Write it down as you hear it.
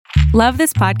Love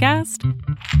this podcast?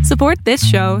 Support this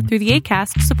show through the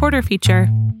Acast supporter feature.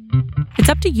 It's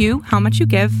up to you how much you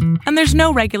give, and there's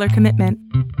no regular commitment.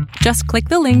 Just click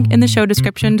the link in the show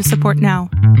description to support now.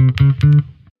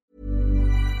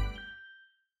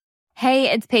 Hey,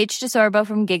 it's Paige DeSorbo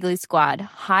from Giggly Squad.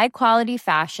 High quality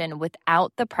fashion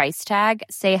without the price tag.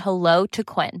 Say hello to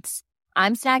Quince.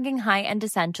 I'm snagging high-end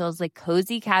essentials like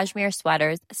cozy cashmere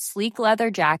sweaters, sleek leather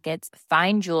jackets,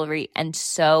 fine jewelry, and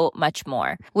so much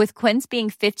more. With Quince being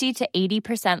 50 to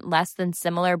 80% less than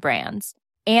similar brands.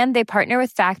 And they partner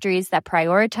with factories that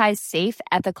prioritize safe,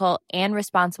 ethical, and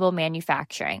responsible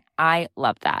manufacturing. I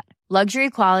love that.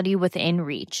 Luxury quality within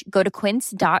reach. Go to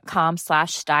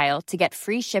quince.com/style to get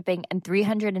free shipping and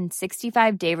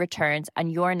 365-day returns on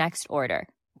your next order.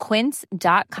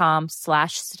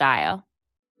 Quince.com/style.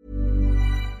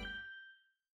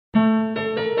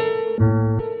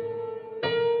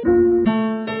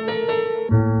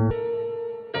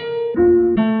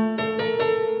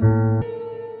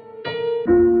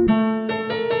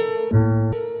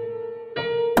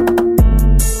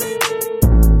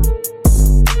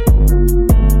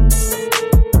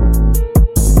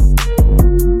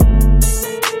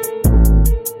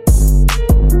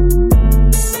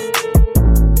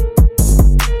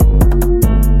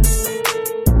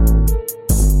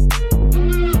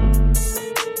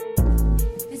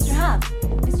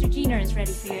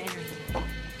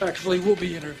 Actually, we'll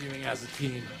be interviewing as a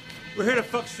team. We're here to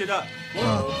fuck shit up. Mic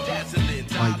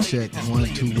check, 1,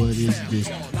 2, what is this?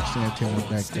 Santana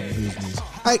back to business.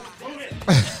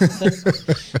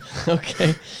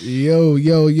 Okay.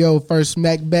 Yo, first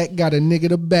smack back, got a nigga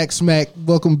to back smack.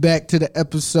 Welcome back to the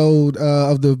episode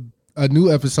a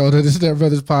new episode of the Step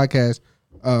Brothers podcast,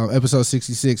 episode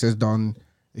 66, as Dawn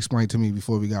explained to me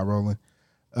before we got rolling.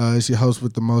 It's your host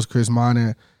with the most, Chris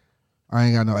Miner. I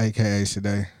ain't got no AKAs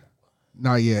today.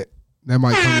 Not yet. That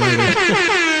might come later.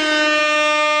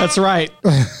 That's right.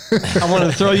 I want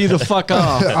to throw you the fuck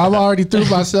off. I'm already threw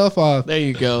myself off. There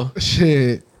you go.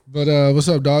 Shit. But what's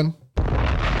up, Dawn?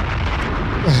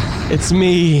 It's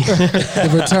me. The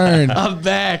return. I'm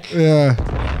back. Yeah.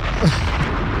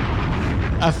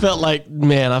 I felt like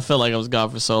I was gone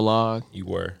for so long. You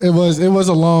were. It was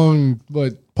a long,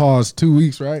 pause, 2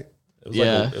 weeks, right?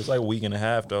 It was like a week and a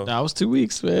half, though. That was 2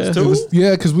 weeks, man. Yeah,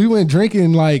 because we went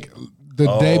drinking like the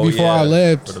day before I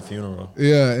left. For the funeral.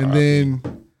 Yeah, and then,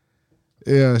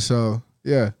 so,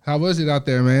 how was it out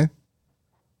there, man?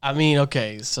 I mean,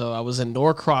 okay, so I was in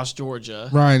Norcross, Georgia.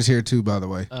 Ryan's here too, by the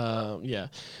way. I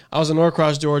was in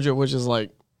Norcross, Georgia, which is like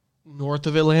north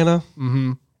of Atlanta.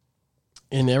 Mm-hmm.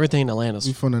 And everything in Atlanta's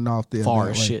We from the north there. far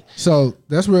as shit. So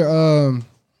that's where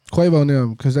Quavo and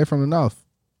them, because they're from the north.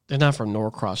 They're not from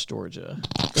Norcross, Georgia.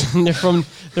 they're from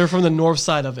the north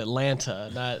side of Atlanta.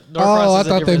 I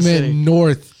thought they meant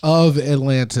north of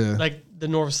Atlanta. Like the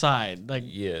north side. Like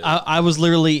Yeah. I was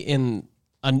literally in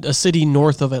a city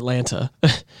north of Atlanta.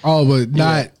 But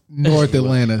not North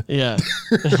Atlanta. Yeah.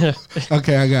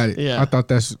 Okay, I got it. Yeah. I thought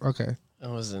that's okay. I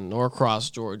was in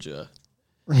Norcross, Georgia.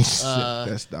 That's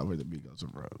not where the Migos are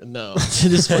from. No,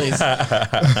 this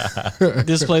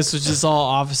place was just all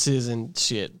offices and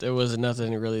shit. There wasn't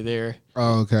nothing really there.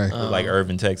 Oh, okay. Like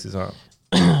Irving, Texas, huh?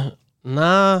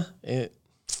 Nah, kind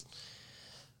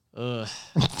of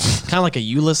like a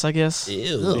Euless, I guess.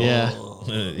 Ew. Yeah.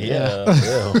 Yeah.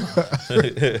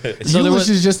 Euless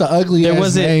is just an ugly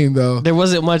ass name, though. There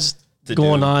wasn't much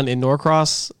going on in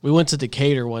Norcross. We went to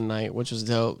Decatur one night, which was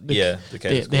dope.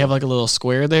 Decatur's They have like a little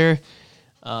square there,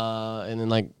 and then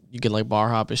like you could like bar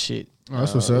hop and shit. Oh,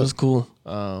 that's what's up. It was cool.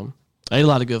 I ate a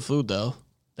lot of good food though.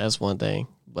 That's one thing,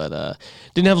 but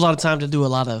didn't have a lot of time to do a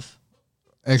lot of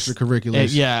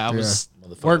extracurriculars. I was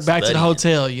work back to the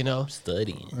hotel,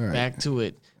 Studying. Right. back to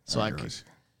it, so I could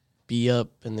be up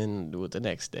and then do it the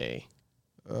next day.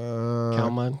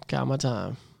 Count my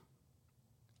time.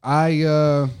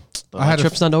 I had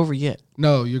trip's not over yet.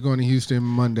 No, you're going to Houston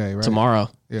Monday, right? Tomorrow.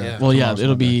 Yeah. Well, yeah, Tomorrow's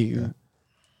it'll Monday. be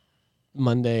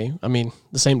Monday. I mean,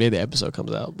 the same day the episode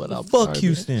comes out, but I'll Fuck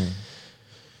Houston.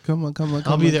 Come on.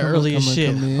 I'll be there early as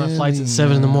shit. My flight's at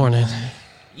 7 in the morning.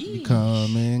 You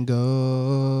come and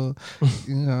go.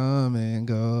 You come and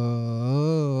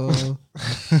go.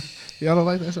 Y'all don't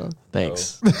like that song?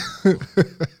 Thanks.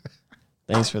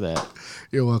 Thanks for that.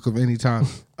 You're welcome anytime.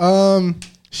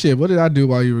 Shit, what did I do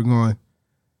while you were gone?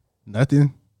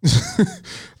 Nothing.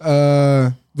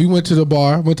 We went to the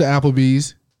bar, went to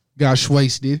Applebee's, got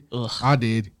wasted. Ugh. I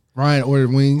did. Ryan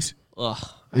ordered wings. Ugh.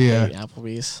 Yeah. I hate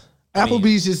Applebee's.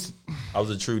 Applebee's just I was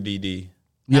a true DD.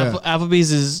 yeah.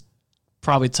 Applebee's is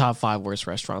probably top 5 worst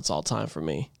restaurants all time for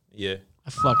me. Yeah. I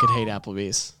fucking hate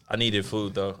Applebee's. I needed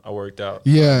food though. I worked out.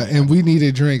 Yeah, and we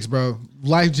needed drinks, bro.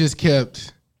 Life just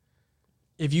kept.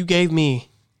 If you gave me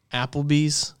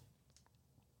Applebee's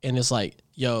and it's like,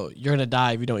 yo, you're gonna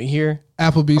die if you don't eat here.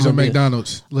 Applebee's or I'm gonna be-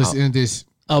 McDonald's. Let's end this.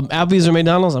 Applebee's or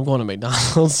McDonald's? I'm going to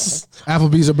McDonald's.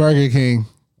 Applebee's or Burger King.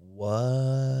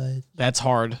 What? That's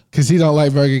hard. Because he don't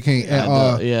like Burger King at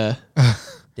all. Yeah.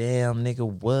 Damn, nigga,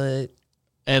 what?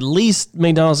 At least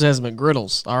McDonald's has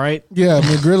McGriddles, all right? Yeah,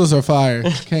 McGriddles are fire.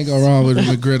 Can't go wrong with a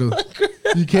McGriddle.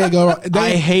 You can't go wrong.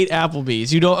 I hate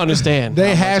Applebee's. You don't understand. They how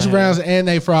much I hash hate browns it. and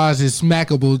they fries is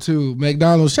smackable too.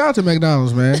 McDonald's, shout out to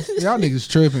McDonald's, man. Y'all niggas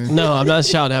tripping. No, I'm not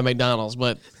shouting at McDonald's,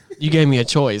 but you gave me a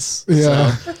choice.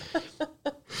 Yeah. So.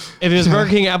 If it's Burger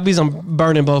King, Applebee's, I'm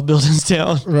burning both buildings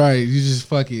down. Right. You just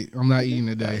fuck it. I'm not eating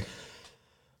today.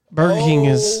 Burger King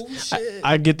is, shit.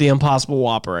 I get the Impossible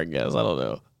Whopper, I guess. I don't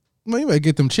know. Well, you better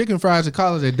get them chicken fries and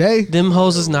call it a day. Them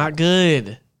hoes is not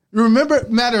good. Remember,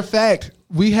 matter of fact,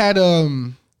 we had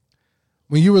when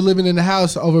you were living in the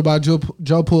house over by Joe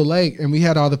Pool Lake, and we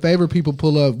had all the favorite people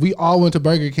pull up. We all went to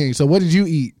Burger King. So what did you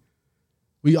eat?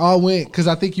 We all went because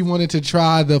I think you wanted to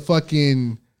try the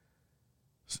fucking.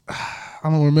 I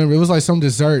don't remember. It was like some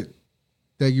dessert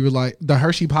that you were like the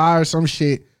Hershey pie or some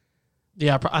shit.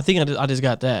 Yeah, I think I just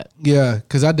got that. Yeah,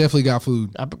 because I definitely got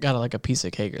food, I got like a piece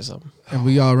of cake or something. and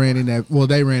we all ran in that. Well,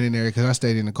 they ran in there because I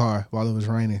stayed in the car while it was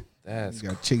raining. That's We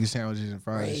got chicken sandwiches and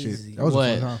fries and crazy. shit. That was a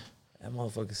What? fun time. that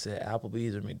motherfucker said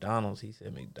Applebee's or McDonald's. He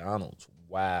said McDonald's.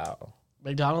 Wow.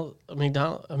 McDonald's,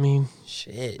 I mean,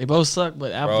 Shit. they both suck,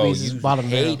 but Bro, Applebee's is you bottom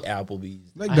hate down.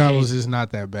 Applebee's. McDonald's is not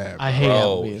that bad. I hate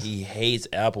Bro, Applebee's. he hates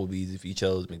Applebee's if he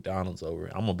chose McDonald's over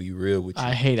it. I'm gonna be real with you.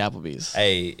 I hate Applebee's.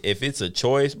 Hey, if it's a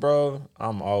choice, bro,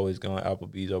 I'm always going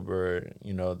Applebee's over,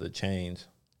 the chains.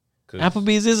 'Cause-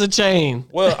 Applebee's is a chain.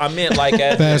 Well, I meant like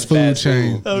as Fast food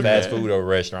chain. fast food or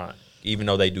restaurant. Even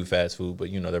though they do fast food, but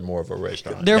they're more of a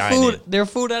restaurant. Their Dine-in. their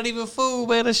food not even food,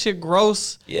 man. That shit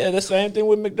gross. Yeah, the same thing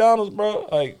with McDonald's, bro.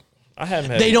 Like I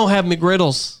haven't had. They don't have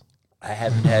McGriddles. I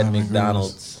haven't had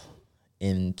McDonald's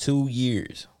in 2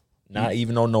 years. Not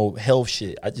even on no health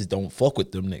shit. I just don't fuck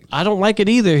with them niggas. I don't like it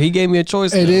either. He gave me a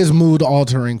choice. It though. is mood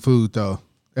altering food though.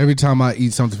 Every time I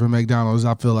eat something from McDonald's,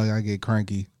 I feel like I get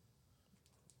cranky.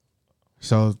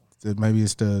 So maybe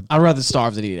it's the I'd rather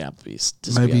starve than eat Applebee's.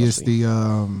 just to be maybe honest it's with you.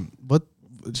 the what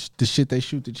the shit they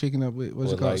shoot the chicken up with.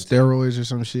 What's it What, called? like- Steroids or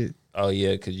some shit. Oh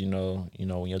yeah, because when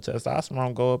your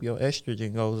testosterone go up, your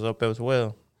estrogen goes up as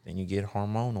well. Then you get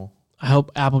hormonal. I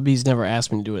hope Applebee's never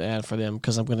asked me to do an ad for them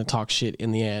because I'm going to talk shit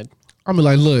in the ad. I mean,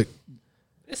 like, look,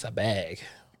 It's a bag.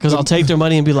 Because I'll take their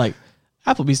money and be like,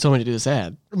 Applebee's told me to do this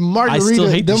ad. still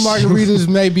margarita. hate Them this shit. margaritas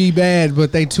may be bad,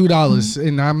 but they $2,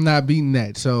 and I'm not beating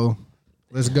that. So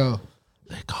let's go.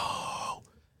 Let's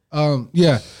go.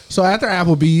 Yeah. So after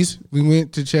Applebee's, we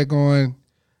went to check on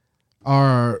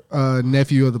our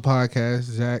nephew of the podcast,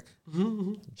 Zach.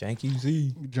 Janky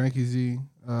Z. Dranky Z,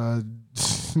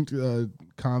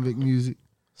 convict music.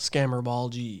 Scammer Ball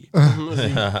G.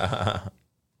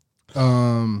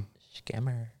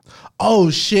 Scammer. Oh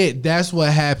shit, that's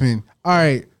what happened. All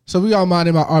right, so we all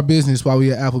minded our business while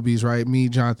we at Applebee's, right? Me,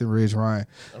 Jonathan, Ridge, Ryan,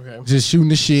 Okay. just shooting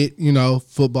the shit,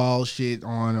 football shit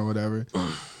on or whatever.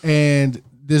 And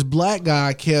this black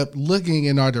guy kept looking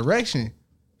in our direction.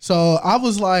 So I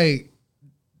was like,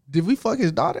 did we fuck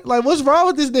his daughter? Like, what's wrong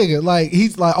with this nigga? Like,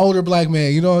 he's like older black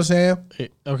man, you know what I'm saying?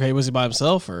 Okay, was he by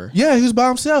himself or? Yeah, he was by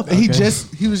himself. And he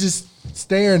was just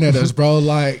staring at us, bro.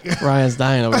 Like, Ryan's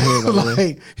dying over here. By the way.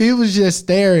 like he was just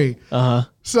staring. Uh-huh.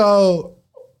 So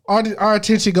our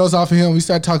attention goes off of him. We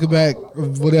start talking back,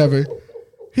 whatever.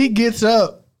 He gets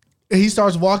up and he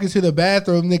starts walking to the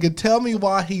bathroom. Nigga, tell me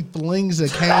why he flings a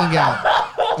cane out.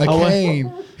 A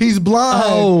cane. He's blind.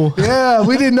 Oh. Yeah,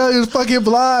 we didn't know he was fucking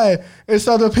blind. And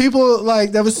so the people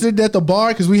that was sitting at the bar,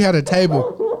 because we had a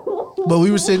table, but we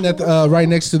were sitting at the, right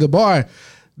next to the bar.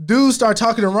 Dude started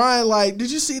talking to Ryan like, did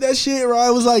you see that shit?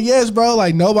 Ryan was like, yes, bro.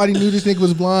 Like, nobody knew this nigga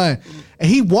was blind. And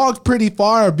he walked pretty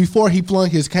far before he flung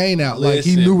his cane out. Like,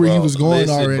 he knew where he was going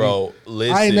already. Bro,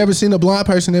 I ain't never seen a blind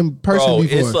person in person bro,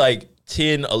 before. it's like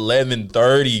 10, 11,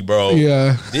 30, bro.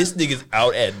 Yeah. This nigga's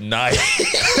out at night.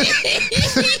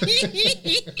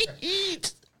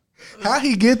 How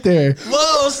he get there?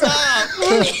 Whoa, stop.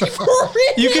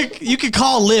 You could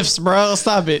call lifts, bro.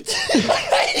 Stop it.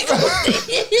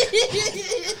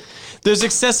 There's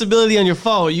accessibility on your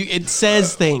phone. It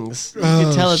says things. You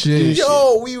can tell it to do shit. shit.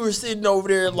 Yo, we were sitting over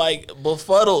there like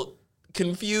befuddled,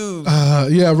 confused.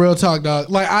 Yeah, real talk, dog.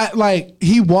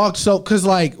 He walked cause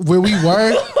like where we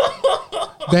were,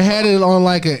 they had it on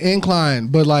like an incline,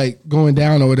 but like going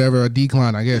down or whatever, a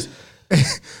decline, I guess.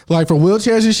 like for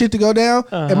wheelchairs and shit to go down.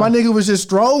 And my nigga was just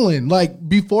strolling like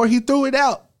before he threw it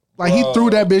out. Like he threw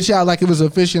that bitch out like it was a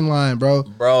fishing line, bro.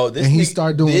 Bro, this and he nigga,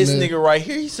 started doing this that. nigga right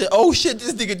here. He said, "Oh shit,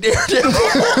 this nigga Daredevil."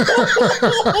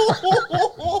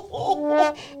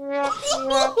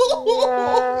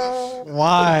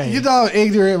 Why? You know I'm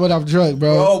ignorant when I'm drunk,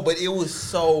 bro. Bro, but it was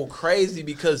so crazy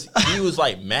because he was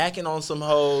like macking on some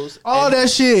hoes. All and that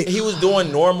shit. He was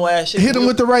doing normal ass shit. Hit him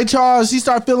with the Ray Charles. He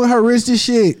started feeling her wrist and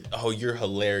shit. Oh, you're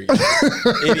hilarious.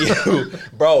 Idiot.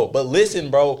 Bro, but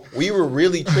listen, bro, we were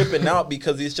really tripping out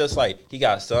because it's just like he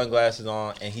got sunglasses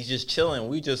on and he's just chilling.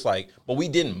 We just like, but we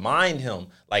didn't mind him.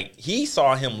 Like he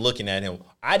saw him looking at him.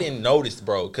 I didn't notice,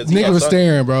 bro. Cause Nigga was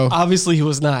staring, bro. Obviously, he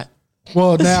was not.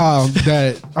 Well, now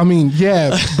that, I mean,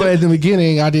 yeah, but at the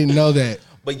beginning, I didn't know that.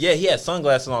 But yeah, he had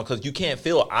sunglasses on because you can't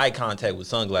feel eye contact with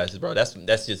sunglasses, bro. That's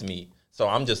just me. So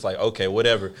I'm just like, okay,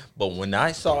 whatever. But when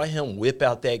I saw him whip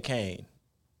out that cane,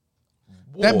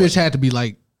 That boy, bitch had to be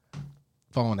like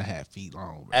 4.5 feet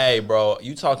long, bro. Hey, bro,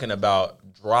 you talking about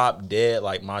drop dead?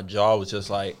 Like my jaw was just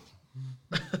like,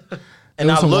 and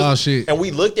was I some looked, wild shit. and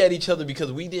we looked at each other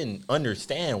because we didn't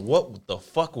understand what the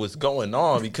fuck was going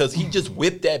on because he just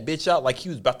whipped that bitch out like he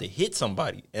was about to hit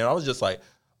somebody, and I was just like,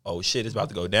 oh shit, it's about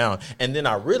to go down. And then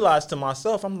I realized to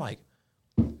myself, I'm like,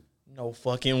 no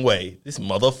fucking way, this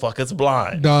motherfucker's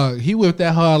blind. Dog, he whipped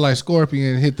that hoe out like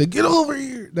Scorpion and hit the get over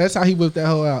here. That's how he whipped that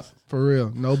hoe out. For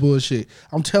real. No bullshit.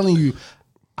 I'm telling you,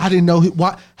 I didn't know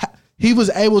he was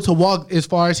able to walk as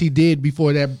far as he did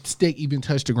before that stick even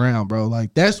touched the ground, bro.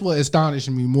 Like, that's what astonished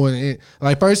me more than it.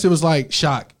 Like, first it was like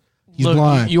shock. He's Look,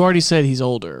 blind. you already said he's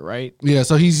older, right? Yeah,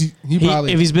 so he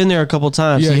probably If he's been there a couple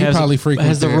times, Yeah, he he has, probably frequents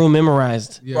has the there. room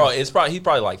memorized. Yeah. Bro, he's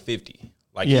probably like 50.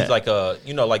 Like Yeah. he's like a,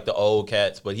 like the old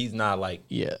cats, but he's not like,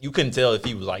 Yeah. you couldn't tell if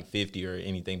he was like 50 or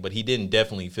anything, but he didn't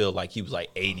definitely feel like he was like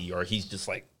 80 or he's just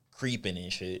like creeping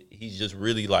and shit. He's just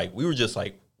really like, we were just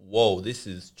like, whoa, this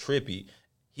is trippy.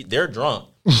 They're drunk.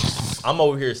 I'm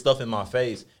over here stuffing my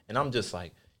face and I'm just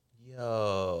like,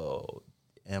 yo,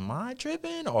 am I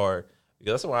tripping? Or,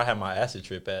 because that's where I had my acid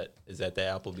trip is at the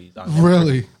Applebee's.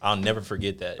 Really? I'll never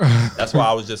forget that. That's why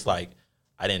I was just like,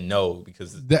 I didn't know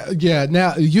because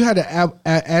now you had an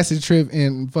acid trip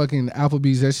in fucking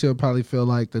Applebee's. That shit probably feel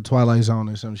like the Twilight Zone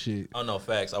or some shit. oh no,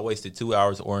 facts. I wasted 2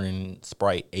 hours ordering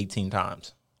Sprite 18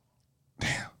 times.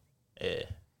 Damn. Yeah.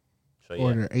 So yeah.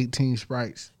 Order 18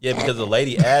 Sprites. Yeah, because the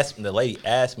lady asked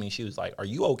me, she was like, "Are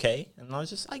you okay?" And I was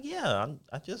just like, "Yeah,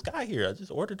 I just got here. I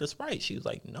just ordered the Sprite." She was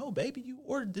like, "No, baby, you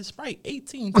ordered this Sprite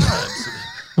 18 times.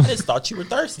 I just thought you were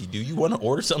thirsty. Do you want to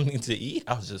order something to eat?"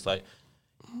 I was just like,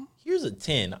 "Here's a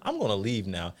 10. I'm gonna leave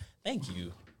now. Thank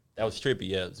you." That was trippy.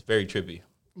 Yeah, it was very trippy.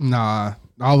 Nah,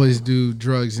 I always do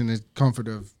drugs in the comfort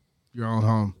of your own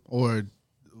home or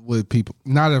with people.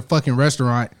 Not at a fucking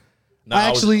restaurant. No,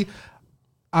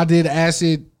 I did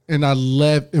acid and I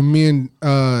left. And me and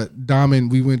Damen,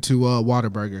 we went to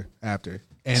Whataburger after,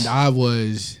 and I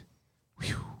was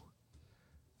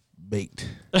baked.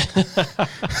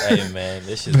 Hey man,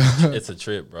 it's a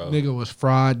trip, bro. Nigga was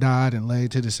fried, died, and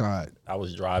laid to the side. I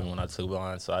was driving when I took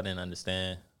blind, so I didn't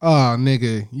understand. Oh,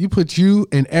 nigga, you put you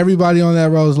and everybody on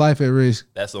that road's life at risk.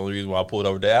 That's the only reason why I pulled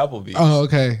over to Applebee's. Oh,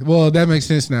 okay. Well, that makes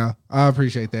sense now. I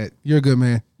appreciate that. You're a good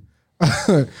man.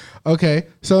 Okay.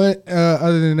 So,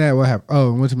 other than that, what happened?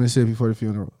 Oh, went to Mississippi for the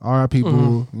funeral. R.I.P.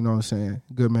 Boo. You know what I'm saying?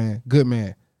 Good man. Good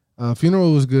man.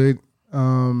 Funeral was good.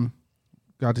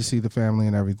 Got to see the family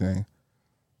and everything.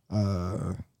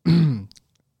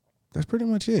 That's pretty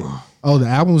much it. Oh, the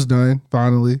album's done,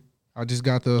 finally. I just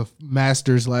got the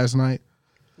masters last night.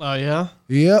 Oh yeah.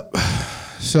 Yep.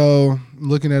 So I'm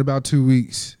looking at about 2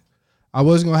 weeks. I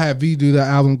wasn't gonna have V do the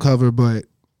album cover, but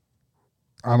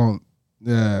I don't.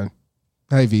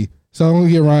 Hey V. So I'm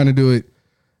gonna get Ryan to do it,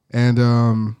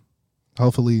 and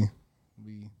hopefully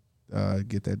we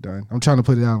get that done. I'm trying to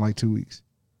put it out in like 2 weeks.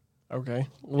 Okay.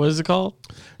 What is it called?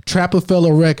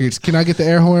 Trappafellow Records. Can I get the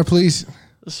air horn, please?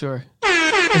 Sure.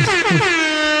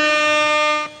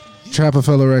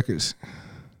 Trappafellow Records.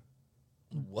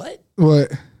 What?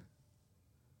 What?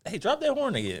 Hey, drop that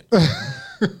horn again.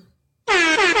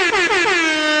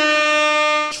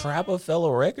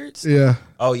 Trappafellow Records? Yeah.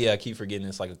 Oh, yeah, I keep forgetting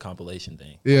it's like a compilation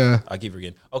thing. Yeah. I keep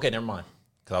forgetting. Okay, never mind.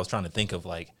 Because I was trying to think of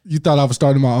like, You thought I was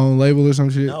starting my own label or some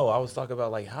shit? no, I was talking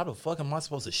about like, how the fuck am I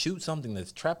supposed to shoot something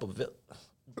that's Trappafellow?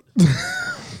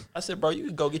 I said, bro, you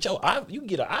can go get you can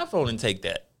get an iPhone and take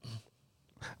that.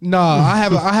 No, I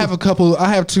have a couple.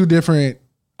 I have two different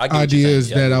I get what you're ideas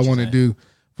saying. Yeah, I that get I what want to you're saying. do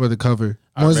for the cover.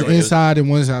 I One's remember it was- inside and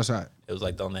one's outside. It was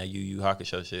like on that Yu Yu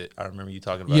Hakusho shit. I remember you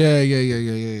talking about Yeah.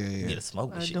 You get a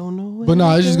smoke and I shit. don't know. But no,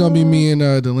 it's just gonna be me and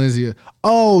Delenzia.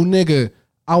 Oh, nigga,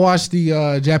 I watched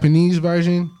the Japanese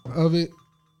version of it.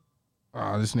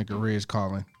 Oh, this nigga Red's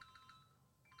calling.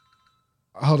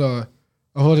 Hold on.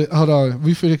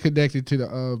 We finna connect it to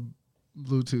the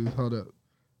Bluetooth.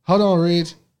 Hold on, Reg.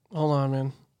 Hold on,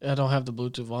 man. I don't have the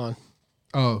Bluetooth on.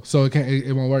 Oh, so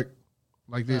it won't work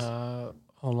like this.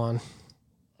 Hold on.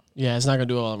 Yeah, it's not gonna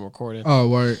do it while I'm recording. Oh,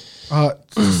 word.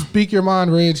 Speak your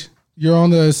mind, Reg. You're on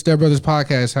the Step Brothers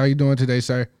podcast. How you doing today,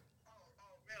 sir?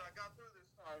 Man, I got through this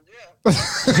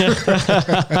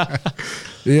time.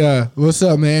 Yeah. Yeah. What's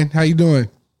up, man? How you doing? Man,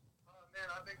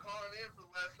 I've been calling in for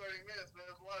the last 30 minutes, man.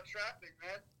 There's a lot of traffic,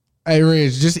 man. Hey,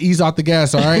 Reg, just ease off the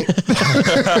gas, all right? I'm a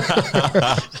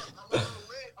little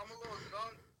lit. I'm a little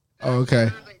drunk. Oh, okay.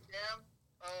 Better than Cam.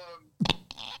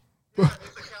 Yeah,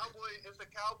 it's a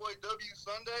Cowboy W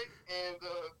Sunday, and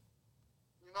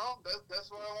you know that's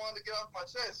what I wanted to get off my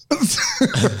chest.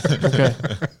 Okay.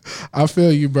 I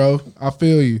feel you, bro. I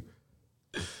feel you.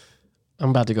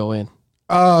 I'm about to go in.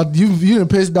 You done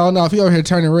pissed Don off. He over here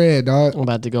turning red, dog. I'm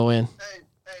about to go in. Hey,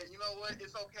 you know what?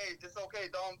 It's okay,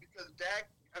 Dom, because Dak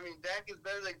is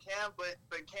better than Cam, but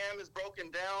Cam is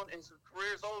broken down and his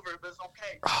career's over, but it's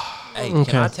okay. Hey,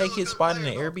 Okay. can I take his spot in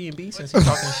the Airbnb since he's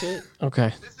talking shit?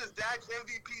 Okay. This is Dak's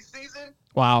MVP season,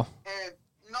 Wow. and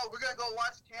you know we're gonna go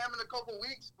watch Cam in a couple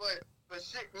weeks, but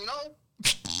shit, you know,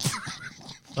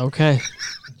 Okay.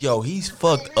 Yo, he's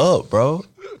fucked up, bro.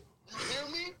 you hear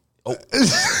me?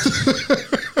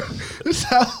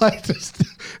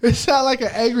 It sound like an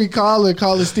angry caller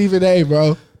calling Stephen A,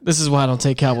 bro. This is why I don't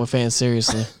take Cowboy fans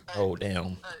seriously. Oh, damn. Hey,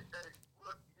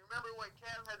 look, you remember when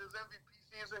Cam had his MVP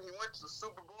season? He went to the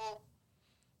Super Bowl.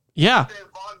 Yeah. Then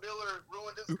Von Miller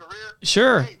ruined his career.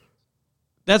 Sure. Hey,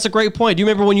 That's a great point. Do you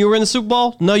remember when you were in the Super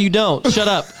Bowl? No, you don't. Shut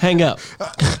up. Hang up.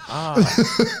 well, I was 2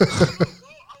 years old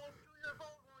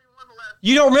when we won the last.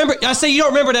 You don't remember. I say you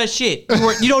don't remember that shit.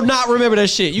 You do not remember that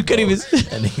shit. You couldn't even.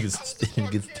 That nigga's Cam teeth. when I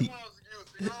was a youth,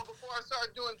 you know, before I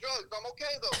started doing drugs. I'm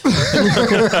okay though.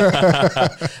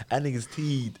 That nigga's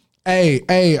teeth.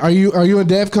 Hey, are you and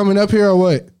Dev coming up here or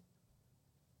what? Zach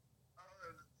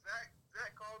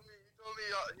called me. He told me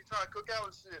he trying to cook out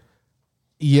and shit.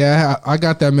 Yeah, I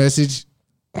got that message.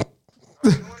 You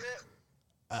doing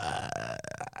that?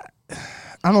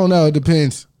 I don't know. It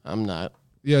depends. I'm not.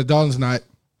 Yeah, Dalton's not.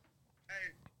 Hey,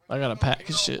 I got a pack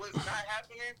of shit. What's not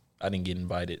happening? I didn't get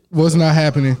invited. What's not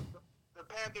happening? The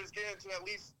Panthers getting to at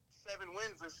least 7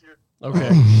 wins this year.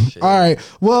 Okay. Shit. All right.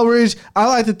 Well, Rich, I'd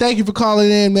like to thank you for calling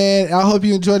in, man. I hope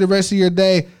you enjoy the rest of your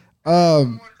day.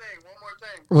 One more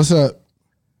thing. What's up?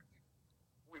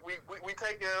 We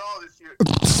taking it all this year.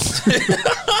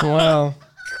 Well,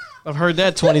 I've heard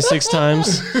that 26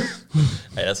 times.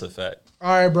 Hey, that's a fact. All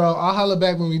right, bro. I'll holler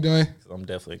back when we done. 'Cause I'm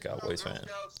definitely a Cowboys fan.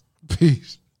 Scouts.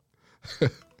 Peace.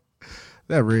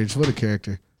 That Rich, what a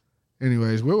character.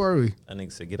 Anyways, where were we? That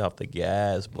nigga said, get off the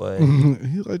gas, boy.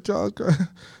 He's like, y'all,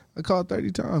 I called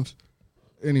 30 times.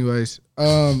 Anyways,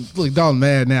 look, Dalton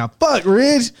mad now. Fuck,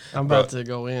 Rich. I'm about to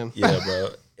go in. Yeah, bro.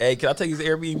 Hey, can I take his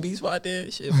Airbnb spot then?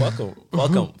 Shit, fuck him.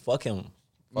 Fuck him. Fuck him.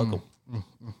 Fuck him.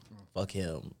 Fuck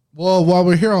him. Well, while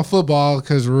we're here on football,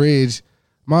 because Ridge,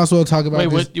 might as well talk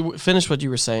about Wait, this. finish what you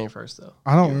were saying first, though.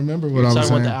 I don't remember what I was Talking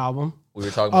saying. about the album. We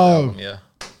were talking about the Oh. album, yeah.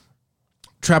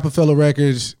 Trapperfellow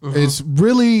Records. It's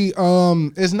really,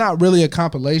 it's not really a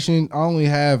compilation. I only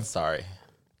have Sorry.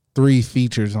 3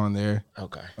 features on there.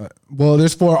 Okay. Well,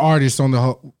 there's 4 artists on the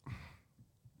whole.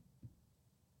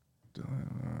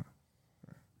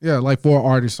 Yeah, like 4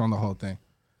 artists on the whole thing,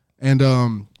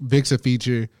 and Vic's a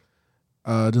feature.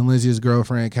 Denlizia's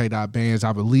girlfriend, K. Dot Bands.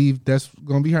 I believe that's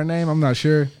gonna be her name. I'm not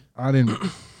sure. I didn't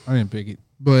pick it,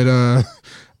 but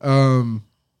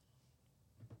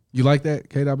you like that?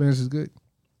 K. Dot Bands is good.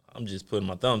 I'm just putting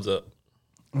my thumbs up.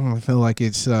 I feel like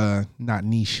it's not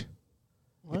niche.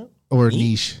 What? Or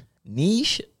niche.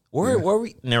 Niche? Where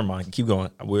we? Never mind. Keep going.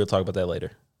 We'll talk about that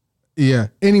later. Yeah.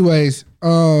 Anyways,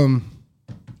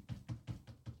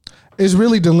 it's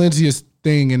really Denlizia's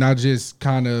thing, and I just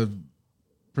kind of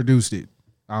produced it.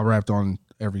 I rapped on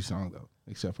every song though,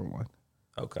 except for one.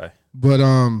 Okay. But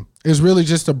it's really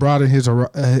just to broaden his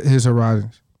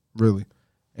horizons, really,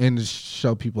 and to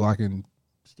show people I can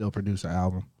still produce an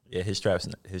album. Yeah, his trap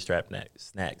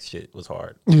snacks shit was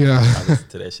hard. Yeah, I listened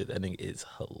to that shit. That nigga is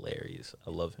hilarious. I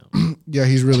love him. yeah,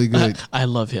 he's really good. I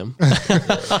love him.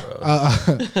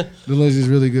 Denlizia's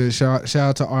really good. Shout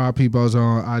out to RIP Bozo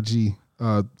on IG.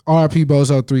 RIP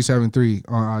Bozo 373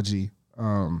 on IG.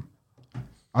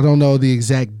 I don't know the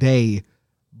exact day,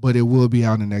 but it will be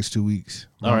out in the next 2 weeks.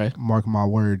 All right. Mark my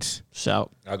words.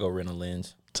 Shout. I'll go rent a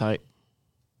lens. Tight.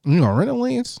 You gonna rent a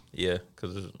lens? Yeah,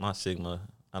 because my Sigma,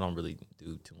 I don't really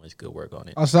do too much good work on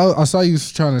it. I saw you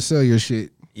trying to sell your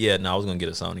shit. Yeah, no, I was gonna get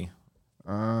a Sony.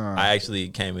 I actually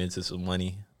came into some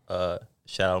money.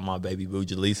 Shout out to my baby boo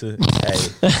Jaleesa.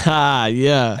 Hey,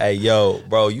 Yeah. hey, yo,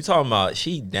 bro, you talking about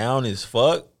she down as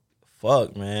fuck?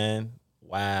 Fuck, man.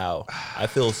 Wow. I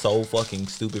feel so fucking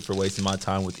stupid for wasting my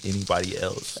time with anybody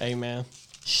else. Hey, man.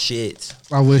 Shit.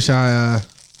 I wish I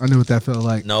knew what that felt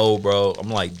like. No, bro. I'm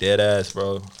like dead ass,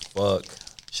 bro. Fuck.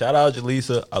 Shout out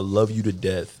Jaleesa. I love you to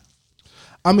death.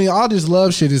 I mean, all this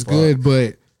love shit is good,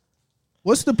 but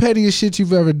what's the pettiest shit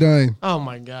you've ever done Oh,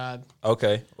 my God.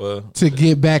 Okay. Well, to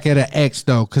get back at an ex,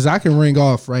 though? Because I can ring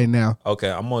off right now.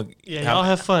 okay. I'm gonna. Yeah, y'all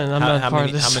have fun. I'm not part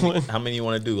of this one. How many you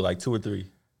want to do? Like 2 or 3?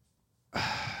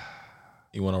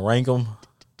 You want to rank them?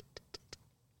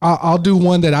 I'll do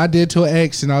one that I did to an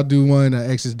ex, and I'll do one an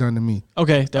ex has done to me.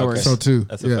 Okay, that works. So 2.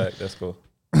 That's a fact. That's cool.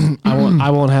 I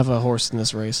won't have a horse in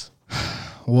this race.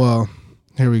 Well,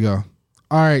 here we go.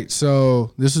 All right,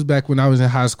 so this was back when I was in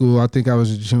high school. I think I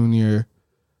was a junior.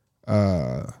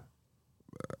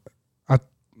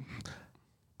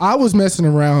 I was messing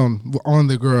around on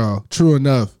the girl, true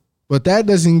enough, but that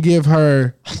doesn't give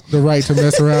her the right to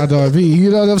mess around on me.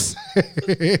 You know what I'm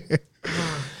saying?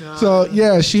 So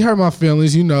yeah, she hurt my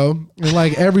feelings, you know. And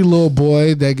like every little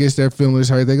boy that gets their feelings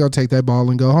hurt, they gonna take that ball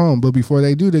and go home. But before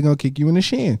they do, they're gonna kick you in the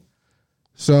shin.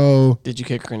 So Did you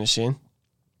kick her in the shin?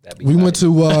 we went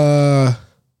to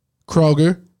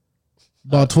Kroger,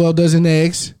 bought 12 dozen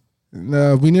eggs. We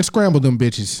didn't scramble them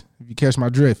bitches, if you catch my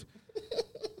drift.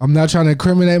 I'm not trying to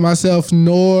incriminate myself,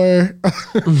 nor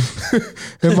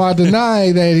am I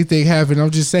denying that anything happened. I'm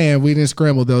just saying we didn't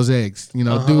scramble those eggs. You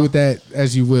know, do with that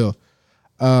as you will.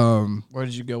 Where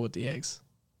did you go with the eggs?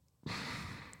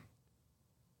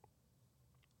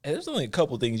 Hey, there's only a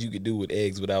couple things you could do with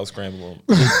eggs without scrambling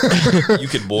them. You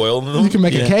could boil them. You can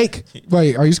make a cake.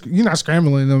 Wait, you're not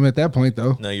scrambling them at that point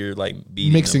though? No, you're like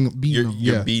beating Mixing, them. beating them.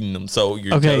 You're Yeah. beating them. So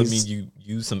you're Okay. telling me you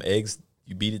use some eggs?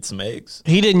 You beat some eggs?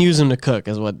 He didn't use them to cook,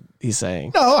 is what he's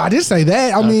saying. No, I didn't say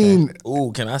that. I mean,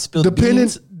 Ooh, can I spill the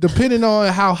beans? depending on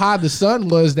how high the sun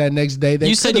was that next day.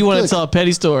 You said you want to tell a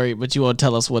petty story, but you want to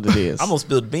tell us what it is. I'm gonna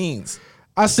spill the beans.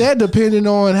 I said depending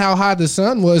on how high the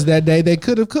sun was that day, they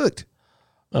could have cooked.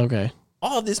 Okay.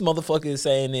 All this motherfucker is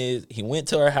saying is he went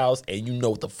to her house and you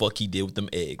know what the fuck he did with them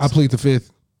eggs. I plead the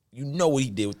fifth. You know what he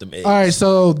did with them eggs. All right,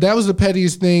 so that was the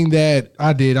pettiest thing that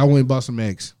I did. I went and bought some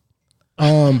eggs.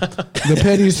 The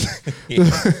pettiest,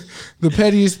 the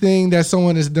pettiest thing that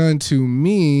someone has done to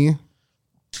me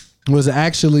was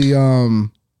actually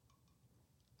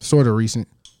sort of recent,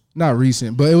 not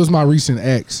recent, but it was my recent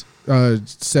ex,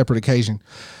 separate occasion.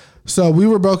 So we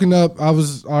were broken up. I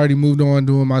was already moved on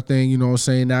doing my thing, you know what I'm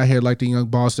saying, out here like the young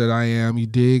boss that I am, you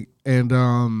dig? And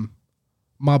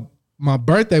my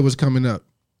birthday was coming up.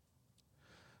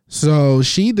 So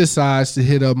she decides to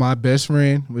hit up my best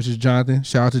friend, which is Jonathan.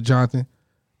 Shout out to Jonathan.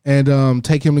 And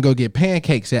take him to go get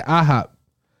pancakes at IHOP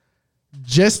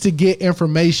just to get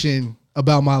information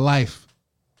about my life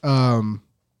the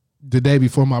day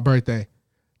before my birthday.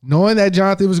 Knowing that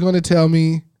Jonathan was going to tell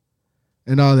me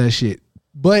and all that shit.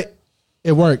 But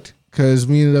it worked because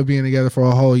we ended up being together for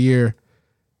a whole year,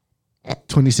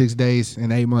 26 days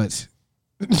and 8 months.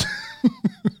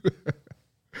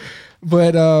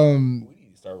 But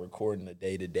start recording the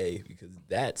day to day because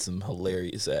that's some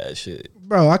hilarious ass shit.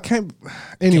 bro, I can't.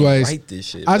 Anyways, Can't write this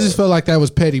shit, I just bro. felt like that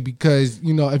was petty because,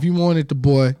 you know, if you wanted the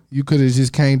boy, you could have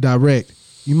just came direct.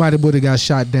 You might have would have got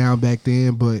shot down back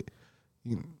then, but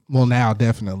well, now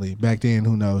definitely. Back then,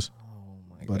 who knows? Oh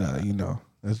my But God. you know,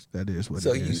 that is what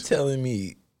So it you is. telling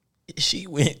me she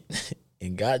went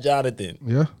and got Jonathan,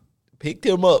 Yeah. picked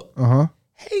him up. Uh-huh.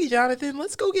 Hey, Jonathan,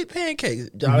 let's go get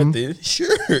pancakes. Jonathan,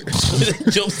 sure.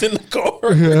 Jumps in the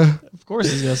car. Yeah. Of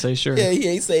course he's going to say sure. Yeah, he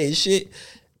ain't saying shit.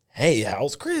 Hey,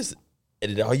 how's Chris?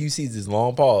 And then all you see is this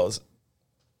long pause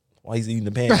while he's eating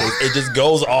the pancakes. It just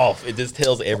goes off. It just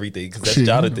tells everything because that's Shit, you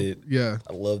know, Jonathan. yeah.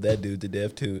 I love that dude to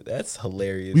death too. That's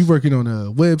hilarious. We working on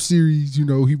a web series, you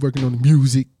know, he working on the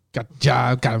music, got the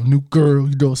job, got a new girl,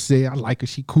 you know what I'm saying? I like her,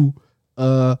 she cool.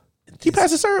 He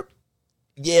passed the syrup.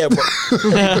 Yeah, bro.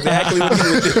 Exactly what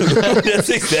he would do. That's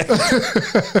exactly.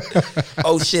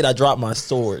 Oh shit! I dropped my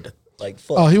sword. Like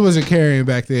fuck. Oh, he wasn't carrying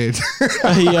back then.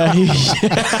 Yeah,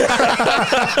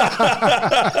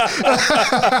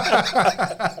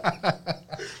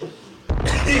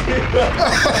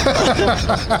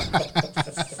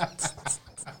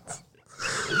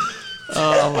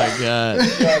 oh my God.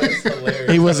 That's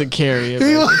hilarious. He wasn't carrying.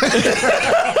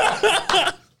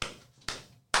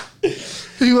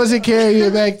 He wasn't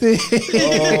carrying back then.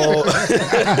 Oh.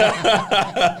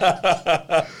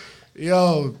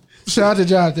 Yo, Shout out to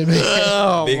Jonathan, man.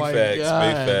 Oh Big my facts, God.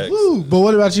 big facts. Woo. But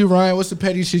what about you, Ryan? What's the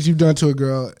petty shit you've done to a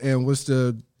girl, and what's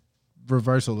the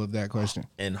reversal of that question?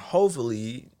 And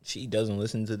hopefully she doesn't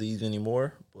listen to these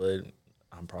anymore, but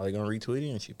I'm probably gonna retweet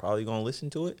it and she's probably gonna listen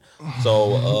to it.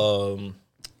 So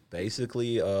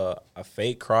basically I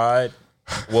fake cried.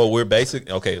 Well, we're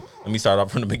okay, let me start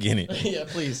off from the beginning. Yeah,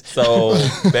 please. So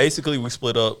basically we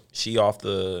split up. We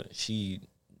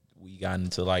got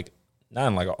into like, not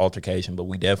in like an altercation, but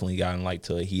we definitely got in like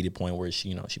to a heated point where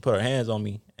she put her hands on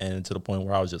me, and to the point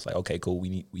where I was just like, okay, cool,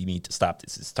 we need to stop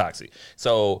this. It's toxic.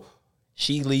 So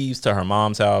she leaves to her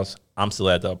mom's house. I'm still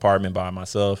at the apartment by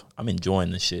myself. I'm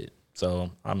enjoying the shit.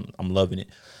 So I'm loving it.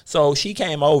 So she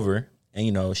came over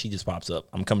and she just pops up.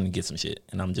 I'm coming to get some shit.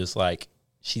 And I'm just like,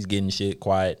 she's getting shit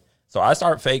quiet. So I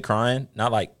start fake crying,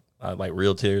 not like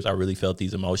real tears. I really felt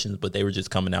these emotions, but they were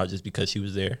just coming out just because she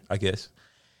was there, I guess.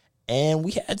 And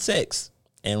we had sex.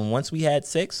 And once we had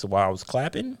sex, while I was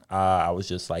clapping, I was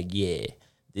just like, yeah,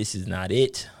 this is not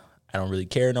it. I don't really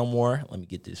care no more. Let me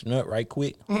get this nut right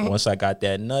quick. Once I got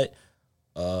that nut,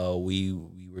 we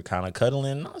were kind of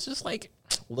cuddling. And I was just like,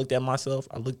 looked at myself.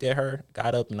 I looked at her,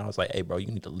 got up, and I was like, hey, bro, you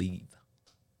need to leave.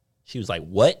 She was like,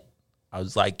 what? I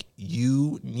was like,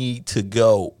 you need to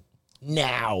go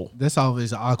now. That's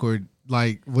always awkward.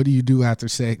 Like, what do you do after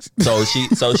sex? So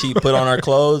she put on her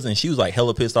clothes and she was like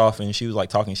hella pissed off and she was like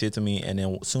talking shit to me. And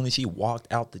then as soon as she walked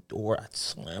out the door, I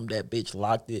slammed that bitch,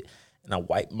 locked it, and I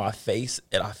wiped my face,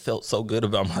 and I felt so good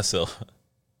about myself.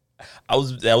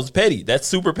 That was petty. That's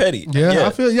super petty. Yeah.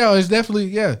 I feel it's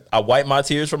definitely I wiped my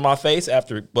tears from my face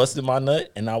after busting my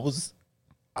nut, and I was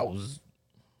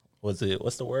what's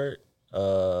the word?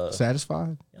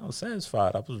 Satisfied. I was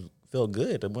satisfied. I felt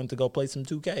good. I went to go play some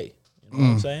 2K. You know what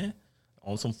I'm saying?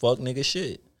 On some fuck nigga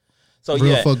shit. So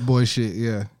real fuck boy shit.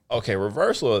 Yeah. Okay,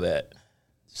 reversal of that.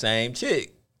 Same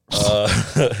chick.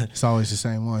 It's always the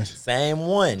same one. Same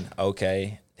one.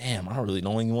 Okay. Damn, I don't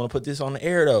even want to put this on the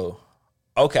air though.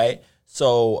 Okay.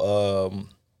 So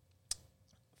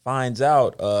finds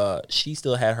out she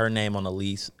still had her name on the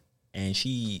lease, and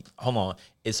hold on,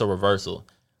 it's a reversal.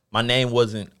 My name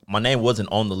wasn't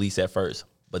on the lease at first,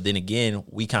 but then again,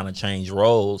 we kind of changed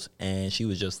roles, and she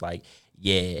was just like,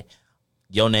 yeah,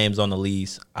 your name's on the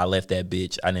lease. I left that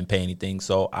bitch. I didn't pay anything.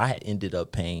 So I had ended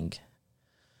up paying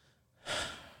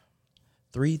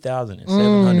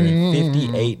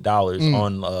 $3,758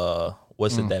 on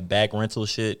that back rental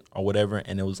shit or whatever,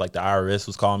 and it was like the IRS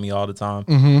was calling me all the time,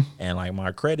 and like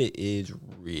my credit is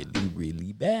really,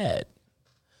 really bad.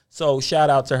 So shout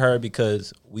out to her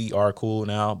because we are cool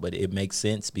now, but it makes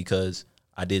sense because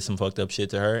I did some fucked up shit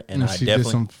to her, and she did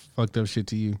some fucked up shit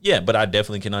to you. Yeah, but I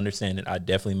definitely can understand it. I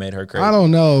definitely made her credit. I don't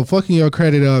know. Fucking your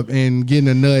credit up and getting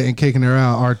a nut and kicking her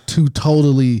out are two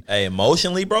totally. Hey,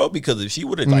 emotionally, bro, because if she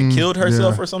would have killed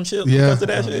herself or some shit because of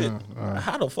that shit,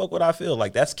 how the fuck would I feel?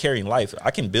 Like, that's carrying life.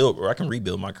 I can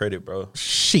rebuild my credit, bro.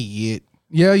 Shit.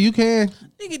 Yeah, you can.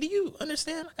 Nigga, do you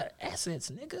understand? I got assets,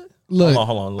 nigga. Look,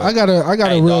 hold on. Look. I got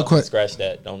a real quick. Scratch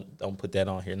that. Don't put that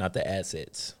on here. Not the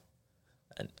assets.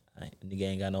 Nigga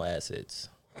ain't got no assets.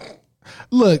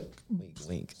 Look. Wink,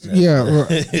 wink. Yeah.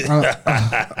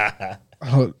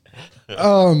 How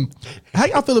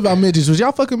y'all feel about midgets? Was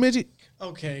y'all fucking midget?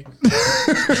 Okay.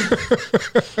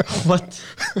 What?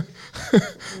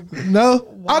 No.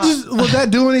 Was that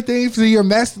do anything for your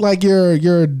mess? Like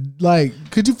your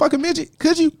like, could you fuck a midget?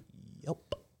 Could you? Yep.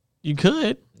 You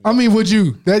could. I mean, would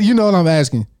you? That you know what I'm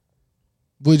asking?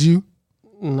 Would you?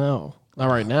 No, not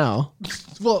right now.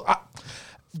 Well,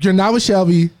 you're not with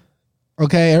Shelby.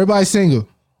 Okay, everybody's single.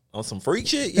 On some freak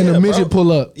shit, yeah. And the midget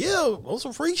pull up. Yeah, on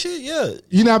some freak shit, yeah.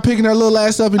 You're not picking her little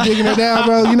ass up and digging her down,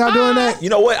 bro. You're not doing that. You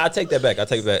know what? I take that back. I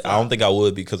don't think I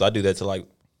would, because I do that to like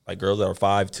girls that are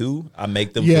 5'2". I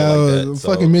make them feel like that.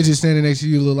 Fucking midget standing next to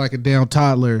you look like a damn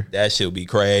toddler. That shit would be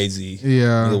crazy.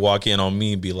 Yeah. You walk in on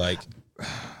me and be like, I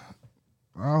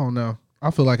don't know.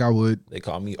 I feel like I would. They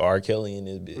call me R. Kelly in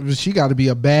this bitch. She got to be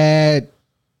a bad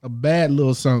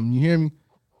little something. You hear me?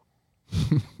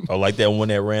 Or like that one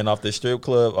that ran off the strip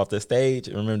club, off the stage.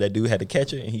 Remember that dude had to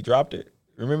catch her and he dropped it?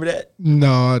 Remember that?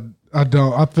 No, I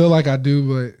don't. I feel like I do,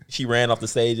 but she ran off the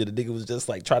stage and the nigga was just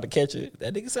like trying to catch her.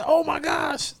 That nigga said, "Oh my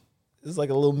gosh, it's like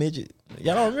a little midget."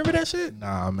 Y'all don't remember that shit?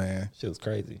 Nah, man. Shit was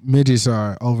crazy. Midgets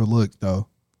are overlooked though.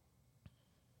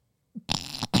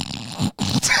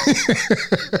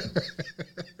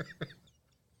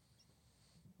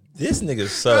 This nigga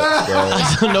sucks, bro.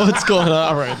 I don't know what's going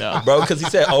on right now, bro, because he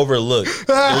said overlooked.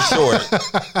 They're short.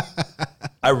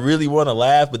 I really want to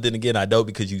laugh, but then again, I don't,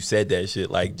 because you said that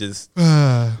shit like just.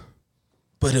 Yeah,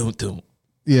 like,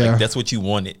 that's what you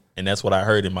wanted, and that's what I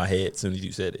heard in my head as soon as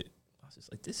you said it. I was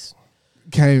just like, this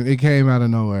It came out of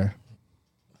nowhere.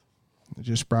 It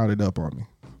just sprouted up on me.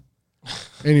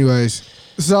 Anyways,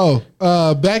 so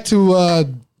back to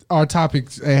our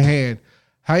topics at hand.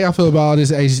 How y'all feel about all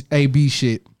this AB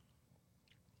shit?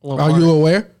 Are you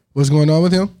aware what's going on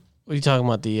with him? What are you talking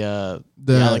about? The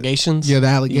allegations? Yeah, the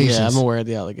allegations. Yeah, I'm aware of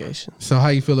the allegations. So how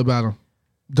you feel about him?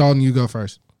 Dalton, you go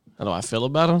first. How do I feel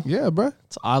about him? Yeah, bro.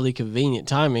 It's oddly convenient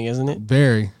timing, isn't it?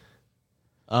 Very.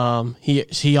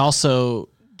 He also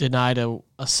denied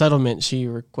a settlement she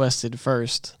requested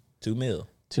first. $2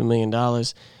 million.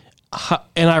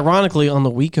 And ironically, on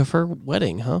the week of her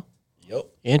wedding, huh? Yep.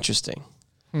 Interesting.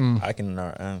 I can,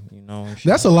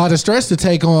 That's a lot of stress to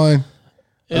take on.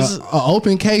 An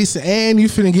open case and you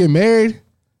finna get married.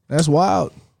 That's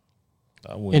wild.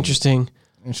 Interesting.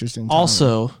 Interesting.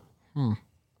 Also,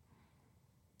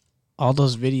 all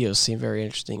those videos seem very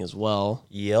interesting as well.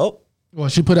 Yep. Well,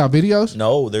 she put out videos?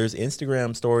 No, there's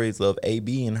Instagram stories of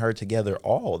AB and her together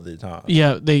all the time.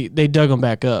 Yeah, they dug them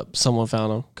back up. Someone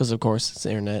found them because, of course, it's the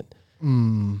internet.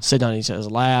 Sitting on each other's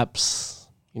laps,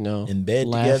 in bed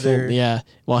laughing. together. Yeah,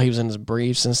 while he was in his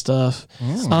briefs and stuff.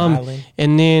 Smiling.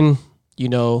 And then,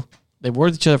 they were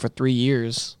with each other for 3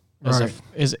 years.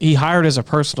 He hired as a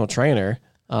personal trainer.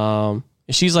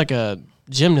 She's like a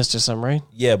gymnast or something, right?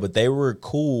 Yeah, but they were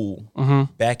cool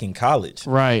back in college.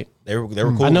 Right. They were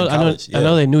cool in college. I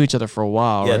know they knew each other for a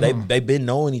while. Yeah, right? they've been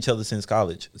knowing each other since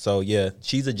college. So yeah,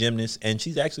 she's a gymnast and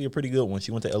she's actually a pretty good one.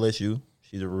 She went to LSU.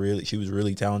 She was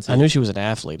really talented. I knew she was an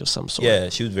athlete of some sort. Yeah,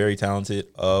 she was very talented.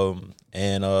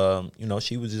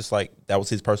 She was just like, that was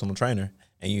his personal trainer.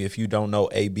 And if you don't know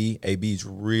AB is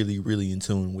really, really in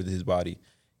tune with his body.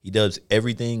 He does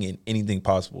everything and anything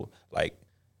possible. Like,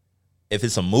 if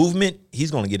it's a movement,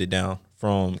 he's going to get it down.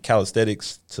 From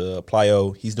calisthenics to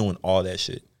plyo, he's doing all that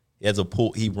shit. He has a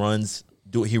pool. He runs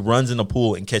in a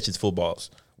pool and catches footballs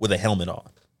with a helmet on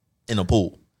in a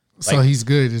pool. So he's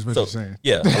good, is what you're saying.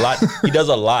 Yeah, a lot. He does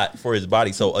a lot for his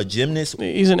body. So a gymnast,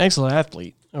 he's an excellent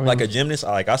athlete. Like a gymnast,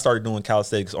 I started doing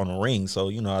calisthenics on the ring. So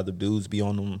the dudes be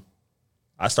on them.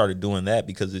 I started doing that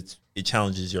because it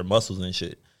challenges your muscles and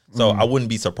shit. So I wouldn't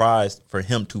be surprised for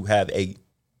him to have a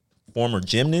former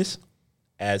gymnast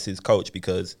as his coach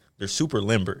because they're super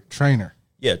limber. Trainer.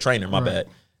 Yeah, trainer, my bad.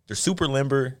 They're super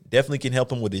limber, definitely can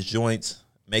help him with his joints,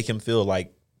 make him feel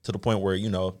like to the point where,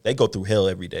 they go through hell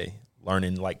every day,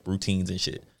 learning like routines and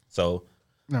shit. So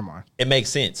never mind. It makes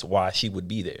sense why she would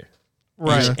be there.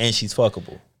 Right. And she's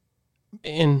fuckable.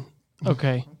 And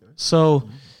okay. So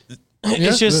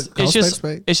it's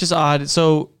just odd.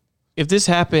 So if this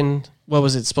happened, what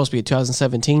was it supposed to be?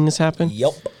 2017 this happened?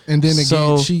 Yep. And then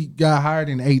again, she got hired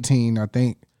in 18, I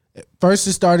think. First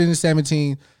it started in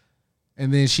 17,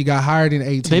 and then she got hired in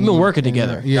 18. They've been working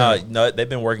together. No, they've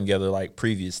been working together like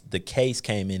previous. The case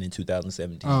came in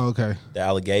 2017. Oh, okay. The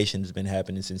allegations have been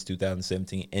happening since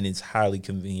 2017, and it's highly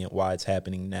convenient why it's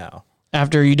happening now.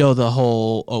 After the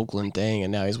whole Oakland thing,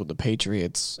 and now he's with the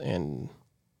Patriots. And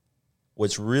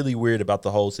what's really weird about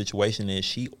the whole situation is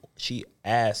she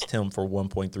asked him for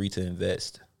 1.3 to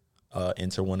invest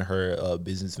into one of her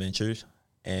business ventures,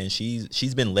 and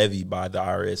she's been levied by the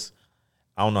IRS.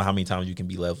 I don't know how many times you can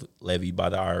be levied by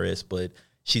the IRS, but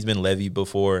she's been levied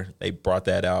before. They brought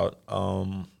that out.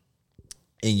 And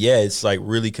yeah, it's like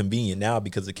really convenient now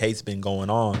because the case has been going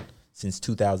on since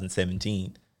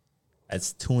 2017.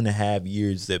 That's 2.5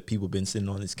 years that people been sitting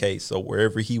on this case. So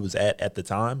wherever he was at the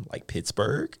time, like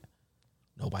Pittsburgh,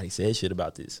 nobody said shit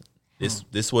about this.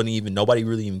 This wasn't even, nobody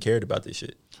really even cared about this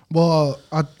shit. Well,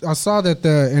 I saw that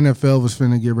the NFL was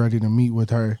finna get ready to meet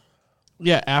with her.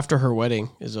 Yeah, after her wedding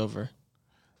is over.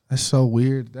 That's so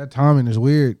weird. That timing is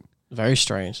weird. Very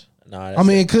strange. Nah, I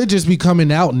mean, it could just be coming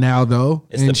out now, though.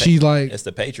 It's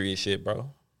the Patriot shit,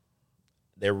 bro.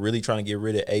 They're really trying to get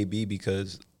rid of AB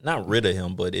because, not rid of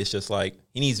him, but it's just like,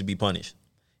 he needs to be punished.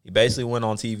 He basically went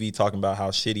on TV talking about how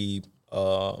shitty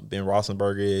Ben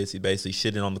Roethlisberger is. He basically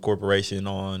shitting on the corporation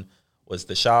on, what's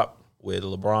the shop with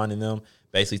LeBron and them.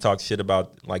 Basically talked shit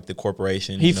about, like, the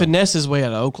corporation. He finessed his way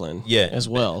out of Oakland as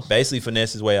well. Basically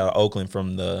finessed his way out of Oakland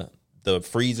from the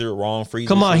wrong freezer.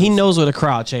 Come on, he knows what a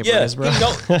crowd chamber is, bro.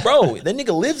 Bro, that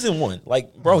nigga lives in one.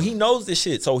 Like, bro, he knows this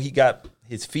shit. So he got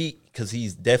his feet, because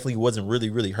he's definitely wasn't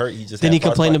really hurt. He just Then he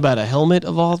complained about a helmet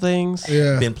of all things.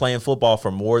 Yeah. Been playing football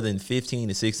for more than 15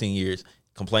 to 16 years.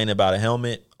 Complaining about a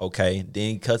helmet. Okay.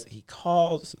 Then he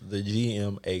calls the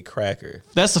GM a cracker.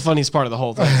 That's the funniest part of the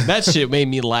whole thing. That shit made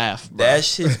me laugh, bro. That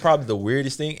shit's probably the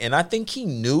weirdest thing. And I think he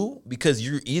knew, because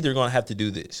you're either going to have to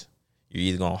do this. You're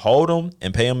either going to hold him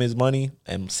and pay him his money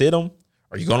and sit him,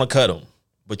 or you're going to cut him.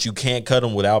 But you can't cut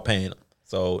him without paying him.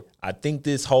 So I think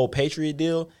this whole Patriot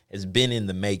deal has been in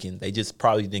the making. They just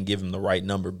probably didn't give him the right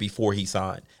number before he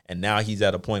signed. And now he's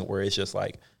at a point where it's just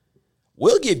like,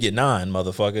 we'll give you 9,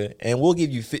 motherfucker, and we'll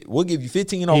give you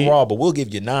 15 overall, but we'll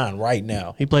give you 9 right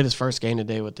now. He played his first game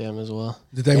today with them as well.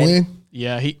 Did they win?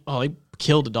 Yeah, he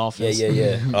killed the Dolphins.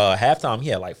 Yeah. Halftime,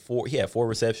 he had 4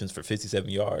 receptions for 57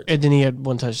 yards. And then he had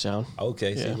 1 touchdown.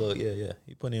 Okay, see, look, yeah.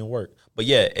 He put in work. But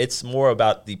yeah, it's more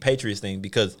about the Patriots thing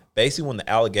because basically when the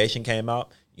allegation came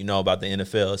out, about the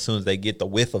NFL, as soon as they get the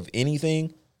whiff of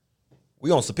anything, we're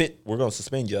gonna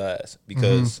suspend your ass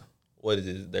because what is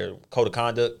it? Their code of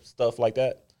conduct, stuff like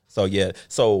that. So yeah.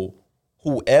 So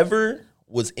whoever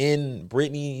was in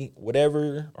Brittany,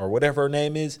 whatever her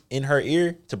name is, in her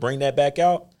ear to bring that back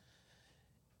out,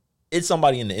 it's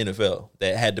somebody in the NFL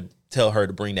that had to tell her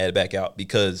to bring that back out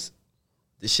because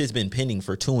this shit's been pending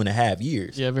for 2.5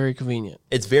 years. Yeah, very convenient.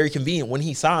 It's very convenient. When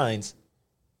he signs,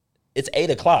 it's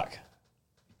 8:00.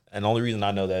 And the only reason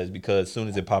I know that is because as soon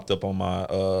as it popped up on my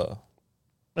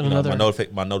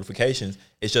my notifications,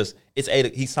 it's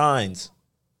 8. He signs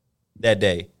that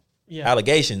day. Yeah.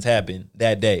 Allegations happen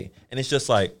that day. And it's just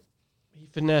like he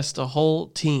finessed a whole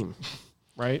team,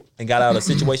 right? And got out of a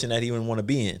situation that he didn't want to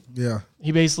be in. Yeah.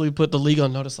 He basically put the league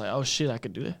on notice like, oh shit, I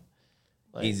could do that.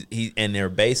 Like, and they're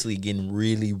basically getting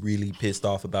really, really pissed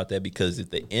off about that because if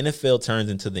the NFL turns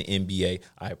into the NBA,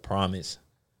 I promise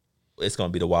it's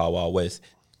gonna be the Wild Wild West.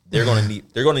 They're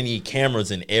gonna need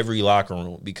cameras in every locker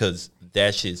room because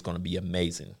that shit's gonna be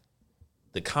amazing.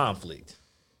 The conflict.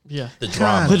 Yeah. The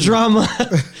drama. The drama.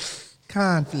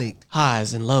 Conflict.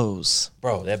 Highs and lows.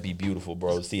 Bro, that'd be beautiful,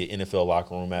 bro, to see an NFL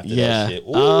locker room after that shit.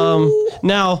 Ooh.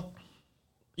 Now,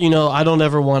 I don't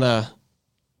ever want to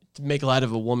make light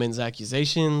of a woman's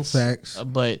accusations. Facts.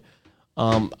 But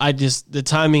the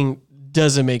timing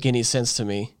doesn't make any sense to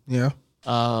me. Yeah.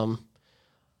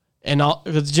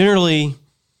 Because generally,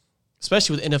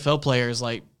 especially with NFL players,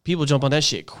 like people jump on that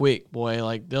shit quick, boy.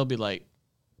 Like they'll be like,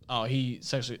 "Oh, he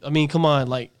sexually." I mean, come on.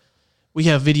 Like we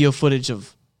have video footage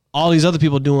of all these other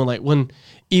people doing like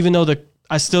even though that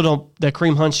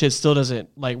Kareem Hunt shit still doesn't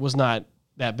was not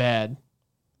that bad.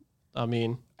 I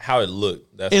mean, how it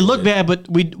looked. It looked bad, but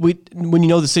we when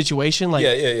the situation, like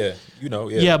yeah.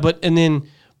 Yeah, but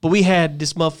we had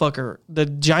this motherfucker. The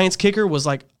Giants kicker was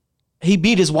like. He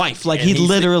beat his wife. Like, he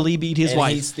literally beat his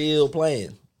wife. He's still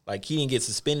playing. Like, he didn't get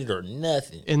suspended or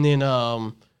nothing. And then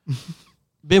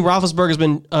Ben Roethlisberger's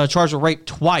been charged with rape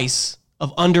twice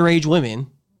of underage women.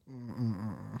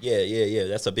 Yeah.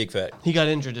 That's a big fact. He got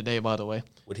injured today, by the way.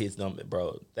 With his number,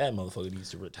 bro. That motherfucker needs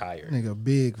to retire. Nigga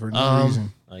big for no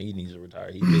reason. He needs to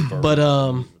retire. He's big for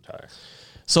retire.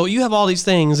 So you have all these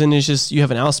things, and it's just you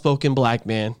have an outspoken black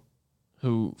man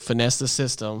who finessed the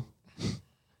system.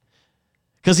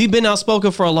 Because he's been outspoken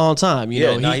for a long time. He's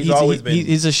always been.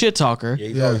 He's a shit talker. Yeah,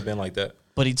 he's always been like that.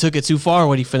 But he took it too far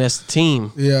when he finessed the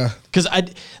team. Yeah. Because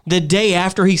the day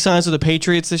after he signs with the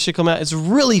Patriots, this shit come out. It's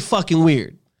really fucking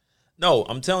weird. No,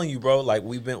 I'm telling you, bro. Like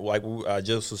I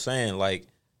just was saying, like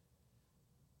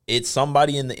it's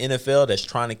somebody in the NFL that's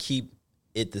trying to keep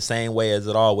it the same way as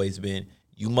it always been.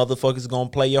 You motherfuckers gonna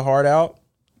play your heart out,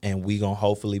 and we gonna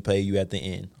hopefully pay you at the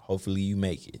end. Hopefully you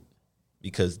make it,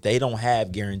 because they don't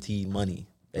have guaranteed money.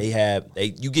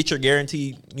 You get your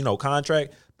guaranteed,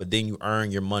 contract, but then you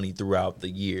earn your money throughout the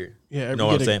year. Yeah, you know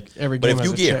what I'm saying? But if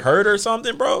you get hurt or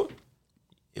something, bro,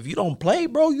 if you don't play,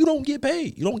 bro, you don't get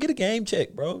paid. You don't get a game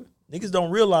check, bro. Niggas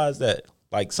don't realize that.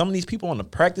 Like some of these people on the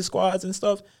practice squads and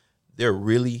stuff, they're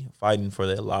really fighting for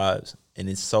their lives. And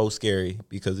it's so scary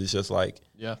because it's just like,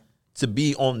 to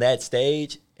be on that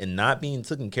stage and not being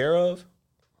taken care of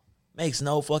makes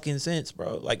no fucking sense,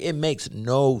 bro. Like it makes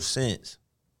no sense.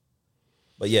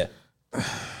 But yeah,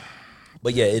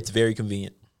 it's very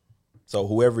convenient. So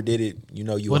whoever did it,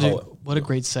 what a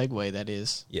great segue that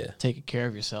is. Yeah, taking care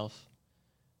of yourself,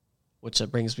 which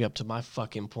that brings me up to my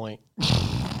fucking point.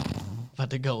 About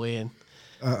to go in.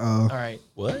 All right.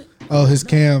 What? Oh, his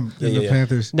cam in the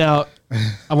Panthers. Now,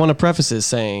 I want to preface this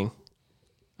saying,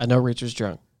 I know Rich was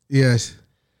drunk. Yes.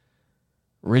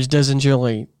 Rich doesn't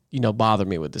generally, bother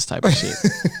me with this type of shit.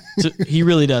 So, he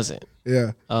really doesn't.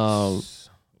 Yeah.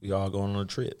 We all going on a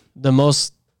trip.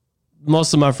 Most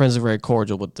of my friends are very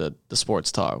cordial with the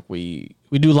sports talk. We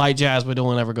do light jazz, but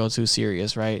don't ever go too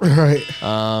serious, right? Right.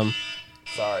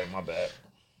 Sorry, my bad.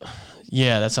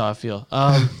 Yeah, that's how I feel.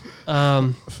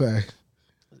 Fact.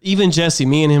 Even Jesse,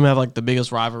 me and him have like the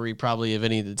biggest rivalry probably of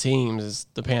any of the teams is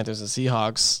the Panthers and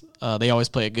Seahawks. They always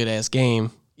play a good ass game,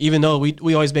 even though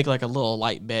we always make like a little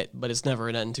light bet, but it's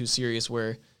never nothing too serious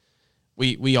where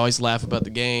we always laugh about the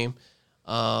game.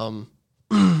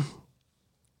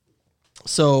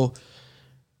 So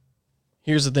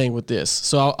here's the thing with this.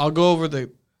 So I'll go over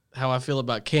how I feel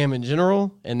about Cam in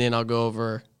general, and then I'll go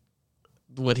over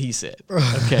what he said.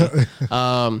 Okay.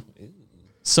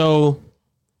 So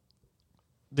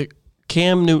the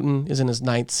Cam Newton is in his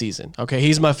 9th season. Okay,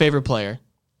 he's my favorite player.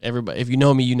 Everybody, if you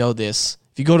know me, you know this.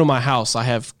 If you go to my house, I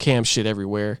have Cam shit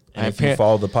everywhere. And if you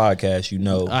follow the podcast, you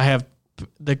know. I have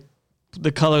the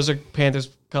colors are Panthers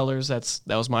colors. That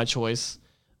was my choice.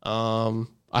 I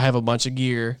have a bunch of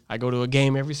gear. I go to a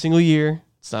game every single year.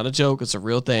 It's not a joke. It's a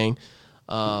real thing.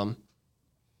 I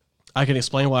can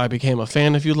explain why I became a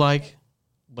fan if you'd like,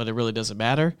 but it really doesn't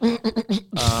matter.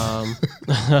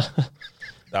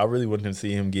 I really want to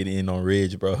see him get in on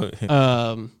Ridge, bro.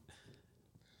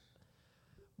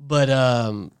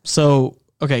 So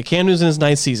Cam Newton's in his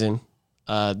 9th season.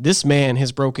 This man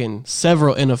has broken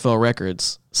several NFL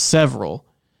records. Several.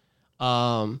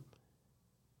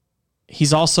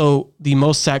 He's also the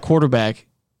most sacked quarterback.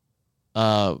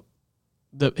 Since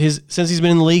he's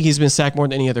been in the league, he's been sacked more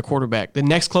than any other quarterback. The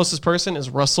next closest person is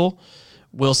Russell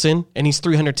Wilson, and he's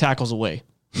 300 tackles away.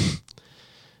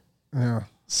 Yeah.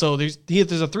 So there's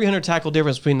a 300 tackle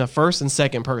difference between the first and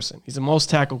second person. He's the most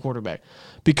tackled quarterback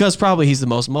because probably he's the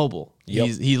most mobile.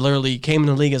 Yep. He literally came in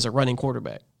the league as a running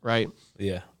quarterback, right?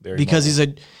 Yeah, because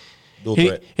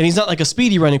mobile. And he's not like a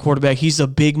speedy running quarterback. He's a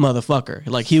big motherfucker.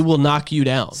 Like he will knock you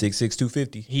down. 6'6",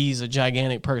 250. He's a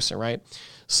gigantic person, right?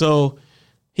 So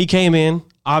he came in.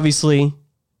 Obviously,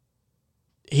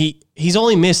 he's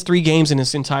only missed 3 games in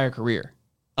his entire career,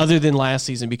 other than last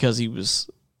season because he was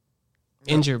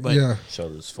injured. But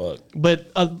short as fuck.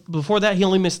 But before that, he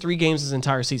only missed 3 games his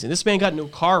entire season. This man got into a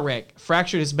car wreck,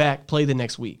 fractured his back, played the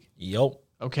next week. Yep.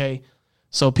 Okay,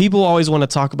 so people always want to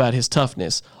talk about his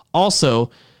toughness.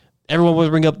 Also, everyone would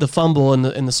bring up the fumble in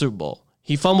the Super Bowl.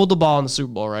 He fumbled the ball in the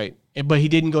Super Bowl, right? But he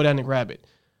didn't go down and grab it.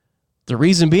 The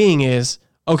reason being is,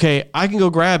 okay, I can go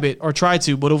grab it or try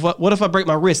to, but what if I break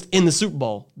my wrist in the Super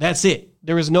Bowl? That's it.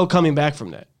 There is no coming back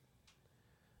from that.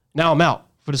 Now I'm out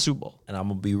for the Super Bowl. And I'm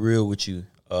going to be real with you.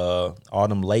 All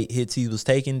them late hits he was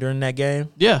taking during that game.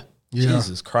 Yeah.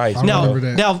 Jesus Christ. I remember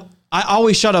that. Now, I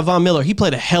always shout out Von Miller. He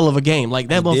played a hell of a game. Like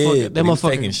that motherfucker. He was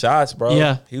taking shots, bro.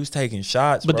 Yeah. He was taking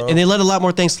shots, bro. And they let a lot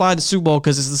more things slide the Super Bowl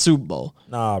because it's the Super Bowl.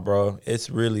 Nah, bro. It's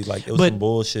really like it was some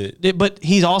bullshit. But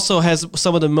he also has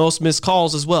some of the most missed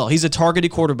calls as well. He's a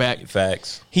targeted quarterback.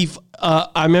 Facts.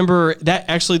 I remember that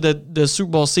actually the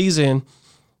Super Bowl season,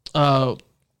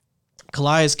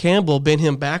 Calais Campbell bent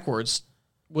him backwards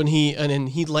when he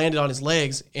landed on his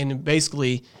legs, and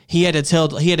basically he had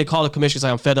to call the commissioner, say,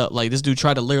 I'm fed up. Like this dude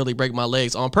tried to literally break my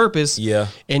legs on purpose. Yeah.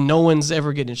 And no one's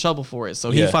ever getting in trouble for it. So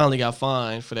he finally got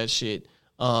fined for that shit.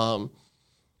 But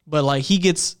like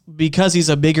because he's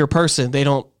a bigger person, they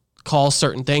don't call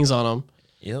certain things on him.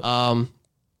 Yep.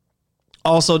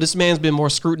 Also, this man's been more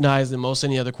scrutinized than most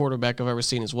any other quarterback I've ever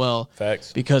seen as well.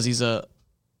 Facts. Because he's a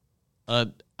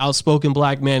outspoken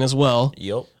black man as well.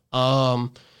 Yep.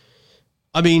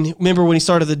 I mean, remember when he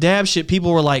started the dab shit,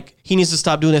 people were like, he needs to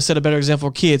stop doing that, set a better example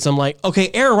for kids. I'm like, okay,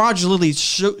 Aaron Rodgers literally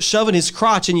shoving his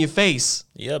crotch in your face.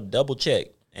 Yep, double check.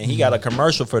 And he got a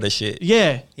commercial for the shit.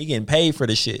 Yeah. He getting paid for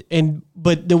the shit.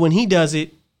 But then when he does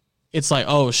it, it's like,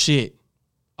 oh, shit.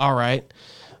 All right.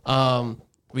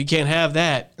 We can't have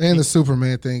that. And the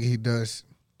Superman thing he does.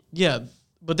 Yeah,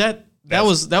 but that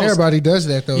was everybody does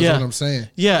that though. Yeah. Is what I'm saying.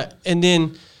 Yeah, and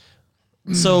then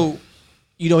so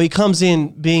he comes in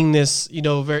being this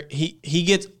he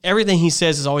gets everything he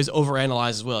says is always overanalyzed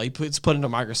as well. It's put under a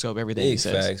microscope everything he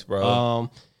says. Facts, bro.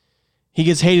 He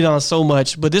gets hated on so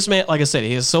much, but this man, like I said,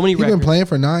 he has so many records. He's been playing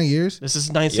for 9 years. This is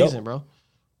his 9th season, bro.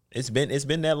 It's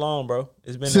been that long, bro.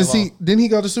 It's been since that long. didn't he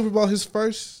go to Super Bowl his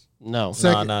first? No.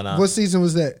 No. What season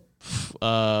was that?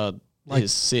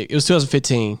 His sick. It was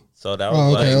 2015. So that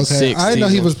was okay. sixth I didn't know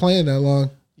he season. was playing that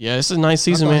long. Yeah, this is a nice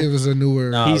season, I thought man. He was a newer.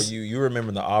 No, you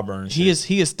remember the Auburn shit.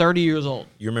 He is 30 years old.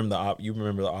 You remember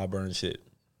the Auburn shit.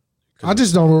 I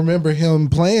just don't remember him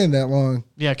playing that long.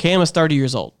 Yeah, Cam is 30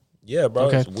 years old. Yeah, bro.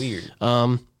 Okay. It's weird.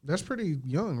 That's pretty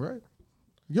young, right?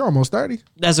 You're almost 30.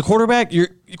 As a quarterback, your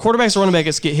quarterback's a running back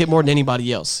that get hit more than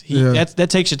anybody else. That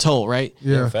takes your toll, right?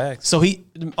 Yeah. Facts. So he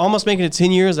almost making it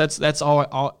 10 years. That's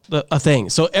all a thing.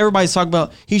 So everybody's talking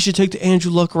about he should take the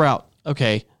Andrew Luck route.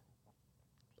 Okay,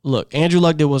 look, Andrew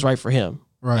Luck did what's right for him.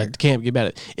 Right. I can't get mad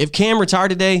at it. If Cam retired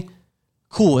today,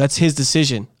 cool. That's his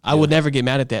decision. I would never get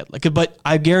mad at that. But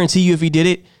I guarantee you, if he did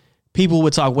it, people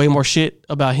would talk way more shit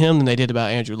about him than they did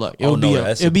about Andrew Luck. It would be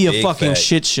a fucking fact.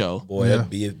 shit show. Boy, that'd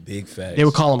be a big fact. They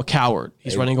would call him a coward.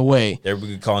 He's running away. They would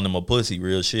be calling him a pussy.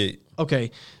 Real shit.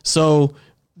 Okay, so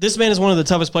this man is one of the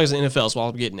toughest players in the NFL. Is what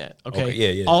I'm getting at. Okay,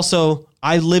 yeah. Also,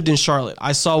 I lived in Charlotte.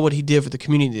 I saw what he did for the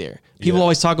community there. People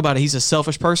always talk about it. He's a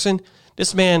selfish person.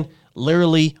 This man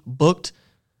literally booked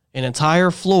an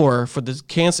entire floor for the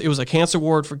cancer. It was a cancer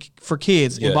ward for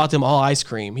kids and bought them all ice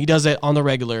cream. He does that on the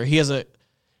regular. He has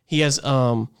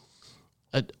an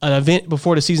event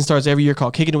before the season starts every year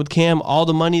called Kicking It with Cam. All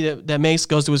the money that makes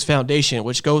goes to his foundation,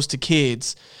 which goes to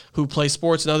kids who play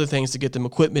sports and other things to get them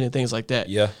equipment and things like that.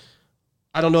 Yeah.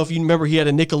 I don't know if you remember, he had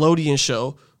a Nickelodeon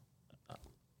show.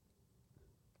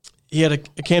 He had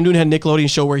Cam Newton had a Nickelodeon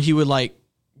show where he would like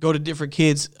go to different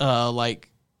kids like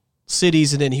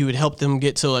cities, and then he would help them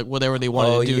get to like whatever they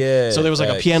wanted to do. Yeah, so there was like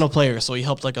a piano player, so he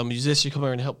helped like a musician come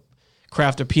over and help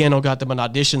craft a piano, got them an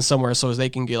audition somewhere so as they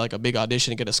can get like a big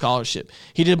audition and get a scholarship.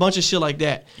 He did a bunch of shit like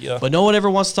that. Yeah. But no one ever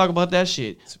wants to talk about that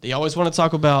shit. They always want to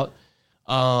talk about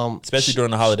especially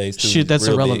during the holidays too. Shit that's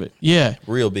Real irrelevant. Big. Yeah.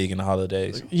 Real big in the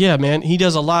holidays. Yeah, man. He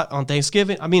does a lot on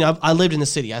Thanksgiving. I mean, I lived in the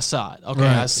city. I saw it. Okay.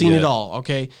 Right. I've seen it all.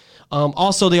 Okay.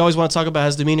 Also, they always want to talk about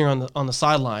his demeanor on the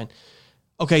sideline.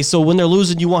 Okay, so when they're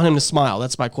losing, you want him to smile.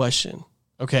 That's my question.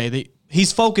 Okay,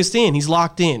 he's focused in. He's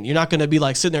locked in. You're not going to be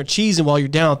like sitting there cheesing while you're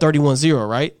down 31-0,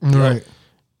 right? Right.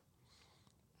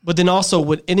 But then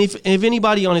also, if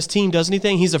anybody on his team does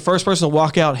anything, he's the first person to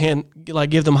walk out,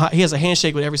 give them. He has a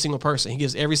handshake with every single person. He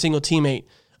gives every single teammate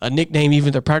a nickname, even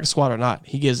if they're practice squad or not.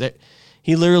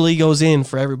 He literally goes in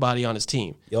for everybody on his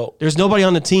team. Yo. There's nobody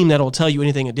on the team that'll tell you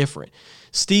anything different.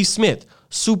 Steve Smith,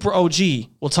 super OG,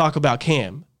 will talk about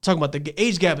Cam. Talking about the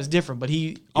age gap is different, but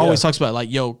he always talks about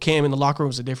like, yo, Cam in the locker room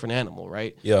is a different animal,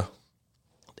 right? Yeah.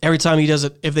 Every time he does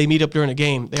it, if they meet up during a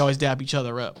game, they always dap each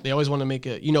other up. They always want to make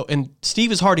and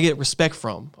Steve is hard to get respect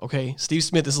from, okay? Steve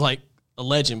Smith is like a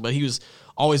legend, but he was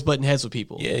always butting heads with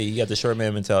people. Yeah, you got the short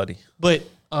man mentality. But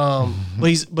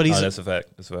he's That's a fact.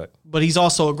 That's a fact. but he's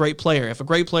also a great player. If a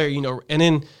great player, and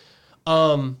then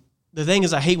the thing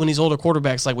is, I hate when these older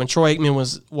quarterbacks, like when Troy Aikman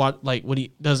was what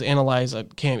he does analyze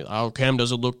Cam. Oh, Cam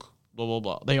doesn't look blah blah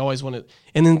blah. They always want to.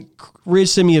 And then Rich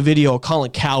sent me a video of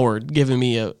Colin Cowherd giving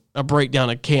me a breakdown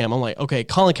of Cam. I'm like, okay,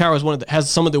 Colin Cowherd has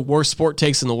some of the worst sport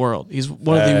takes in the world. He's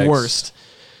one of the worst.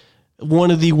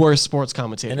 One of the worst sports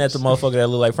commentators. And that's the motherfucker that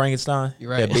look like Frankenstein. You're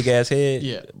right. That big ass head.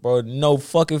 Yeah. Bro, no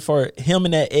fucking for him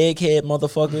and that egghead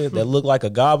motherfucker that look like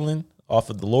a goblin off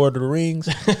of the Lord of the Rings.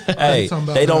 Hey, talking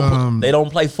about, they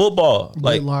don't play football.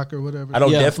 Like, Whitelock or whatever. I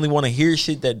don't Yeah. definitely want to hear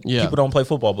shit that Yeah. people don't play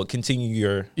football, but continue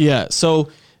your. Yeah. So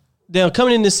now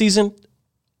coming in this season,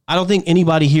 I don't think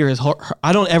anybody here is.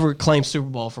 I don't ever claim Super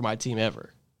Bowl for my team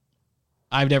ever.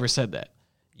 I've never said that.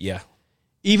 Yeah.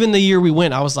 Even the year we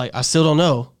went, I was like, I still don't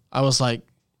know. I was like,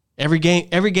 every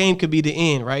game could be the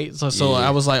end, right? So I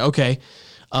was like, okay.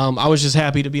 I was just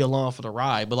happy to be along for the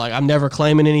ride, but like I'm never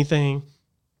claiming anything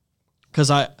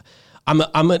because I'm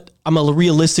a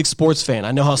realistic sports fan.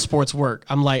 I know how sports work.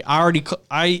 I'm like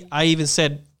I even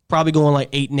said probably going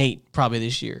like 8-8 probably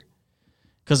this year.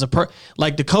 Because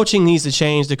the coaching needs to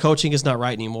change. The coaching is not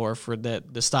right anymore for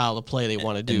the style of play they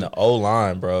want to do. And the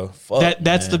O-line, bro. Fuck,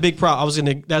 That's man. the big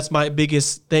problem. That's my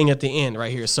biggest thing at the end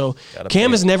right here. So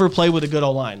Cam has never played with a good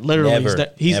O-line. Literally, Never.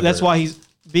 That's why he's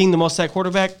being the most sacked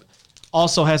quarterback.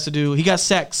 Also has to do. He got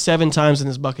sacked 7 times in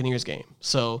this Buccaneers game.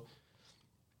 So,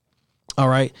 all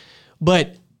right,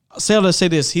 but let's say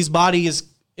this: his body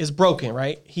is broken.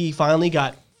 Right, he finally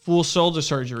got full shoulder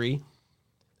surgery.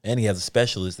 And he has a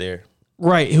specialist there.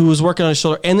 Right, who was working on his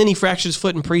shoulder, and then he fractured his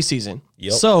foot in preseason.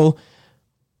 Yep. So,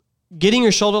 getting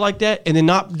your shoulder like that, and then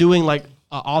not doing like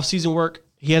off-season work,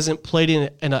 he hasn't played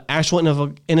in an actual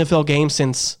NFL game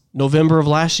since November of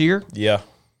last year. Yeah.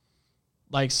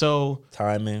 Like so,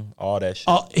 Timing, all that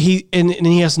shit. and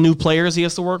he has new players he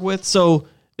has to work with. So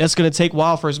that's going to take a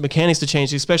while for his mechanics to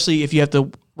change, especially if you have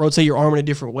to rotate your arm in a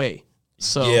different way.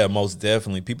 So yeah, most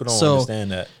definitely. People don't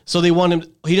understand that. So they want him.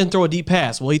 He didn't throw a deep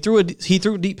pass. Well, he threw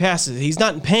deep passes. He's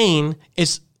not in pain.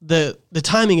 It's the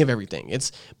timing of everything.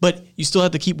 But you still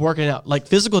have to keep working out. Like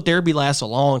physical therapy lasts a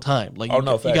long time. Like you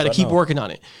got to keep working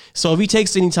on it. So if he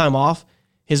takes any time off,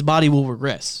 his body will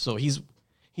regress. So he's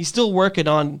still working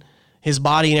on his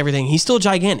body and everything. He's still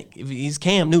gigantic. He's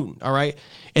Cam Newton. All right.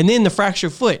 And then the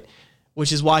fractured foot,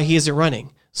 which is why he isn't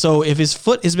running. So if his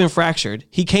foot has been fractured,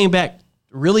 he came back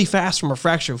really fast from a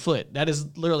fractured foot. That is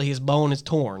literally his bone is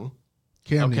torn.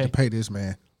 Cam need to pay this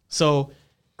man. So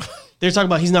they're talking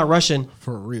about he's not rushing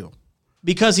for real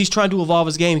because he's trying to evolve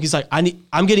his game. He's like,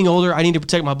 I'm getting older. I need to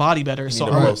protect my body better.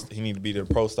 He need to be the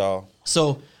pro style.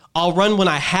 So I'll run when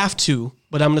I have to,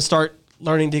 but I'm going to start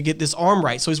learning to get this arm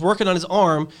right. So he's working on his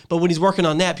arm, but when he's working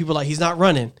on that, people are like, he's not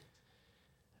running.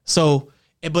 So,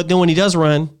 but then when he does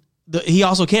run, he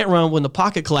also can't run when the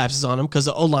pocket collapses on him because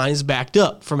the O-line is backed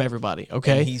up from everybody,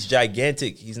 okay? And he's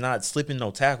gigantic. He's not slipping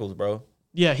no tackles, bro.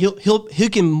 Yeah, he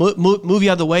can move you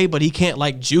out of the way, but he can't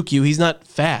like juke you. He's not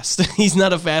fast. He's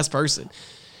not a fast person.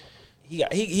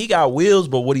 He got wheels,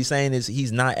 but what he's saying is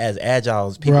he's not as agile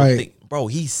as people think. Bro,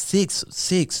 he's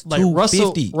 6'6", like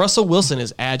 250. Russell Wilson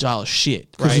is agile as shit,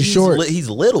 right? he's short. He's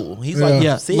little. He's like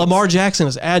 6. Lamar Jackson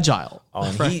is agile.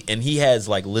 And he has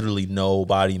like literally no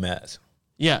body mass.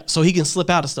 Yeah, so he can slip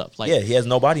out of stuff. Like, yeah, he has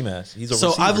no body mass. He's a so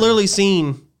receiver. I've literally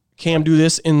seen Cam do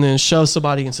this and then shove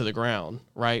somebody into the ground,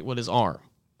 right, with his arm.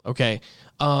 Okay,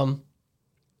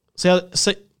 so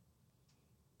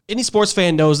any sports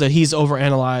fan knows that he's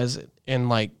overanalyzed and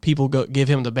like people give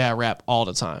him the bad rap all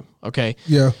the time. Okay,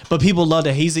 Yeah. but people love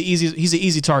that he's an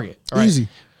easy target. Right? Easy.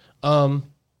 Now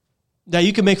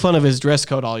you can make fun of his dress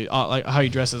code like how he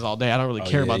dresses all day. I don't really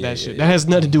care about that shit. That has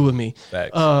nothing to do with me.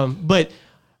 Facts. But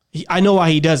I know why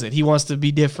he does it. He wants to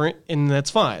be different, and that's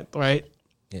fine, right?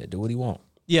 Yeah, do what he want.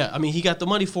 Yeah, I mean, he got the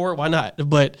money for it. Why not?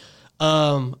 But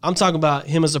I'm talking about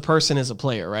him as a person, as a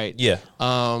player, right? Yeah.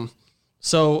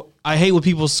 So I hate when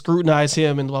people scrutinize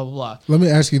him and blah, blah, blah. Let me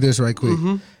ask you this right quick.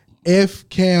 Mm-hmm. If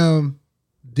Cam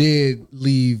did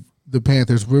leave the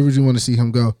Panthers, where would you want to see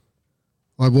him go?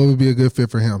 Like, what would be a good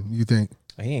fit for him, you think?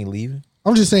 He ain't leaving.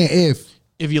 I'm just saying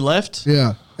If you left?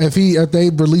 Yeah. If they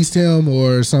released him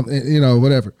or something,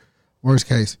 whatever. Worst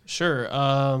case. Sure.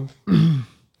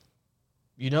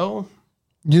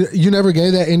 You never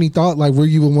gave that any thought, like where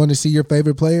you would want to see your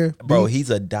favorite player? Bro, he's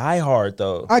a diehard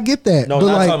though. I get that. No, but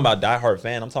I'm not like, talking about diehard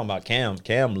fan. I'm talking about Cam.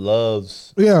 Cam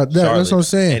loves that's what I'm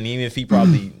saying. And even if he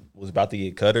probably was about to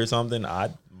get cut or something, I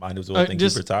might as well think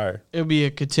he'd retire. It would be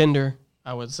a contender,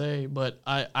 I would say, but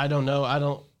I don't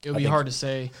know. It would be hard to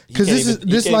say. Because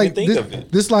this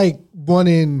like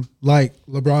wanting like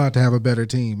LeBron to have a better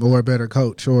team or a better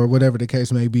coach or whatever the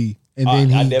case may be, and then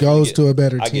he goes to a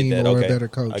better team or a better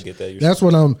coach. I get that. That's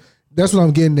what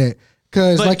I'm getting at.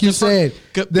 Because like you said,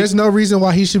 there's no reason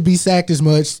why he should be sacked as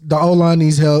much. The O-line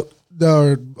needs help.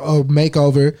 The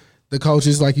makeover. The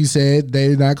coaches, like you said,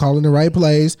 they're not calling the right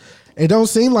plays. It don't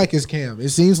seem like it's Cam. It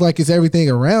seems like it's everything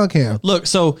around Cam. Look,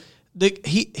 so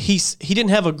he didn't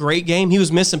have a great game. He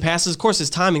was missing passes. Of course, his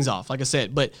timing's off, like I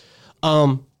said, but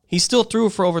he still threw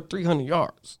for over 300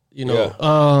 yards. You know,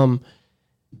 Yeah.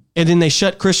 And then they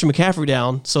shut Christian McCaffrey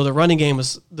down, so the running game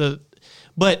was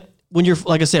But when you're,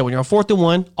 like I said, when you're on 4th and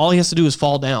 1, all he has to do is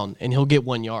fall down, and he'll get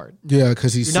 1 yard. Yeah,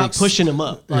 because he's You're not pushing him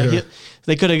up. Like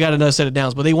they could have got another set of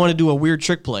downs, but they want to do a weird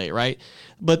trick play, right?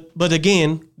 But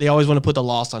again, they always want to put the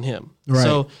loss on him. Right.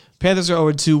 So Panthers are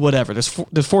 0-2, whatever.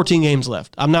 There's 14 games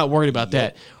left. I'm not worried about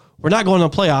that. We're not going to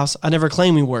the playoffs. I never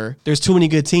claimed we were. There's too many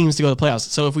good teams to go to the playoffs.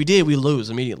 So if we did, we lose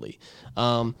immediately.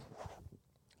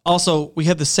 Also, we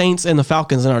have the Saints and the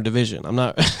Falcons in our division. I'm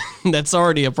not. That's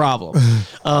already a problem.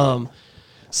 But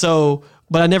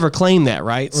I never claimed that,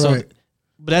 right? So, Right.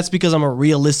 but that's because I'm a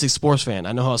realistic sports fan.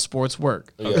 I know how sports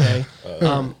work. Okay.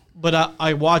 But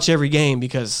I watch every game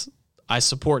because I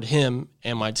support him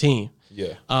and my team.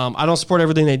 Yeah. I don't support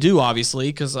everything they do, obviously,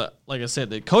 because like I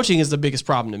said, the coaching is the biggest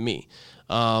problem to me.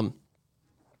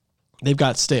 They've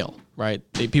got stale, right?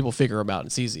 People figure them out.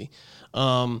 It's easy.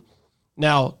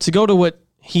 Now, to go to what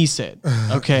he said,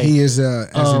 okay. He is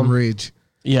as in Ridge.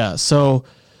 Yeah, so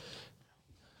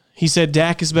he said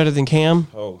Dak is better than Cam.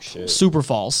 Oh shit. Super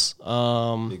false.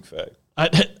 Big fact.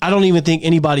 I don't even think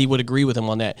anybody would agree with him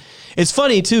on that. It's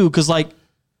funny, too, because, like,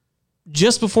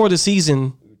 just before the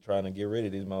season, We were trying to get rid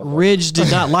of these motherfuckers. Ridge did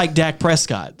not like Dak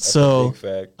Prescott. So Big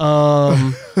fact.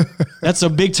 that's a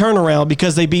big turnaround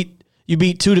because you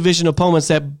beat 2 division opponents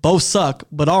that both suck,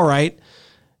 but all right.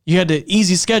 You had the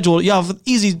easy schedule. Y'all have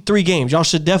easy 3 games. Y'all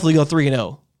should definitely go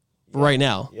 3-0 right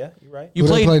now. Yeah, you're right. You Who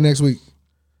they played. play next week?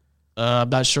 I'm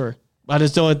not sure. I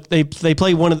just don't. They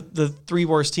play one of the 3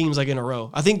 worst teams like in a row.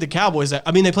 I think the Cowboys. They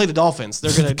play the Dolphins.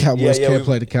 They're The gonna. Cowboys Yeah, can't we-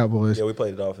 play the Cowboys. Yeah, we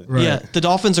played the Dolphins. Right. Yeah, the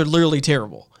Dolphins are literally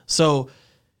terrible. So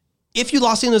if you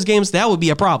lost in those games, that would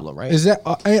be a problem, right? Is that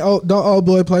don't old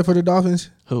boy play for the Dolphins?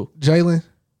 Who? Jalen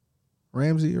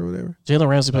Ramsey or whatever. Jalen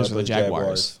Ramsey plays for But the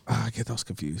Jaguars. I get those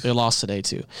confused. They lost today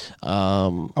too. I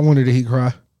wonder did he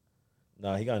cry?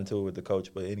 Nah, he got into it with the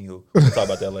coach, but anywho, we'll talk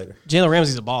about that later. Jalen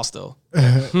Ramsey's a boss though.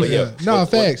 But yeah, No,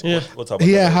 facts. Yeah. We'll talk about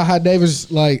He that had later. Haha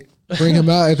Davis like bring him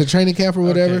out at the training camp or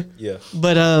whatever. Okay. Yeah.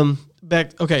 But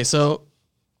back. Okay, so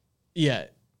yeah,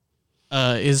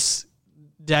 is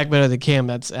Dak better than Cam?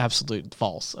 That's absolute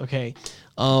false. Okay,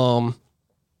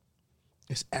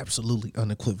 It's absolutely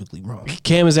unequivocally wrong.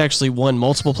 Cam has actually won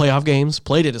multiple playoff games,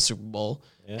 played at a Super Bowl,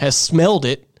 has smelled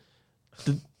it. It's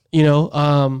a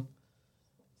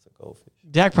goldfish.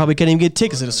 Dak probably can't even get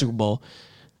tickets at a Super Bowl.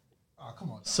 Oh,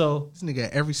 come on. So This nigga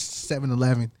at every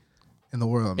 7-Eleven in the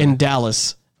world. Man. in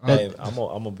Dallas, Hey, I'm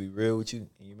gonna be real with you.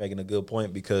 You're making a good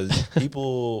point because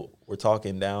people were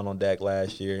talking down on Dak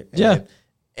last year.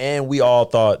 And we all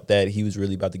thought that he was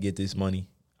really about to get this money.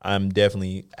 I'm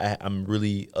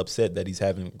really upset that he's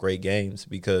having great games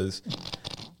because,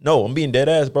 no, I'm being dead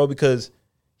ass, bro, because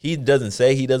he doesn't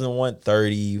say he doesn't want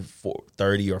 30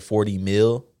 or 40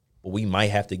 mil, but we might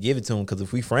have to give it to him because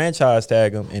if we franchise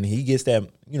tag him and he gets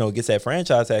that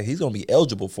franchise tag, he's going to be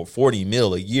eligible for 40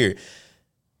 mil a year.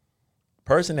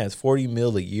 Person that's 40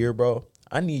 mil a year, bro,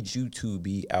 I need you to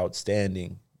be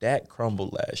outstanding. Dak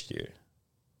crumbled last year.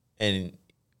 And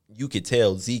you could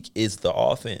tell Zeke is the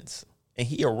offense. And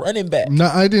he a running back. No,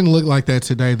 I didn't look like that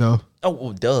today, though. Oh,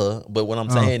 well, duh. But what I'm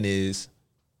saying is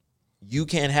you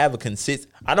can't have a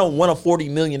consistent. I don't want a $40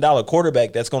 million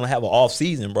quarterback that's going to have an off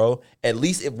season, bro. At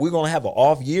least if we're going to have an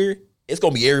off year, it's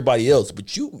going to be everybody else.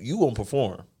 But you going to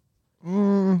perform.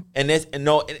 And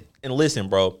listen,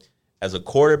 bro. As a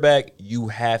quarterback, you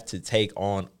have to take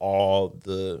on all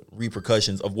the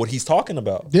repercussions of what he's talking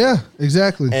about. Yeah,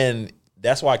 exactly. And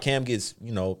that's why Cam gets,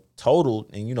 totaled,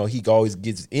 and he always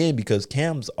gets in because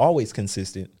Cam's always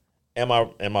consistent. Am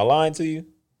I lying to you?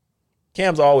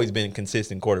 Cam's always been a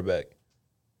consistent quarterback.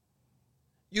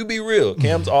 You be real.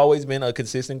 Cam's always been a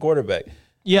consistent quarterback.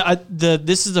 Yeah,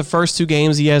 this is the first 2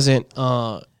 games he hasn't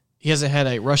had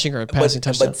a rushing or a passing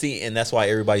touchdown. But see, and that's why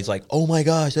everybody's like, oh my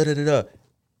gosh, da da da da.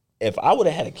 If I would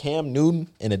have had a Cam Newton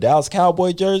in a Dallas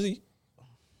Cowboy jersey,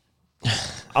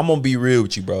 I'm going to be real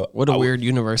with you, bro. What a weird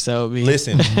universe that would be.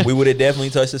 Listen, we would have definitely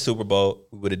touched the Super Bowl.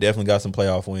 We would have definitely got some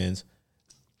playoff wins.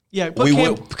 Yeah,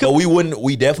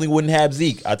 we definitely wouldn't have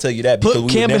Zeke. I'll tell you that.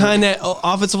 Put Cam behind that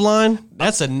offensive line,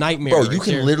 that's a nightmare. Bro, you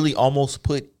can literally almost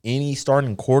put any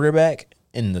starting quarterback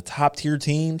in the top tier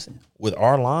teams with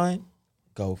our line.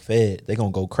 Go Fed. They're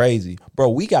going to go crazy. Bro,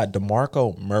 we got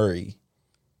DeMarco Murray.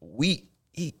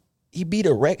 He beat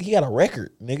he got a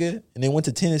record, nigga, and then went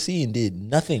to Tennessee and did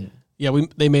nothing. Yeah,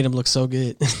 they made him look so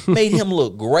good. Made him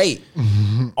look great.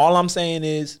 All I'm saying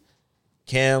is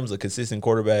Cam's a consistent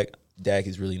quarterback. Dak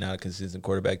is really not a consistent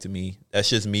quarterback to me. That's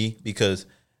just me because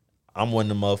I'm one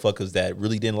of the motherfuckers that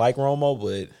really didn't like Romo,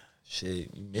 but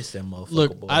shit, you missed that motherfucker.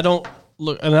 Look, boy. I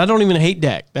don't even hate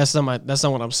Dak. That's not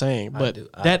what I'm saying. But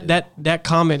that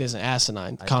comment is an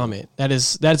asinine comment.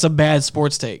 That's a bad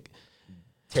sports take.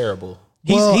 Terrible.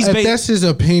 That's his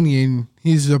opinion.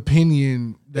 His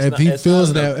opinion that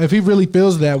if he really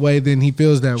feels that way, then he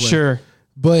feels that way. Sure.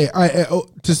 But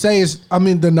to say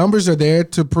the numbers are there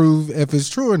to prove if it's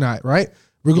true or not, right?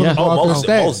 We're going to go off the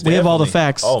stats. We have all the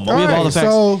facts. We have all the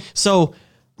facts. So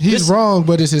he's wrong,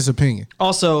 but it's his opinion.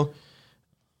 Also,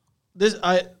 this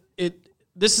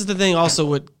is the thing also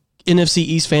with NFC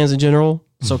East fans in general.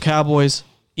 So Cowboys,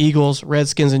 Eagles,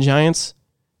 Redskins, and Giants.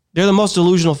 They're the most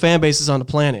delusional fan bases on the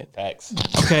planet. Facts.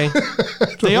 Okay?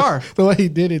 They are. The way he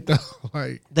did it, though.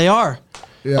 They are.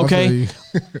 Yeah, okay?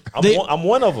 I'm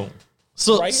one of them.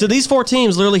 So these 4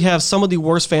 teams literally have some of the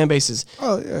worst fan bases.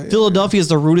 Oh, yeah. Philadelphia is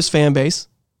the rudest fan base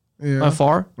by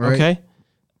far. Right. Okay?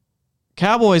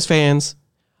 Cowboys fans,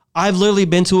 I've literally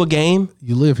been to a game.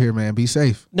 You live here, man. Be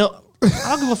safe. No, I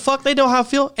don't give a fuck. They know how I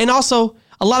feel. And also,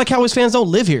 a lot of Cowboys fans don't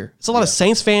live here. It's a lot of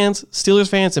Saints fans, Steelers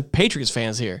fans, and Patriots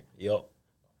fans here. Yep.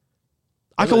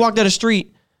 I can walk down the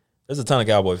street. There's a ton of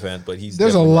Cowboy fans, but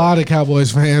there's a lot of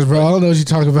Cowboys fans, bro. I don't know what you're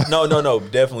talking about. No.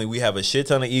 Definitely, we have a shit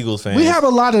ton of Eagles fans. We have a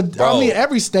lot of. Bro,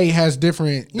 every state has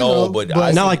different. but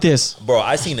not like this, bro.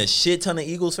 I seen a shit ton of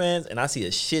Eagles fans, and I see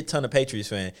a shit ton of Patriots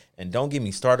fans. And don't get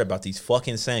me started about these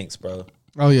fucking Saints, bro.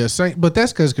 Oh yeah, but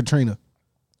that's because Katrina.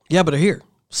 Yeah, but they're here.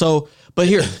 So, but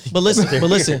listen.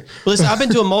 I've been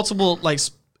to multiple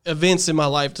events in my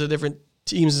life to different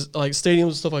teams, like stadiums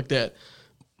and stuff like that.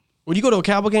 When you go to a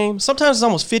Cowboy game, sometimes it's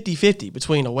almost 50-50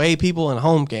 between away people and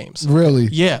home games. Really?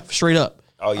 Yeah, straight up.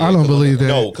 Oh, yeah, I don't believe that.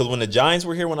 No, because when the Giants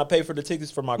were here, when I paid for the tickets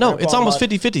for my grandpa, it's almost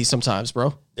 50-50 sometimes,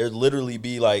 bro. There'd literally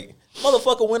be like,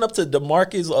 motherfucker went up to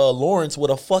DeMarcus Lawrence with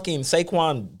a fucking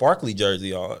Saquon Barkley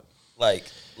jersey on. Like,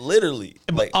 literally.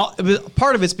 Like,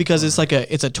 part of it's because it's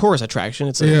it's a tourist attraction.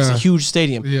 It's a huge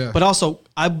stadium. Yeah. But also,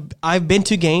 I've been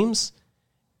to games,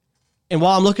 and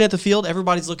while I'm looking at the field,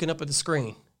 everybody's looking up at the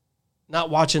screen. Not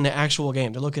watching the actual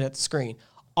game. They're looking at the screen.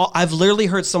 I've literally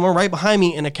heard someone right behind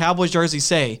me in a Cowboys jersey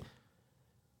say,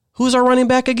 "Who's our running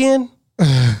back again?"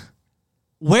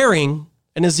 Wearing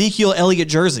an Ezekiel Elliott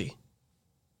jersey.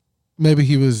 Maybe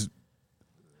he was...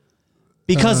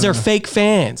 Because they're fake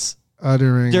fans.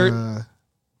 Uttering...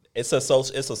 It's a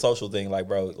social thing, like,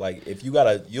 bro. Like, if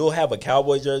you'll have a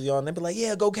Cowboys jersey on, they'll be like,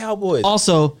 "Yeah, go Cowboys."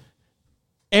 Also,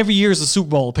 every year is a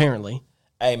Super Bowl, apparently.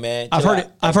 Hey, man, I've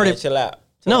heard it. Chill out.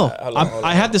 No, Hold on.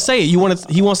 I have to say it. He wants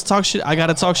to talk shit. I got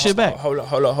to talk shit back. Hold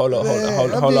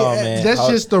on, man. That's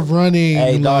just the running.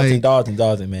 Hey, like,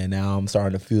 Dalton, man. Now I'm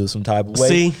starting to feel some type of way.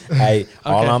 See? Hey,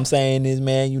 all Okay. I'm saying is,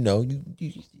 man, you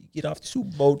get off the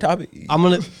Super Bowl topic. I'm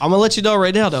gonna let you know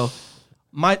right now though.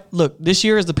 Look, this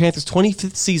year is the Panthers'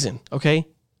 25th season. Okay,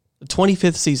 the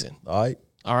 25th season. All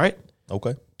right,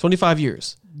 okay. 25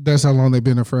 years. that's how long they've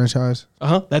been a franchise.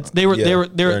 That's they're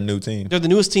a new team. They're the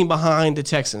newest team behind the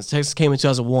Texans. Texans came in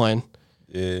 2001.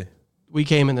 Yeah. We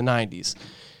came in the 90s.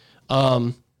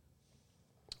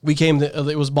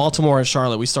 It was Baltimore and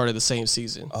Charlotte. We started the same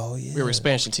season. Oh yeah. We were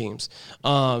expansion teams.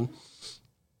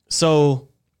 So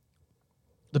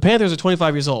the Panthers are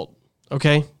 25 years old.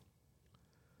 Okay.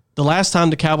 The last time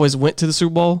the Cowboys went to the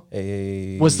Super Bowl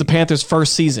was the Panthers'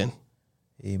 first season.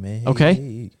 Hey man.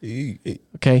 Okay. Hey.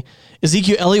 Okay.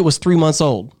 Ezekiel Elliott was 3 months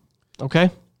old. Okay.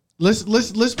 Let's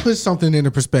put something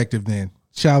into perspective then,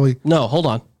 shall we? No, hold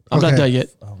on. I'm not Okay. done yet.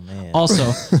 Oh man.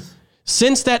 Also,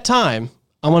 since that time,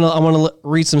 I'm gonna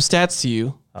read some stats to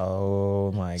you.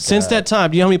 Oh my god. Since that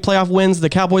time, do you know how many playoff wins the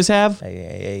Cowboys have?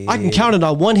 Hey. I can count it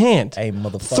on one hand. Hey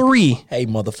motherfucker. 3. Hey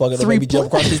motherfucker. Three Let me jump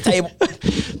across this table.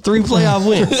 3 playoff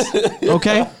wins.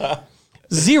 Okay.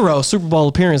 0 Super Bowl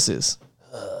appearances.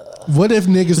 What if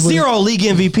niggas 0 league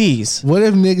MVPs. What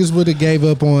if niggas would have gave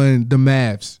up on the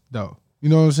Mavs though? You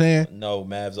know what I'm saying? No,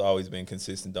 Mavs always been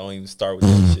consistent. Don't even start with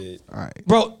that shit. All right.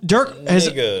 Bro, Dirk has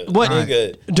Nigga, what?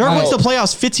 nigga. Dirk went to the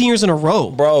playoffs 15 years in a row.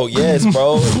 Bro, yes,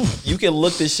 bro. You can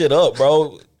look this shit up,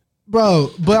 bro.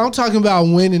 Bro, but I'm talking about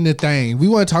winning the thing. We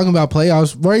weren't talking about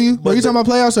playoffs. Were you? Were you talking about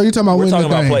playoffs or are you talking about We're winning talking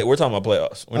the about thing? we're talking about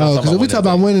playoffs. We're not Oh, talking because if we talk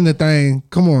about winning the thing,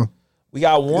 come on. We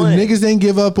got If one. niggas didn't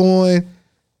give up on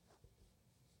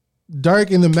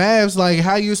Dirk and the Mavs, like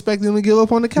how you expect them to give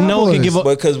up on the Cowboys? No one can give up.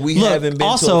 because we Look, haven't been to a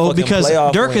also fucking because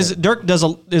playoff Dirk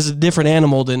win. is a different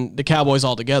animal than the Cowboys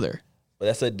altogether. But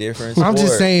that's a different I'm just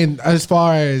sport. saying, as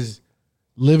far as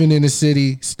living in the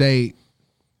city, state,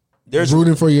 There's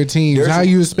rooting for your teams, there's- how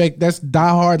you expect that's die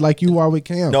hard like you are with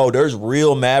Cam. no, there's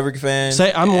real Maverick fans.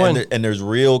 Say, I'm and one. and there's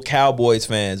real Cowboys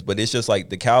fans, but it's just like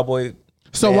the Cowboy.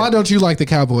 So why don't you like the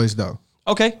Cowboys though?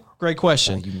 Okay, great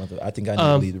question. You mother, I think I need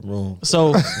to leave the room.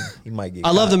 So He might get. I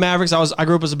love caught. the Mavericks. I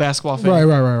grew up as a basketball fan.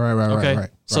 Right. Okay, Right.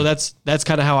 so that's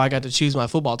kind of how I got to choose my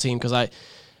football team because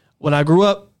when I grew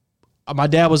up, my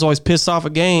dad was always pissed off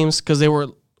at games because they were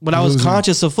when I was Losing.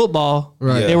 conscious of football,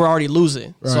 Right. they were already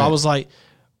losing. So Right. I was like,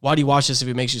 why do you watch this if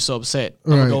it makes you so upset?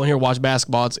 I'm Right. gonna go in here and watch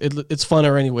basketball. It's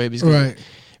funner anyway because Right.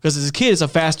 as a kid it's a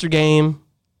faster game,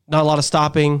 not a lot of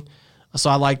stopping, so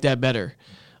I like that better.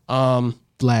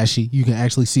 Flashy. You can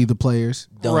actually see the players.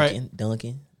 Duncan.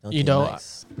 You know,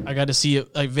 nice. I got to see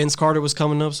it. Like Vince Carter was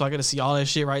coming up, so I got to see all that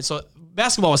shit. Right, so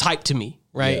basketball was hype to me.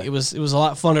 Right, Yeah. it was a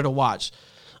lot funner to watch.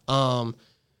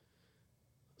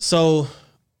 So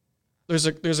there's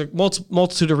a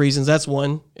multitude of reasons. That's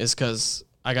one is because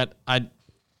I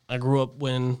grew up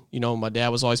when my dad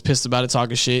was always pissed about it,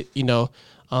 talking shit.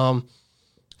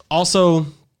 Also,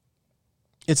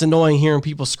 it's annoying hearing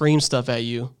people scream stuff at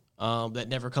you that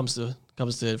never comes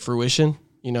to fruition.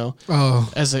 Oh,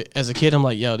 As a kid, I'm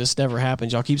like, yo, this never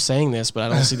happened. Y'all keep saying this, but I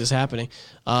don't see this happening.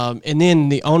 And then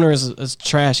the owner is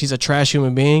trash. He's a trash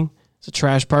human being. He's a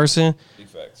trash person. Big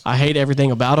facts. I hate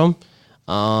everything about him.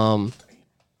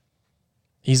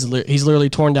 He's literally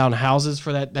torn down houses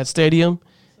for that stadium.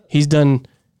 He hasn't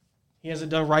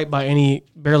done right by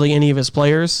barely any of his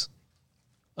players.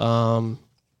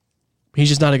 He's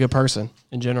just not a good person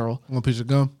in general. one piece of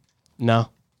gum. No,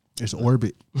 It's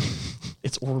Orbit.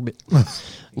 it's Orbit.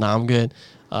 Nah, I'm good.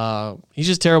 He's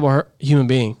just a terrible human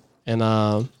being,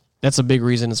 and that's a big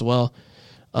reason as well.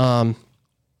 Now,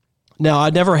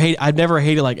 I've never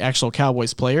hated like actual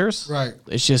Cowboys players. Right.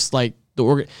 It's just like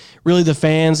really the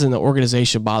fans and the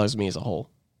organization bothers me as a whole.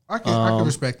 I can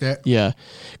respect that. Yeah,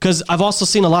 because I've also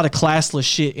seen a lot of classless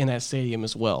shit in that stadium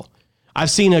as well.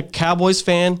 I've seen a Cowboys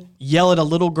fan yell at a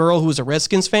little girl who was a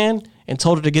Redskins fan and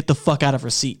told her to get the fuck out of her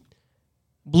seat.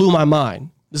 Blew my mind.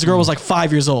 This girl was like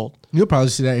 5 years old. You'll probably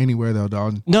see that anywhere though,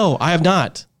 Dalton. No, I have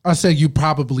not. I said you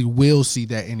probably will see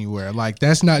that anywhere. Like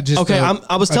that's not just Okay,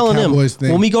 I was a telling them Cowboys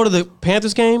thing. when we go to the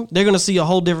Panthers game, they're gonna see a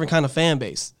whole different kind of fan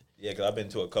base. Yeah, because I've been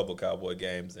to a couple Cowboy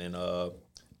games, and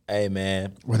hey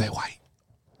man, Were they white?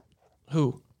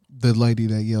 Who? The lady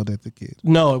that yelled at the kid.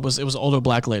 No, it was an older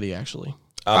black lady actually.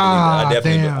 I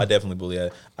damn. definitely believe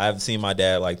that. I've seen my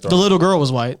dad like throw. The little girl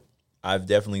was white. I've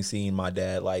definitely seen my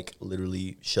dad like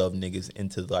literally shove niggas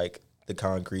into like the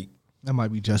concrete. That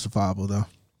might be justifiable though.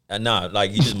 And nah,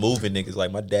 like he just moving niggas.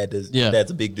 Like my dad does. Yeah. My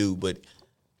dad's a big dude, but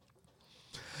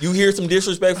you hear some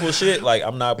disrespectful shit. Like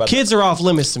I'm not about. Kids are off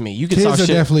limits to me. You can talk Kids are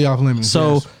shit. definitely off limits.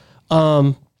 So,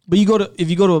 yes. But if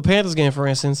you go to a Panthers game, for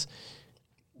instance,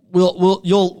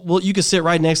 you can sit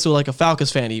right next to like a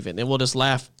Falcons fan even, and we'll just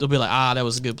laugh. They'll be like, that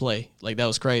was a good play. Like that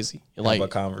was crazy. And Have like a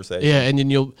conversation. yeah, and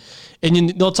then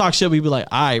they'll talk shit. We'll be like,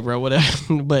 all right, bro,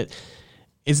 whatever. But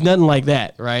it's nothing like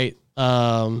that, right?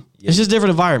 It's just a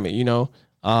different environment, you know.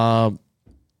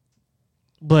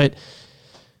 But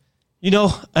you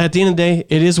know, at the end of the day,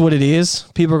 it is what it is.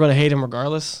 People are going to hate him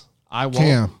regardless. I won't.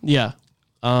 Cam. Yeah.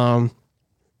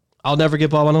 I'll never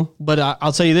give up on him. But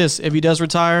I'll tell you this: if he does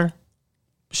retire,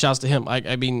 shouts to him.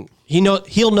 I mean,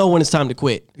 he'll know when it's time to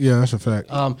quit. Yeah, that's a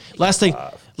fact. Last thing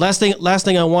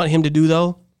I want him to do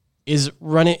though is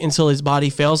run it until his body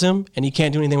fails him and he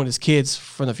can't do anything with his kids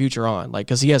from the future on. Like,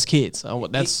 because he has kids.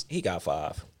 He got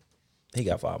 5. He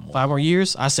got 5 more. 5 more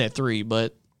years. I said 3,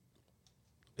 but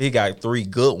He got 3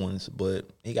 good ones, but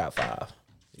he got 5.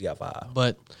 He got 5.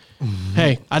 But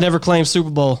hey, I never claimed Super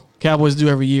Bowl. Cowboys do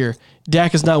every year.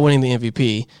 Dak is not winning the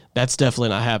MVP. That's definitely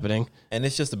not happening. And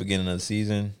it's just the beginning of the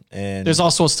season. And There's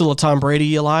also still a Tom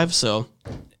Brady alive, so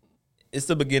it's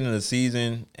the beginning of the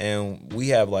season, and we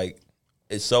have like,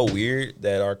 it's so weird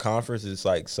that our conference is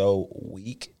like so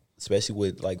weak, especially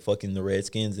with like fucking the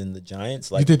Redskins and the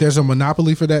Giants. You Like, think there's a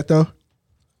monopoly for that though?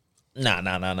 nah.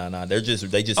 They just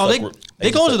oh, suck,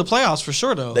 they go into the playoffs for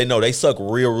sure though. they suck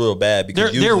real bad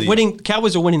because They're usually, winning.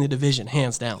 Cowboys are winning the division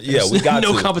hands down. Yeah, There's we got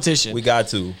no to. competition. We got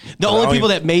to. The only people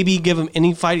that maybe give them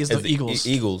any fight is the Eagles.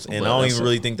 Eagles, and But I don't that's even it.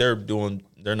 really think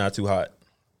they're not too hot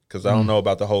because I don't know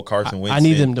about the whole Carson Wentz. I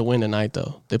need thing. them to win tonight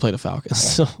though. They play the Falcons.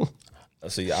 So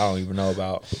See, I don't even know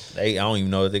I don't even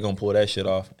know if they're gonna pull that shit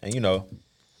off. And you know,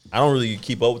 I don't really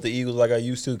keep up with the Eagles like I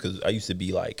used to because I used to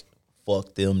be like,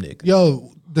 fuck them niggas.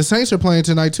 Yo, the Saints are playing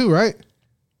tonight too, right?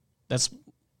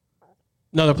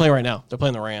 they're playing right now. They're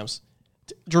playing the Rams.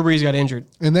 Drew Brees got injured.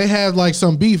 And they have like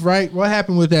some beef, right? What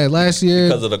happened with that last year?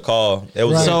 Because of the call. It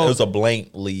was Right. it was a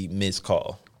blankly missed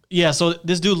call. Yeah, so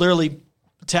this dude literally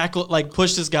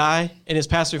pushed this guy in his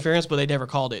pass interference, but they never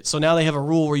called it. So now they have a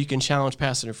rule where you can challenge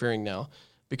pass interfering now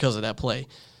because of that play.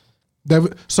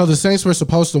 So the Saints were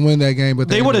supposed to win that game, but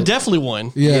They would have definitely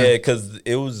won. Yeah. Because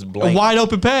it was A blank. wide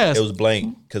open pass. It was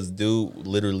blank because dude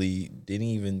literally didn't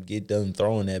even get done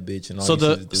throwing that bitch. And all So you see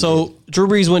is dude so Drew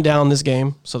Brees went down this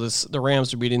game. So the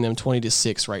Rams are beating them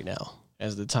 20-6 right now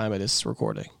as the time of this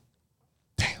recording.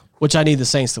 Damn. Which I need the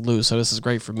Saints to lose. So this is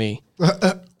great for me.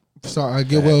 Sorry, I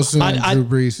get well soon, Drew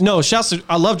Brees. No,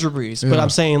 I love Drew Brees, but Yeah.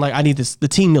 I'm saying like I need the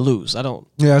team to lose. I don't.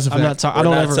 Yeah, that's a I'm fact. not. I We're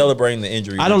don't not ever celebrating the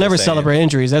injury. I don't we're ever just saying celebrate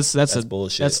injuries. That's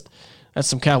bullshit. That's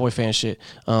some Cowboy fan shit.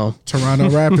 Toronto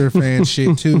Raptor fan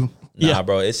shit too. Nah, Yeah.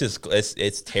 bro,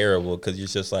 it's terrible because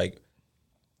it's just like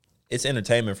it's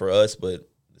entertainment for us, but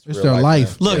It's real their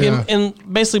life. man. Look, Yeah.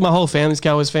 and basically my whole family's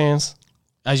Cowboys fans,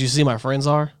 as you see, my friends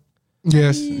are.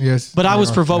 Yes. But I was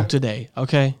Yeah. provoked today.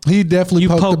 Okay, He definitely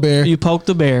poked the bear. You poked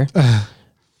the bear.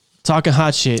 Talking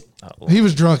hot shit. He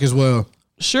was drunk as well.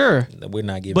 Sure, We're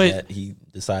not giving But- that. He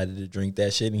decided to drink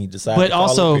that shit, and he decided. But to fall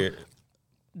also- up here.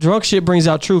 drunk shit brings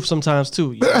out truth sometimes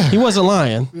too. He wasn't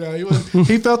lying. Yeah,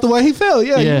 he felt the way he felt.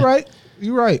 Yeah, Yeah. you're right.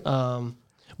 You're right.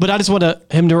 But I just want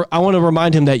I want to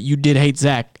remind him that you did hate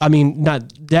Zach. I mean,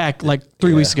 not Dak. Like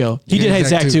 3 weeks ago, he Yeah, did hate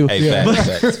Zach Zach too. too. Hey, Yeah.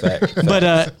 facts.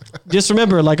 But just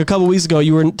remember, like a couple weeks ago,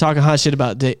 you were talking hot shit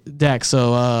about Dak.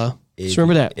 So just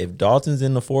remember that. If Dalton's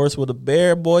in the forest with a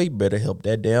bear, boy, you better help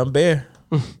that damn bear.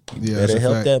 Yeah, Better that's a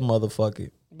help fact. that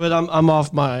motherfucker. But I'm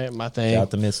off my thing. Shout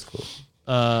out to Mystical.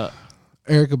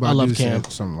 Erica Badu love said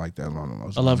Cam. something like that along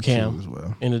those I love lines, too, Cam as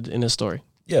well. in the story.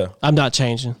 Yeah. I'm not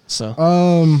changing.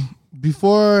 So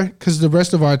Before, because the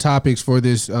rest of our topics for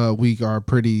this week are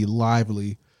pretty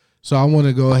lively, so I want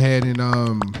to go ahead and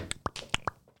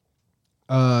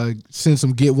send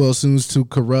some get well soons to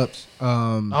Corrupt.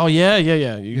 oh yeah.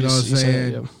 You know what I'm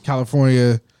saying?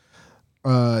 California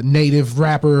native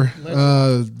rapper,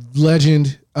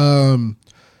 legend,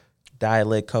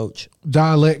 Dialect coach.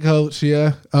 dialect coach.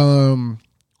 Yeah.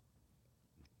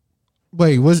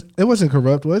 Wait, it wasn't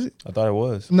Corrupt, was it? I thought it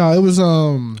was. No, it was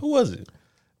Who was it?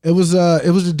 it was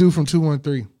the dude from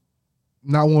 213,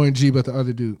 not Warren G, but the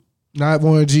other dude, not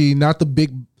Warren G, not the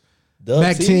big Dub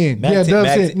Mac C? 10. Mac Yeah, 10, Dub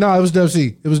Mac 10. 10. No, it was Dub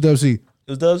C. It was Dub C. It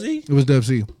was Dub Z? It was Dub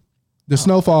C. The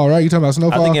Snowfall, right? You talking about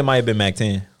Snowfall? I think it might have been Mac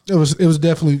 10. It was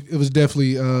definitely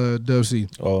Dub C.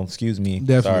 Oh, excuse me.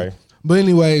 Definitely. Sorry. But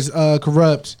anyways,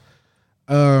 Corrupt,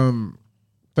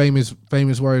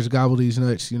 famous words, gobble these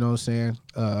nuts, you know what I'm saying?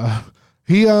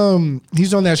 He's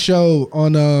on that show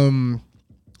on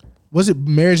was it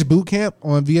Marriage Boot Camp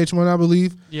on VH1, I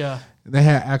believe. Yeah. They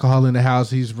had alcohol in the house.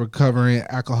 He's recovering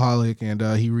alcoholic, and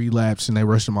he relapsed, and they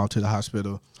rushed him off to the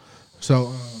hospital.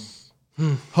 So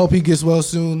hope he gets well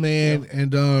soon, man.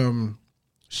 And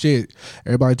shit,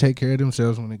 everybody take care of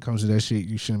themselves when it comes to that shit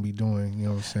you shouldn't be doing. You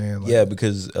know what I'm saying? Like, Yeah,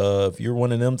 because if you're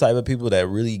one of them type of people that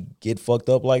really get fucked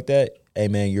up like that, hey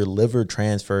man, your liver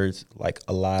transfers like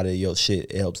a lot of your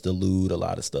shit. It helps dilute a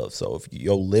lot of stuff. So if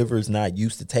your liver's not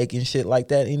used to taking shit like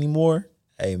that anymore,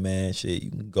 hey man, shit, you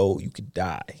could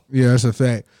die. Yeah, that's a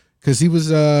fact. Cause he was,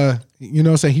 you know what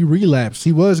I'm saying, he relapsed.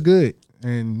 He was good.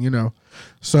 And, you know,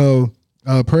 so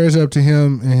prayers up to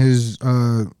him and his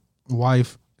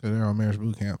wife, because they're on marriage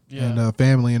boot camp, and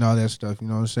family and all that stuff. You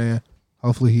know what I'm saying?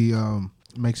 Hopefully he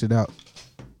makes it out.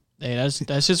 Hey,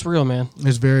 that's just real, man.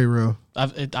 It's very real.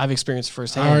 I've experienced it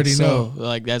firsthand. I already know.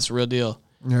 Like, that's a real deal.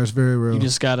 Yeah, it's very real. You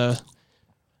just gotta.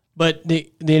 But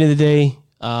the end of the day,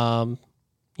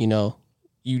 you know,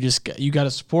 you gotta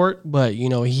support. But you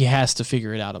know, he has to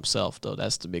figure it out himself, though.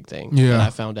 That's the big thing. Yeah. that I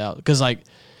found out, because like,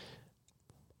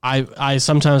 I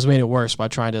sometimes made it worse by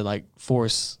trying to like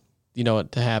force, you know,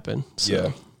 it to happen. So.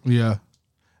 Yeah. Yeah.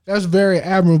 That's very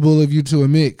admirable of you to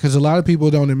admit, because a lot of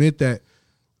people don't admit that.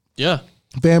 Yeah.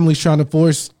 Families trying to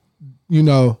force, you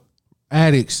know,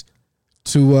 addicts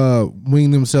to wean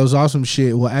themselves off some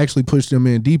shit will actually push them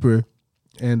in deeper.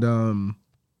 And a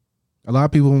lot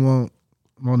of people won't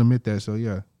admit that. So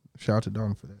yeah, shout out to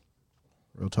Don for that.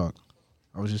 Real talk.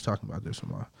 I was just talking about this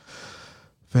with my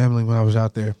family when I was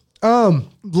out there.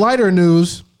 Lighter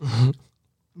news.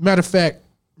 Matter of fact,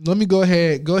 let me go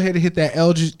ahead and hit that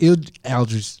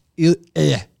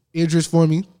Idris for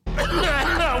me.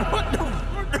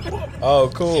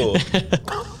 Oh, cool.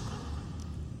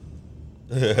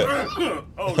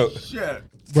 Oh shit.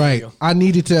 Right. I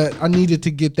needed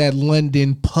to get that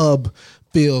London pub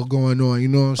feel going on. You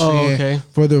know what I'm saying? Okay.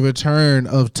 For the return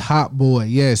of Top Boy.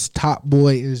 Yes, Top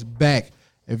Boy is back.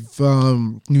 If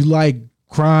you like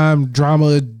crime,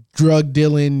 drama, drug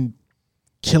dealing,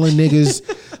 killing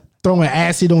niggas, throwing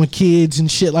acid on kids and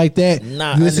shit like that,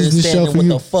 Not this is the show understanding for what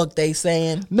you. the fuck they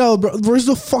saying. No, bro, where's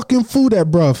the fucking food at,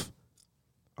 bruv?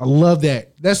 I love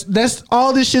that. That's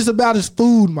all this shit's about is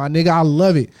food, my nigga. I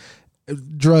love it.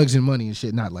 Drugs and money and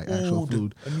shit, not like actual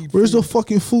food. Where's the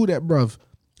fucking food at, bruv?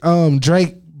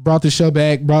 Drake brought the show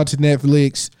back, brought it to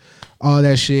Netflix, all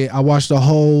that shit. I watched the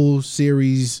whole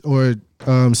series or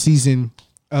season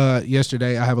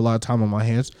yesterday. I have a lot of time on my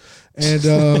hands. And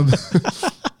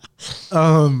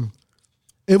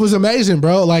it was amazing,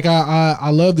 bro. Like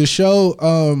I love the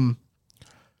show.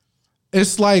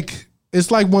 It's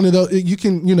like one of those, you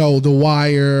can, you know, The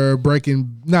Wire,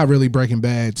 not really Breaking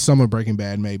Bad, some of Breaking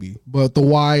Bad maybe, but The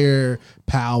Wire,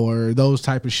 Power, those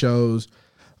type of shows.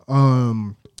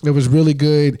 It was really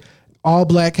good. All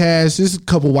black cast. There's a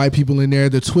couple white people in there.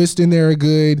 The twists in there are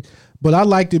good, but I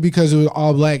liked it because it was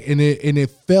all black, and it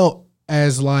felt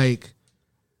as like,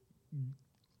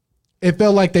 it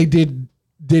felt like they did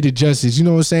it justice. You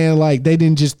know what I'm saying? Like they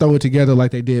didn't just throw it together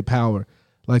like they did Power.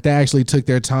 Like they actually took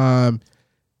their time,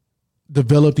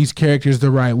 develop these characters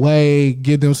the right way,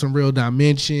 give them some real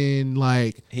dimension.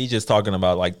 Like He's just talking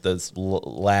about like the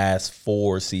last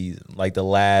 4 seasons, like the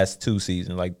last 2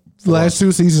 seasons, like the last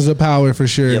 2 seasons of Power for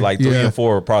sure. Yeah, like 3 and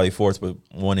 4 are probably fourth, but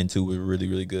 1 and 2 were really,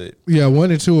 really good. Yeah,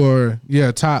 1 and 2 are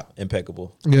top.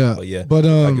 Impeccable. Yeah. But yeah, But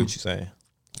I get what you're saying.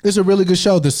 it's a really good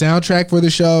show. The soundtrack for the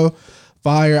show,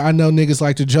 fire. I know niggas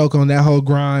like to joke on that whole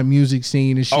grime music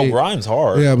scene and shit. Oh, Grime's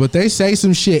hard. Yeah, but they say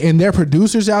some shit, and their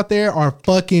producers out there are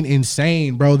fucking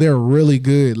insane, bro. They're really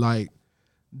good. Like,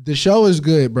 the show is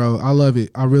good, bro. I love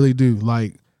it. I really do.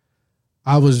 Like,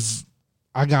 I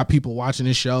got people watching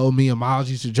this show. Me and Miles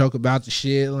used to joke about the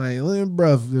shit. Like,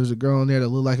 bro, there's a girl in there that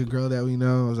looked like a girl that we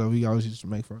know. So we always used to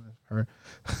make fun of her.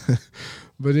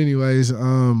 But anyways, it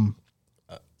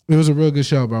was a real good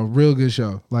show, bro. Real good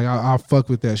show. Like I'll fuck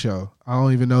with that show. I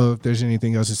don't even know if there's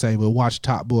anything else to say, but watch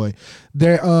Top Boy.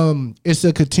 It's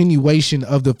a continuation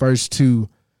of the first 2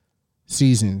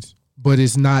 seasons, but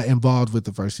it's not involved with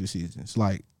the first 2 seasons.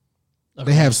 Like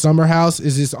they have Summer House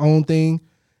is its own thing,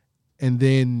 and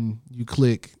then you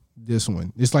click this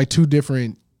one. It's like 2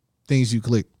 different things you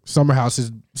click. Summer House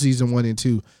is season 1 and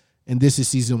 2, and this is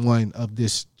season 1 of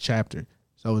this chapter.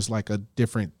 So it's like a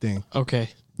different thing. Okay.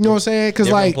 You know what I'm saying? Because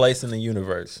Different like place in the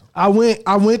universe. I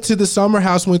went to the Summer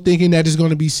House one thinking that it's going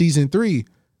to be season 3,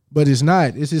 but it's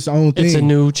not. It's its own thing. It's a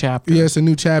new chapter. Yeah, it's a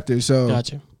new chapter. So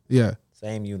Gotcha. yeah,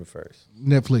 Same universe.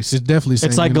 Netflix. It's definitely same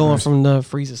It's like going universe. from the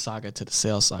Frieza saga to the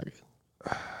Cell saga.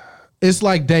 It's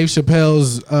like Dave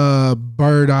Chappelle's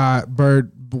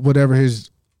Bird, whatever his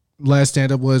last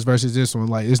stand up was versus this one.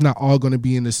 Like it's not all going to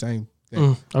be in the same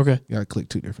thing. Okay. You gotta click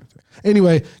 2 different things.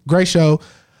 Anyway, great show.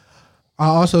 I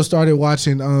also started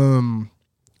watching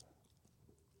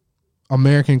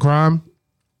American Crime.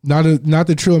 Not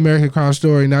the true American Crime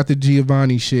Story, not the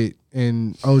Giovanni shit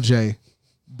and OJ.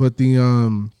 But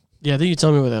the Yeah, I think you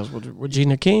told me what that was.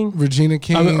 Regina King? Regina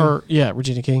King,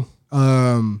 Regina King.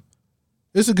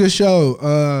 it's a good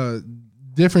show.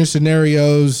 Different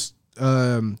scenarios,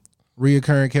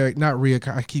 reoccurring character, not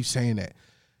reoccurring. I keep saying that.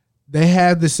 They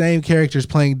have the same characters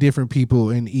playing different people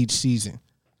in each season.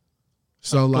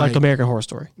 So Like American Horror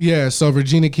Story. yeah, so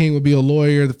Regina King would be a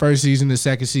lawyer the first season, the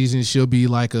second season she'll be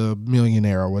like a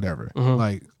millionaire or whatever.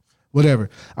 Like whatever.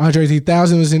 Andre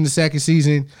 3000 was in the second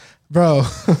season. Bro,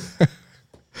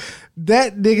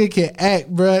 that nigga can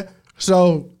act, bruh.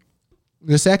 So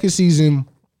the second season,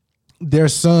 their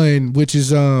son, which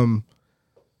is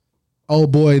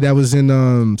old boy that was in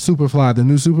Superfly, the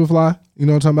new Superfly. You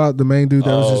know what I'm talking about? The main dude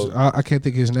that was just, I can't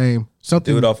think of his name.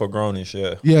 Something. Dude off of Grownish,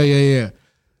 yeah. Yeah.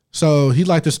 So he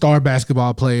like the star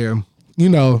basketball player. You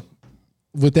know,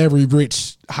 with every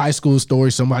rich high school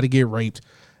story, somebody get raped.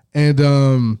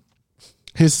 And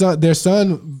his son, their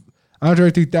son, Andre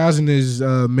 3000 is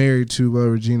married to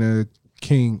Regina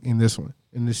King in this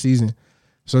season.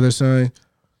 So their son,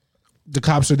 the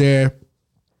cops are there.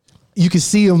 You can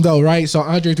see him though, right? So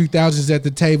Andre 3000 is at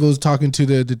the tables talking to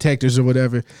the detectives or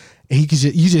whatever. And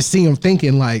you just see him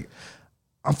thinking like,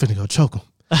 I'm finna go choke him.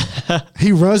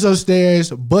 He runs upstairs,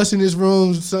 busts in his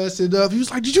room, son sit up. He was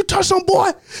like, did you touch some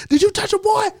boy? Did you touch a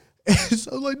boy? And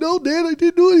so I'm like, no, Dad, I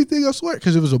didn't do anything, I swear.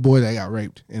 Because it was a boy that got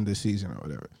raped in this season or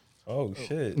whatever. Oh,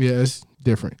 shit. Yeah, it's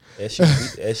different.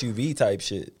 SUV type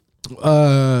shit.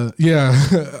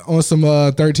 Yeah, on some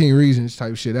 13 Reasons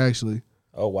type shit, actually.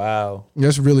 Oh, wow.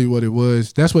 That's really what it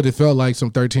was. That's what it felt like,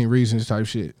 some 13 Reasons type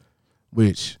shit,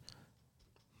 which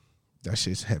that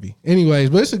shit's heavy. Anyways,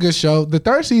 but it's a good show. The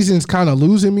third season's kind of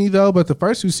losing me, though, but the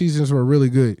first two seasons were really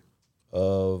good.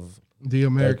 Of The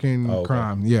American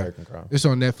Crime, yeah. American Crime. It's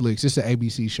on Netflix. It's an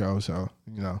ABC show, so,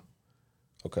 you know.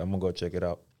 Okay, I'm going to go check it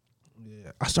out.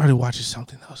 Yeah. I started watching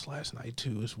something else last night,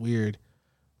 too. It's weird.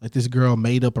 Like, this girl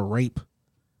made up a rape.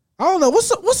 I don't know.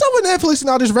 What's up with Netflix and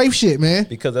all this rape shit, man?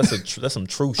 Because that's some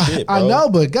true shit, bro. I know,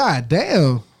 but god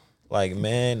damn. Like,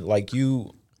 man, like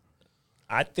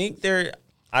I think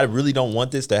I really don't want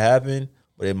this to happen,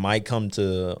 but it might come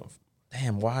to,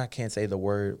 damn, why I can't say the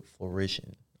word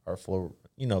flourishing or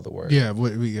you know the word. Yeah,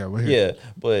 we're here. Yeah,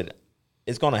 but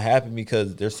it's going to happen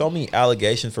because there's so many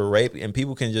allegations for rape and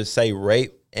people can just say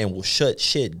rape and will shut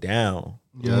shit down.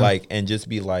 Yeah. Like, and just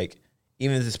be like,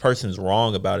 even if this person's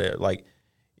wrong about it, like,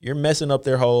 you're messing up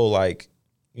their whole, like,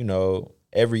 you know,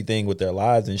 everything with their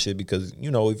lives and shit because,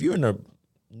 you know, if you're in the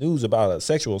news about a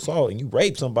sexual assault and you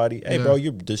rape somebody, hey, bro,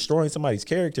 you're destroying somebody's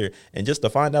character. And just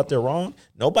to find out they're wrong,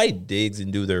 nobody digs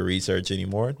and do their research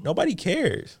anymore. Nobody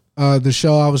cares. The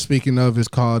show I was speaking of is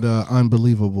called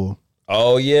Unbelievable.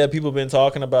 Oh, yeah, people been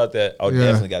talking about that. Oh, Yeah.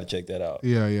 definitely got to check that out.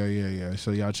 Yeah.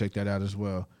 So y'all check that out as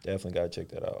well. Definitely got to check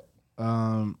that out.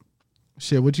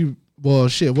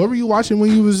 What were you watching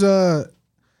when you was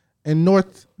in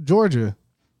North Georgia?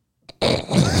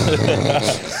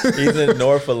 He's in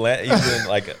North Atlanta. He's in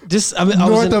like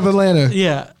North of Atlanta.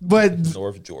 Yeah. But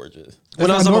North Georgia. When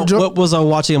I not what was I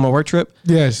watching on my work trip?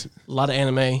 yes. A lot of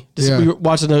anime. Yeah. We were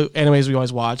watching the animes we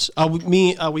always watch.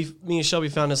 Me and Shelby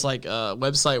found this like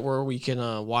website where we can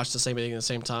watch the same thing at the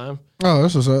same time. Oh,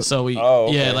 that's what's up. So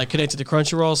okay. like connected to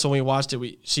Crunchyroll. So when we watched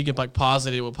it, she could like pause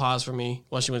it. It would pause for me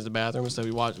while she went to the bathroom. So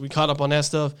we caught up on that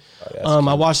stuff.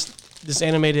 I watched this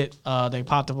animated. They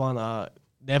popped up on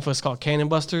Netflix called Cannon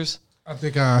Busters. I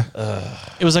think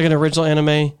It was like an original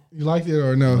anime. you liked it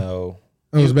or no? No,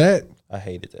 It was bad. I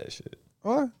hated that shit.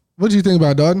 What did you think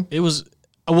about it, Dalton? It was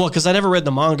because I never read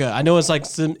the manga. I know it was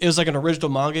like an original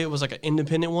manga. It was like an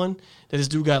independent one that this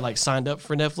dude got like signed up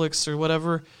for Netflix or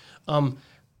whatever. I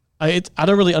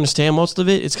don't really understand most of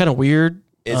it. It's kind of weird.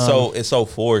 It's so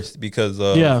forced because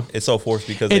it's so forced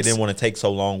because they didn't want to take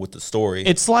so long with the story.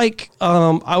 It's like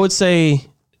I would say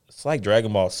It's like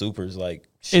Dragon Ball Super's like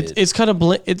shit. it's kind of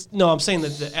I'm saying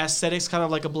that the aesthetics kind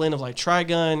of like a blend of like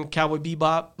Trigun, Cowboy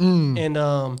Bebop, and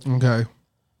Okay.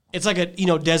 it's like a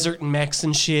desert and mechs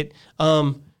and shit.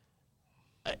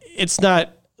 It's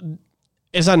not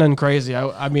nothing crazy.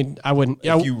 I mean I wouldn't.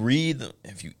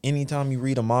 Anytime you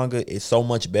read a manga, it's so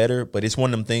much better. But it's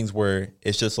one of them things where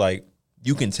it's just like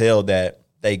you can tell that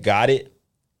they got it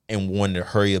and wanted to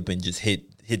hurry up and just hit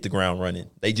the ground running.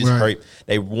 They just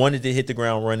they wanted to hit the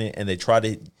ground running and they tried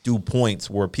to do points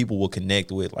where people will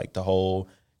connect with, like the whole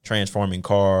transforming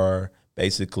car,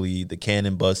 basically the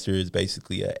cannon busters,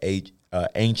 basically a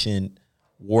ancient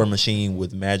war machine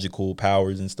with magical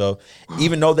powers and stuff.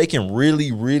 Even though they can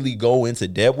really, really go into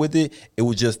depth with it, it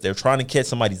was just they're trying to catch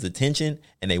somebody's attention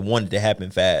and they wanted it to happen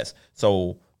fast.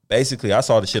 So basically I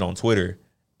saw the shit on Twitter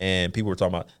and people were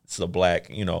talking about it's a black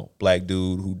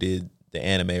dude who did the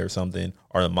anime or something,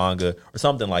 or the manga or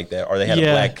something like that, or they had a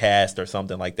Yeah. black cast or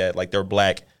something like that. Like they're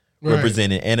black Right.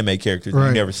 represented anime characters. Right.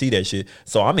 You never see that shit.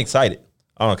 So I'm excited.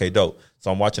 Oh, okay, dope.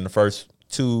 So I'm watching the first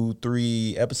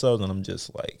 2-3 episodes, and I'm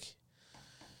just like,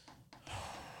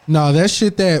 No, that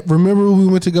shit that, remember we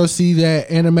went to go see that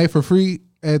anime for free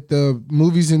at the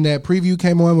movies and that preview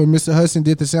came on when Mr. Hudson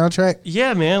did the soundtrack?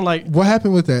 Yeah, man. Like What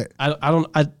happened with that?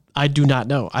 I do not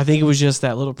know. I think it was just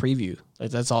that little preview. Like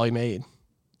that's all he made.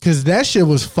 Because that shit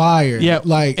was fire. Yeah,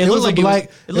 Like it was looked a like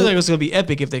black. It looked like it was gonna be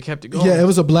epic if they kept it going. Yeah, it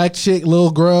was a black chick, little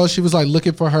girl. She was like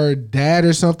looking for her dad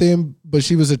or something, but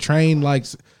she was a trained like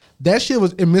that shit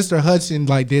was. And Mr. Hudson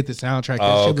like did the soundtrack. That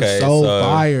Oh, shit was okay, so so-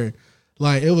 fire.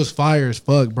 Like it was fire as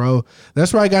fuck, bro.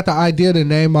 That's where I got the idea to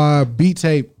name my beat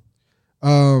tape,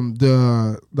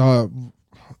 the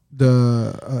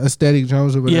Aesthetic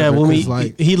Jones or whatever. Yeah, when 'cause,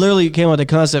 like he literally came up with the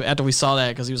concept after we saw that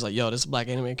because he was like, "Yo, this black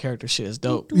anime character shit is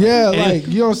dope." yeah, And- like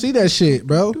you don't see that shit,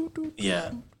 bro.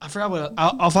 Yeah, I forgot what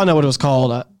I'll find out what it was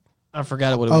called. I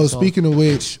forgot what it Oh, was called. speaking of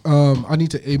which, I need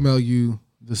to email you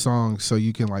the songs so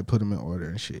you can like put them in order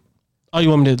and shit. Oh, you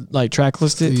want me to like track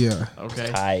list it? Yeah. Okay.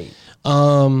 tight.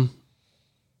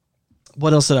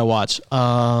 What else did I watch?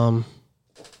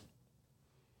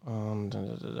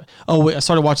 Oh, wait, I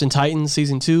started watching Titans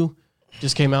season 2.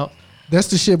 Just came out. That's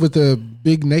the shit with the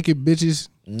big naked bitches.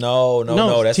 No,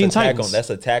 that's Teen Attack Titans. on. That's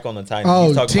Attack on the Titans. Oh,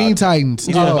 He's talking Teen about, Titans.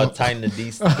 He's talking Oh. about Titan the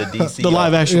DC. The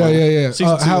live action. Yeah, one. yeah, yeah.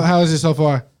 Season 2. How is it so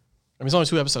far? I mean, it's only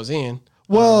 2 episodes in.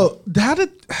 Well, how did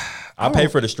I pay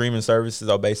for the streaming services.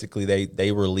 So basically,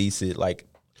 they release it like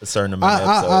a certain amount of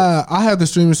episodes. I have the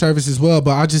streaming service as well,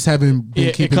 but I just haven't been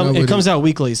It keeping up with comes out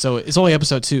weekly, so it's only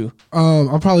episode 2.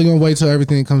 I'm probably gonna wait till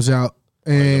everything comes out.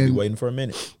 You're gonna be And waiting for a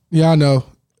minute. yeah, I know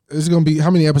it's gonna be how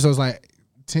many episodes? Like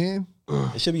 10.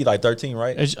 It should be like 13,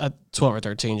 right? It's 12 or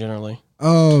 13 generally.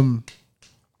 The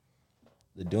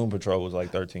Doom Patrol was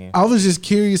like 13. I was just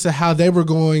curious of how they were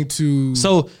going to.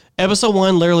 So episode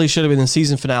 1 literally should have been the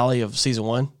season finale of season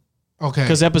 1. Okay.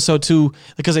 Because episode 2,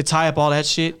 because they tie up all that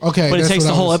shit. Okay, But it that's takes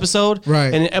what the I whole was- episode.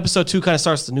 Right. And then episode 2 kind of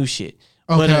starts the new shit.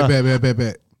 Okay,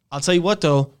 bet. I'll tell you what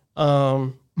though.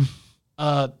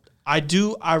 I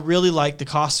really like the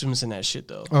costumes in that shit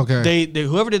though. Okay. They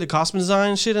whoever did the costume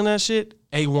design shit in that shit,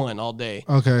 A1 all day.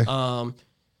 Okay.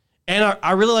 And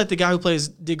I really like the guy who plays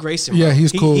Dick Grayson. Yeah, bro.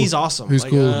 he's cool. He's awesome. He's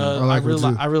cool. I like him really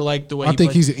too. I really like the way I he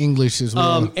think plays. he's English as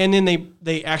well. And then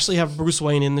they actually have Bruce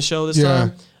Wayne in the show this Yeah.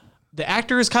 time. The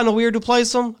actor is kind of weird who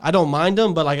plays him. I don't mind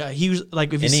him, but like he was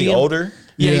like if you Isn't see he him, older?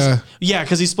 yeah,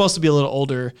 because he's supposed to be a little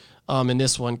older in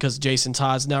this one because Jason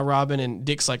Todd's now Robin and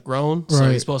Dick's like grown, so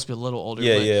Right. he's supposed to be a little older.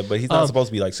 Yeah, but he's not supposed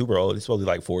to be like super old. He's supposed to be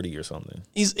like 40 or something.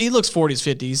 He looks 40s,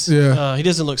 50s. Yeah. He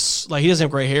doesn't look like he doesn't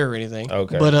have gray hair or anything.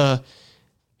 Okay. but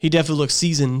he definitely looks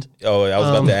seasoned. Oh, I was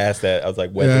about to ask that. I was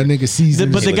like, Yeah, whether nigga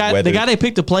seasoned. But He the looks guy weathered. they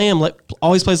picked to play him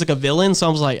always plays like a villain. So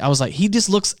I was like, he just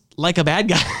looks like a bad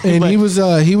guy. and But- he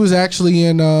was actually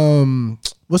in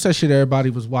what's that shit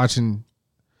everybody was watching?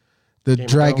 The Game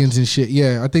of dragons Thrones? and shit.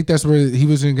 Yeah, I think that's where he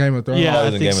was in Game of Thrones. Yeah, I I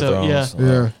was in think Game so. of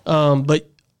Thrones. Yeah. But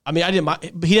I mean, I didn't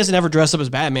mind. But he doesn't ever dress up as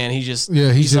Batman. He just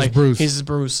He's just Bruce. He's just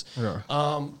Bruce. Yeah.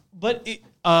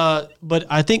 But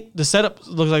I think the setup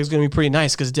looks like it's gonna be pretty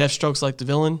nice because Deathstroke's like the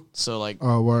villain. So like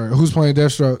Oh, word. Who's playing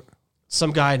Deathstroke?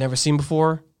 some guy I'd never seen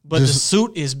before. But the Just-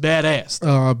 suit is badass.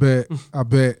 Oh, I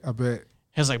bet.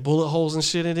 Has like bullet holes and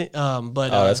shit in it. Oh,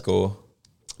 that's cool.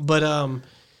 But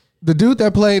The dude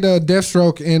that played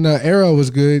Deathstroke in Arrow was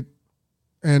good.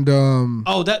 And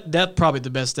oh, that probably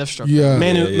the best Deathstroke. Yeah.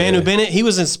 Manu Bennett. He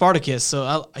was in Spartacus,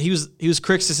 so he was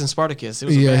Crixus in Spartacus. It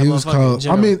was a yeah, bad he was motherfucker in cold. I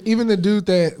general. mean, even the dude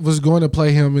that was going to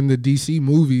play him in the DC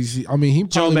movies, I mean, he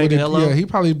probably would have. Manganiello? Yeah, he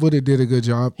probably would have did a good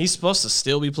job. he's supposed to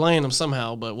still be playing him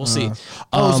somehow, but we'll see.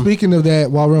 Oh, speaking of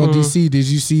that, while we're on DC, did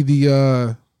you see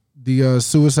the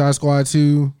Suicide Squad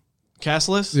 2? Cast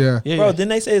list? Yeah. yeah. Bro, didn't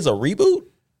they say it's a reboot?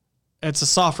 It's a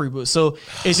soft reboot, so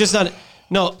it's just not.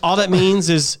 No, all that means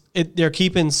is they're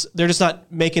just not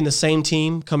making the same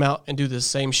team come out and do the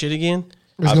same shit again.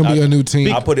 There's gonna be a new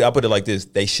team. I put it like this.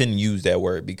 They shouldn't use that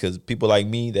word because people like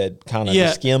me that kind of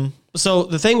Yeah. skim. So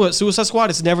the thing with Suicide Squad,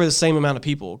 it's never the same amount of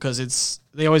people because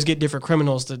they always get different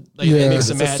criminals that they Yeah. mix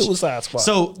and It's a match. Suicide Squad.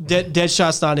 So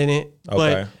Deadshot's not in it,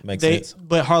 Okay, but makes sense.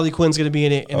 But Harley Quinn's gonna be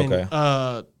in it, and Okay.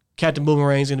 then Captain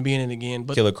Boomerang's gonna be in it again.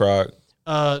 But Killer Croc.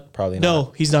 Probably not.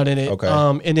 no, he's not in it. Okay.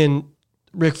 And then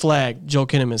Rick Flag, Joe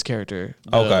Kinnaman's character.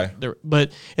 Okay. And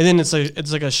then it's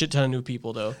like a shit ton of new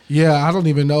people though. Yeah, I don't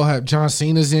even know how John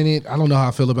Cena's in it. I don't know how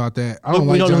I feel about that. I don't we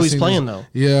like don't know John who he's Cena's- playing, though.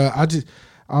 Yeah,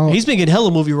 He's been getting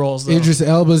hella movie roles though. Idris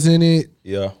Elba's in it.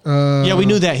 Yeah. Yeah, we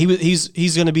knew that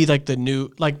he's gonna be like the new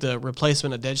the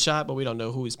replacement of Deadshot, but we don't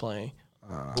know who he's playing.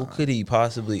 Who could he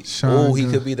possibly? Sean He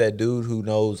Gunn. could be that dude who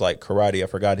knows like karate. I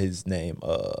forgot his name.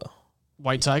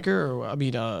 White Tiger, or I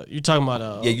mean, you're talking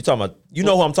about Yeah, you talking about? You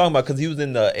know who I'm talking about because he was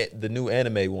in the new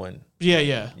anime one.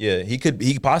 yeah. Yeah, he could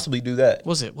possibly do that.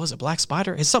 Was it Black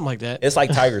Spider? It's something like that. It's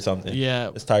like Tiger something.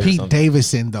 Yeah. it's Tiger Pete something.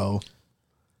 Davidson though.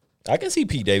 I can see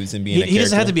Pete Davidson being. He a character.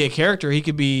 doesn't have to be a character. He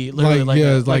could be literally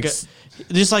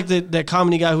just like that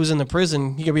comedy guy who's in the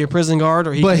prison. He could be a prison guard,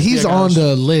 or he. But could be he's a guy on who's-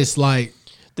 the list. Like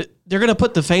They're gonna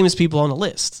put the famous people on the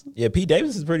list. Yeah, Pete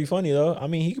Davidson is pretty funny though. I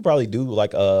mean, he could probably do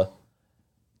like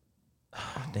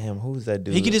damn, who is that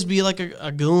dude? He could just be like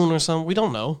a goon or something. We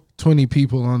don't know. 20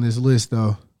 people on this list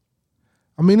though.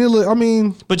 I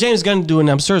mean, But James Gunn doing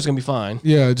it, I'm sure it's gonna be fine.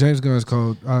 yeah, James Gunn's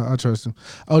cold. I trust him.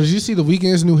 Oh, did you see the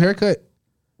Weeknd's new haircut?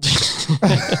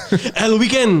 At the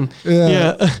weekend,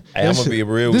 yeah. Hey, I'm gonna be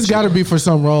real. This with got to you. be for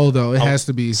some role though. It has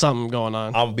to be. Something going on.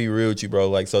 I'm gonna be real with you, bro.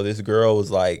 Like, so this girl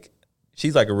was like,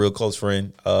 she's like a real close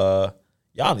friend.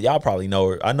 Y'all probably know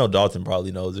her. I know Dalton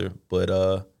probably knows her,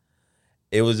 but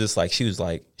it was just like she was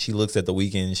like, she looks at the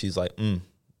Weeknd and she's like,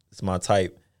 it's my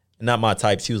type. Not my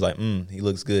type. She was like, he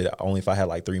looks good. Only if I had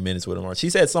like 3 minutes with him. Or she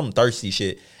said some thirsty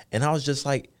shit, and I was just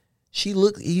like, he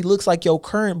looks like your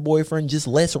current boyfriend, just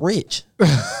less rich.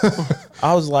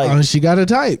 I was like, She got a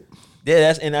type.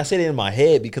 yeah, and I said it in my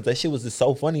head because that shit was just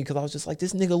so funny because I was just like,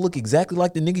 this nigga look exactly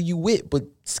like the nigga you with, but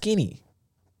skinny.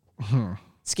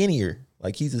 Skinnier.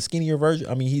 Like he's a skinnier version.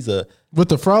 I mean, he's a With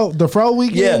the fro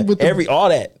Weeknd. yeah, with the, all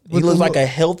that. He with looks the like look. a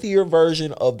healthier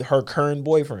version of her current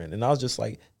boyfriend. And I was just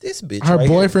like, this bitch her right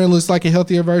here. boyfriend looks like a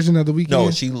healthier version of the Weeknd. No,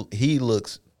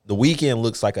 the Weeknd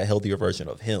looks like a healthier version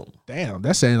of him. Damn,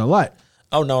 that's saying a lot.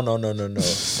 Oh no.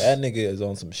 That nigga is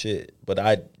on some shit.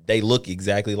 But they look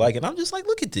exactly like it. And I'm just like,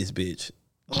 look at this bitch.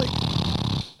 Like,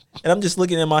 and I'm just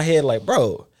looking in my head like,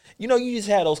 bro, you know, you just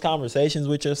had those conversations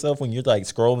with yourself when you're like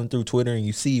scrolling through Twitter and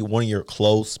you see one of your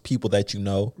close people that you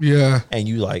know, Yeah, and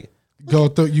you like, go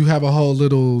through. You have a whole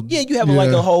little. yeah, you have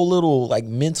like a whole little like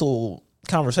mental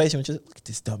conversation with just look at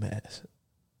this dumbass.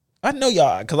 I know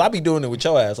y'all, because I be doing it with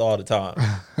your ass all the time.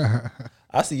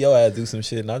 I see your ass do some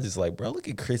shit and I'm just like, bro, look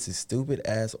at Chris's stupid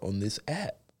ass on this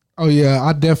app. Oh yeah,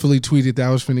 I definitely tweeted that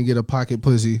I was finna get a pocket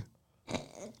pussy.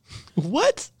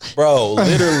 What? Bro,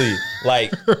 literally,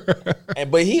 like,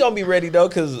 but he gonna be ready though,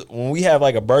 because when we have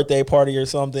like a birthday party or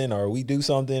something, or we do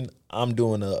something, I'm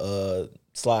doing a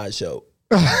slideshow.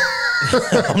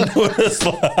 I'm doing a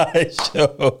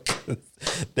slideshow. 'Cause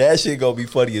that shit gonna be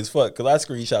funny as fuck. Cause I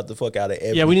screenshot the fuck out of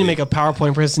everything. Yeah, we need to make a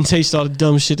PowerPoint presentation all the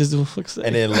dumb shit this the fuck say.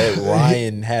 and then let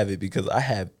Ryan have it because I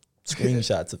have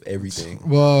screenshots of everything.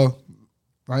 Well,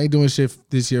 I ain't doing shit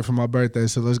this year for my birthday,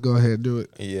 so let's go ahead and do it.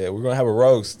 Yeah, we're gonna have a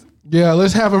roast. Yeah,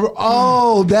 let's have a.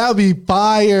 Oh, that'll be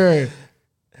fire.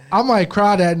 I might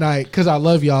cry that night because I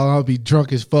love y'all. I'll be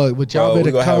drunk as fuck, but y'all Bro, we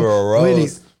better gonna have come a with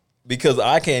roast. it. Because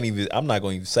I'm not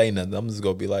going to even say nothing. I'm just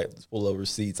going to be like, let's pull over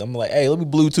seats. I'm like, hey, let me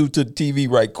Bluetooth to the TV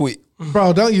right quick.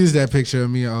 Bro, don't use that picture of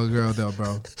me and old girl though,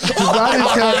 bro.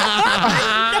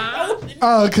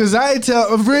 Because I didn't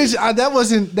tell Rich.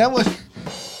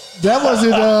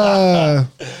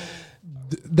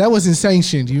 That wasn't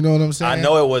sanctioned. You know what I'm saying? I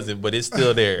know it wasn't, but it's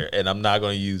still there, and I'm not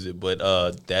going to use it. But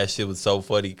that shit was so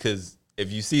funny because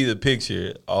if you see the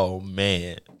picture, oh,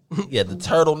 man. He had the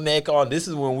turtleneck on. This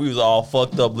is when we was all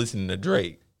fucked up listening to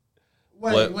Drake.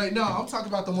 Wait, no, I'm talking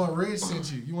about the one Rich sent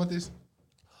you. You want this?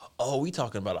 Oh, we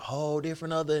talking about a whole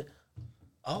different other.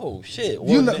 Oh shit!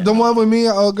 You know, the one with me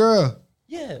and old girl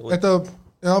yeah,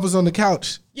 I was on the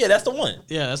couch. yeah, that's the one.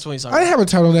 Yeah, that's what he's I talking didn't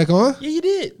about. have a turtleneck on. Yeah, you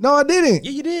did. No, I didn't.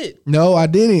 Yeah, you did. No, I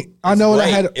didn't. I know what I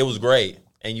had. It was great,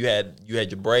 and you had your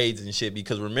braids and shit.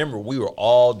 Because remember, we were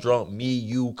all drunk. Me,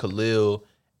 you, Khalil,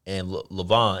 and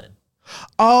Levon.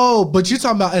 Oh, but you're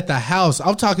talking about at the house.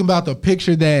 I'm talking about the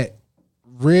picture that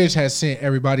Reg has sent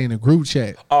everybody in the group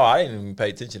chat. Oh, I didn't even pay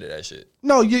attention to that shit.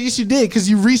 No, yes, you did because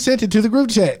you resent it to the group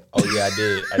chat. Oh yeah,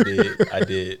 I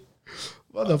did.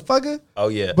 Motherfucker. Oh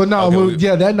yeah. But no,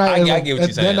 Okay, that night. I get what you're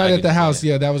saying. That night I at get the what you're house,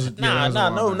 saying. yeah, that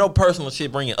was. No personal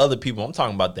shit. Bringing other people. I'm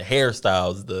talking about the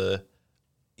hairstyles. The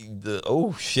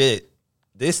oh shit,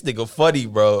 this nigga funny,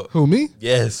 bro. Who, me?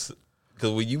 Yes,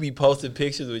 because when you be posting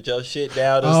pictures with your shit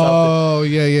down or something. Oh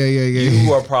yeah.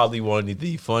 You are probably one of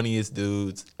the funniest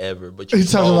dudes ever. But You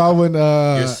talking about when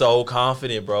you're so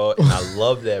confident, bro, and I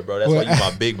love that, bro. That's why you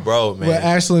my big bro, man. when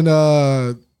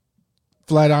Ashlyn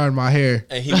flat ironed my hair.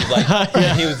 And he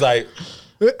was like,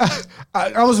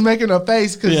 I was making a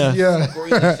face because yeah.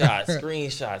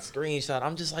 screenshot.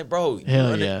 I'm just like, bro.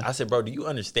 Hell yeah. I said, bro, do you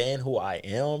understand who I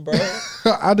am, bro?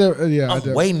 I do. Yeah,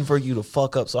 I'm waiting for you to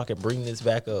fuck up so I can bring this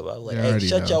back up. I was like, Yeah, I hey, already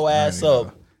shut know. your I ass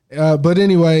already up. But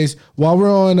anyways, while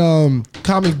we're on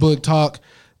comic book talk,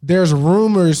 there's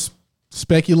rumors,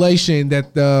 speculation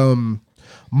that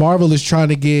Marvel is trying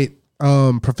to get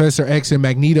Professor X and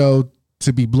Magneto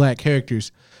to be black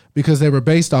characters because they were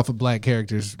based off of black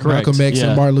characters, Correct. Malcolm X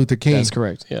and Martin Luther King. That's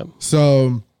correct. Yeah.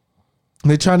 So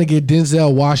they're trying to get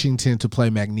Denzel Washington to play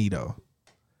Magneto.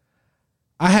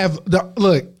 I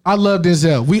love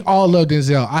Denzel. We all love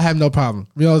Denzel. I have no problem.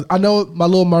 You know, I know my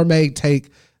Little Mermaid take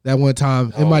that one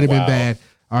time. It might have been bad.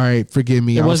 All right, forgive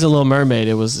me. It wasn't Little Mermaid.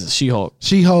 It was She-Hulk.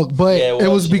 She-Hulk, but Yeah, it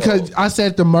was She-Hulk. because I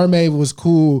said the mermaid was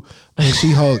cool and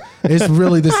She-Hulk. It's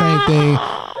really the same thing.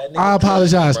 I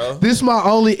apologize. bro. This is my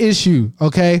only issue,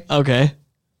 okay? Okay.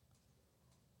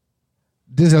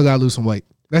 Denzel got to lose some weight.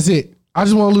 That's it. I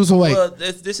just want to lose some weight. Well,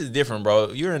 this is different,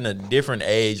 bro. You're in a different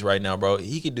age right now, bro.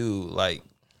 He could do like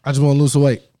I just want to lose some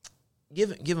weight. give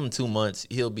him 2 months,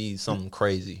 he'll be something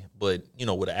crazy. But you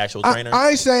know, with an actual I trainer,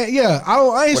 ain't saying, I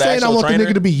ain't With saying I actual want the trainer?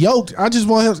 nigga to be yoked. I just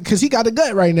want him because he got a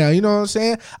gut right now. You know what I'm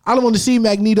saying? I don't want to see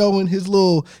Magneto in his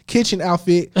little kitchen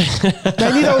outfit.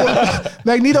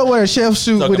 Magneto wear a chef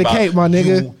suit talking with a about cape, my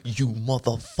nigga. you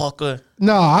motherfucker.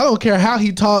 No, I don't care how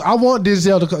he talk. I want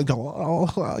Denzel to go.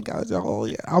 Oh, guys, oh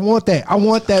yeah. I want that. I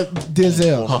want that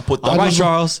Denzel. I'll put the, All right,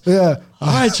 Charles. Yeah, All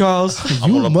right, Charles.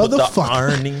 I'm you gonna put the motherfucker.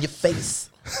 iron in your face.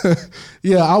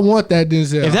 Yeah, I want that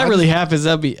Denzel. If that really happens,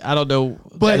 that'd be, I don't know.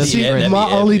 but That'd be see, great. that'd my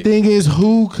be only epic. thing is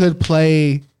who could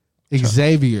play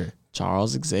Xavier?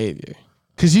 Charles Xavier.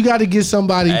 Because you got to get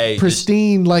somebody Hey,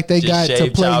 pristine like they Just got to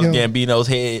shave play Charles him. Gambino's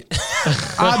head.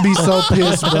 I'd be so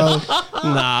pissed, bro.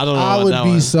 Nah, I don't know. I about would that be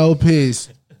one. so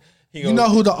pissed. You know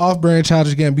who the off-brand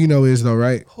Childish Gambino is, though,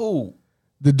 right? Who?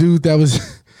 The dude that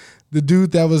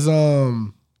was,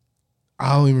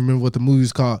 I don't even remember what the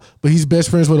movie's called, but he's best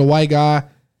friends with a white guy,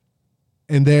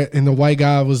 and the white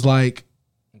guy was like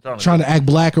trying to act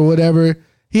black or whatever.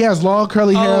 He has long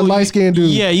curly hair, light skinned dude.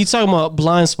 Yeah, you talking about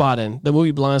Blind Spotting, the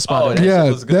movie Blind Spotting. that Yeah,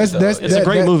 shit was good, though. It's a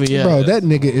great movie, yeah. bro. That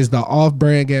nigga is the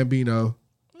off-brand Gambino.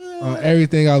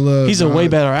 Everything I love. He's a dog. way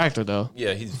better actor, though.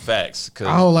 Yeah, he's facts.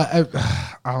 I don't like.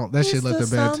 I don't. That shit left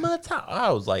the bad. Summertime.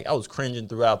 I was cringing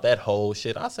throughout that whole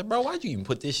shit. I said, bro, why'd you even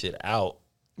put this shit out?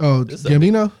 Oh, This is a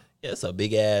Gambino, Yeah, it's a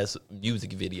big ass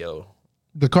music video.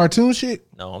 the cartoon shit.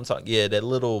 No, I'm talking. Yeah, that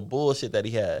little bullshit that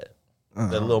he had.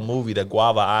 That little movie, that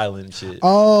Guava Island shit.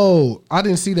 Oh, I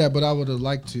didn't see that, but I would have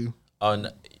liked to.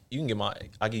 No, you can get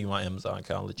I'll give you my Amazon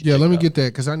account. I'll let you Yeah, check let it me out. get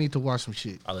that because I need to watch some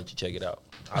shit. I'll let you check it out.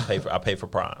 I pay for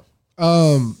Prime.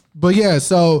 But yeah,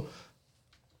 so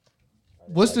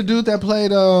what's the dude that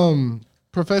played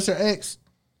Professor X?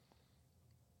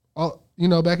 Oh, you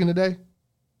know, back in the day,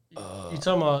 You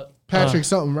talking about Patrick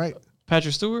something, right?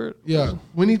 Patrick Stewart? Yeah,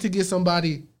 we need to get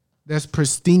somebody that's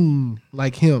pristine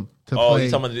like him to Oh, play.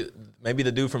 you talking about maybe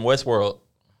the dude from Westworld,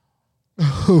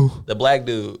 Who? the black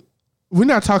dude. We're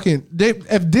not talking. If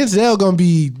Denzel gonna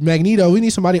be Magneto, we need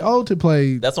somebody old to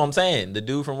play. That's what I'm saying. The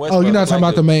dude from Westworld. Oh, you're not the talking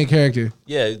black about the dude. main character.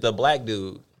 Yeah, the black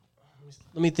dude.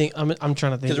 Let me think. I'm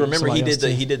trying to think. Because of remember, he somebody did else, too.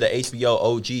 he did the HBO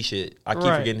OG shit. I keep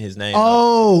Right. forgetting his name.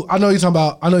 Oh, I know you're talking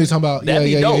about. That'd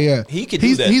be Yeah. dope. Yeah. He could do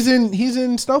he's, that. He's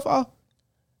in Snowfall.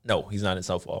 No, he's not in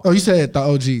Snowfall. Oh, you said the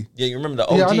OG. Yeah, you remember the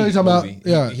OG Yeah, I know you're talking movie. about.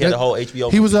 Yeah, he had that- the whole HBO.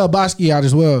 He was Basquiat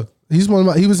as well. He's one of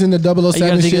my. He was in the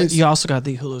 007 you, shit. you also got to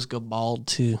think who looks good bald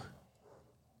too.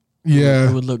 Who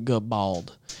Yeah, would look good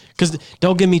bald? Because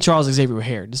don't give me Charles Xavier with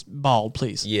hair. Just bald,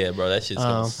 please. Yeah, bro, that shit's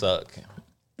gonna suck.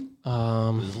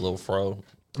 His little fro.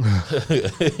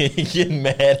 Getting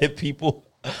mad at people.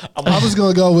 I was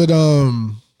gonna go with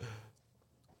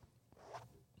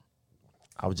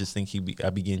I would just think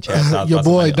I'd be getting chastised. your by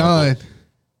boy somebody, Don.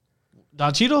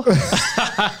 Don Cheadle?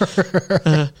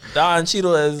 Don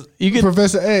Cheadle as you could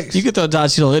Professor X. you could throw Don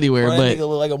Cheadle anywhere, that but nigga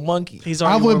look like a monkey. he's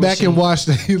I already went War back and Machine. watched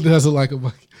it. He doesn't like a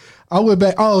monkey. I went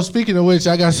back. Oh, speaking of which,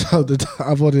 I got something.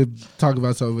 I wanted to talk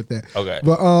about something with that. Okay.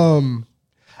 But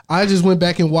I just went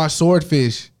back and watched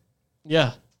Swordfish.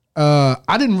 Yeah,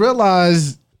 I didn't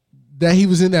realize that he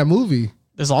was in that movie.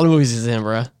 that's all the movies he's in,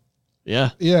 bro.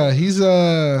 Yeah, Yeah, he's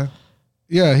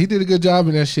yeah, he did a good job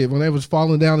in that shit when they was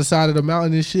falling down the side of the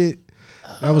mountain and shit.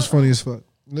 That was funny as fuck.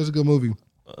 It was a good movie.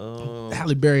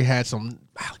 Halle Berry got some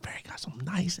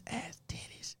nice ass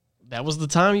titties. that was the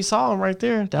time you saw him right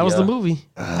there. That was Yeah. the movie.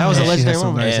 That was a she legendary had some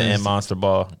moment. nice and Monster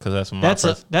Ball, because that's when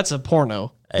That's a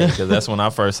porno. because that's when I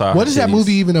first saw. What her is that titties.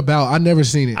 movie even about? I never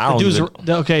seen it. I don't Dude's even,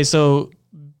 okay, so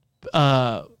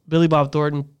Billy Bob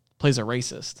Thornton plays a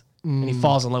racist, and he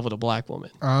falls in love with a black woman.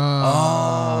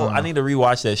 Oh, I need to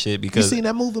rewatch that shit You because seen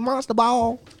that movie Monster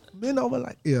Ball? Been over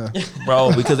like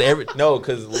bro, because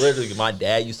because literally my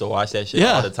dad used to watch that shit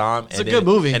Yeah, all the time. it's a good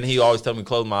movie. And he always told me to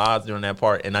close my eyes during that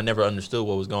part, and I never understood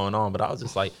what was going on. But I was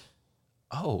just like,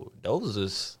 oh, those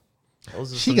is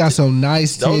Those are She got some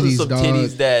nice Those titties, are some dog.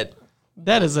 titties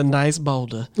That is a nice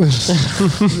boulder.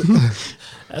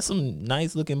 that's some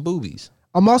nice looking boobies.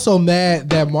 I'm also mad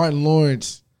that Martin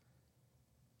Lawrence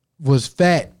was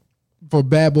fat for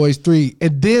Bad Boys 3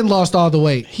 and then lost all the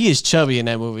weight. He is chubby in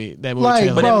that movie. That movie Like,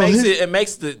 trailer. But bro, it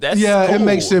makes that's Yeah, cool. it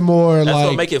makes it more That's like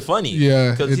gonna make it funny.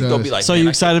 Yeah, because it he's gonna be does. like. So "Man, you I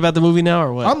excited about the movie now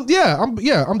or what? I'm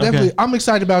definitely I'm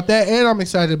excited about that, and I'm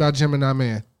excited about Gemini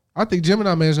Man. I think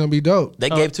Gemini Man is gonna be dope. They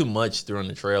gave too much during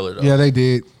the trailer though. Yeah, they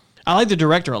did. I like the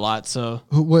director a lot. So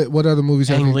What other movies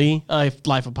have Ang you? Lee,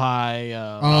 Life of Pi.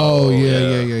 Oh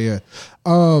yeah.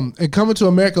 And Coming to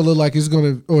America look like it's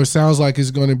gonna, or sounds like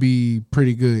it's gonna be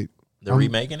pretty good. They're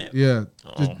remaking it. Yeah,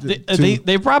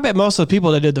 They brought back most of the people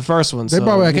that did the first one. they so,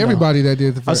 brought back you know. everybody that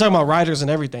did the I was first. talking about writers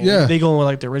and everything. Yeah. They going with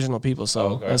like the original people, so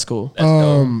Okay. that's cool. That's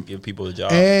dope. Give people a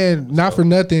job. And not for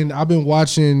nothing, I've been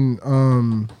watching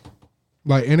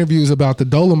like interviews about the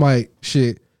Dolomite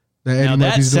shit that Eddie Now that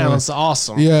Murphy's doing. sounds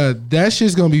awesome. Yeah, that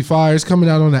shit's gonna be fire. It's coming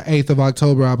out on the 8th of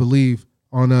October, I believe,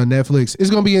 on Netflix. It's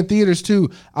gonna be in theaters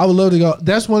too. I would love to go.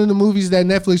 That's one of the movies that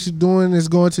Netflix is doing, is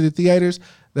going to the theaters,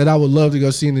 that I would love to go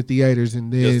see in the theaters.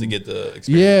 And then just to get the experience.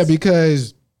 yeah,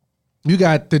 because you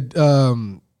got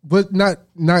the but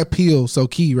not Peel, so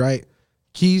Key, right?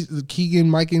 Keegan,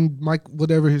 Mike,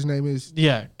 whatever his name is.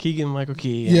 Yeah, Keegan Michael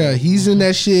Key. Yeah, he's in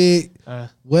that shit.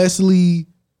 Wesley,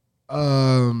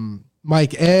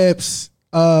 Mike Epps,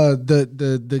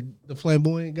 the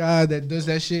flamboyant guy that does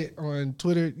that shit on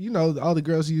Twitter. You know, all the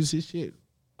girls use his shit.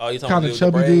 Oh, you talking Kind about of the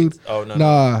chubby braids? dude. Oh no.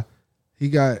 Nah, he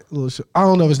got a little. I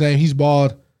don't know his name. He's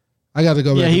bald. I got to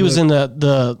go. Yeah, back he and was look. in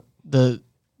the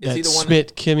Is he that the one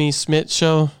Kimmy Smith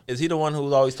show. Is he the one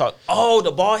who's always talk? Oh,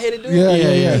 the bald headed dude.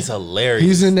 Yeah. He's hilarious.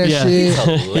 He's in that Yeah. shit. He's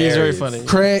hilarious. He's very funny.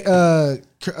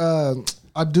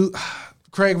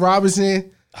 Craig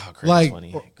Robinson. Oh, Craig's Like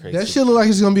funny. Craig's that super- shit look like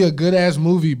it's gonna be a good ass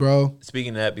movie, bro.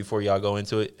 Speaking of that, before y'all go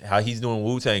into it, how he's doing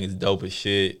Wu Tang is dope as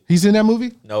shit. He's in that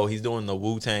movie No, he's doing the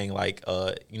Wu Tang like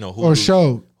Hulu, or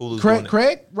show. Hulu's doing it.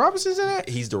 Craig Robinson's in that?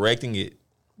 He's directing it.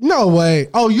 No way.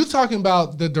 Oh, you talking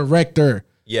about the director?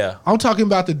 Yeah. I'm talking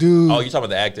about the dude. Oh, you talking about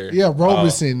the actor? Yeah,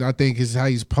 Roberson. I think is how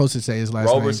he's supposed to say his last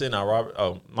Roberson name. or Robert?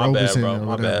 Oh, my Roberson bad, or bro.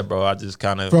 My whatever. bad, bro. I just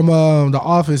kind of From The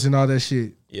Office and all that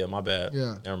shit. yeah, my bad.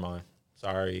 Yeah. Never mind.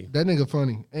 Sorry. That nigga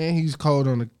funny, and he's cold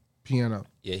on the piano.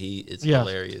 Yeah, it's Yeah.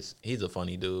 hilarious. He's a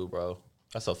funny dude, bro.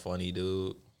 That's a funny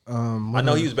dude. I What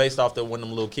know else? he was based off the one of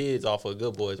them little kids off of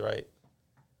Good Boys, right?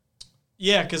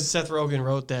 Yeah, because Seth Rogen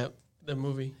wrote that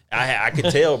movie. I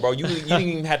could tell, bro. You didn't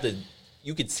even have to.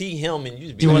 You could see him, and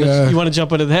you'd be You like, want to Yeah. you want to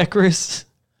jump into that, Chris?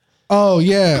 Oh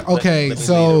yeah. Let- Okay. let me leave the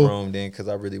So room then, because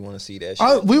I really want to see that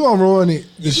shit. we won't ruin it.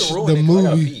 You The, can ruin the it 'cause I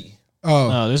gotta movie. pee. Oh,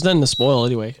 No, there's nothing to spoil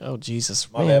anyway. Oh Jesus,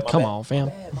 My man, bad, my come bad. on, fam.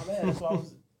 My bad. That's why I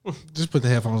was. just put the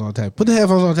headphones on tape. Put the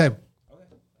headphones on tape.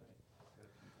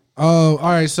 All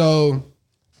right. So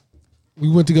we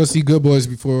went to go see Good Boys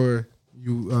before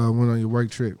you went on your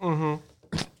work trip, and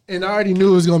I already knew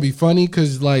it was gonna be funny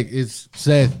because like it's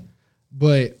Seth,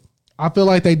 but I feel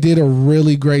like they did a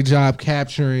really great job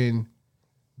capturing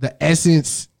the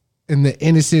essence and the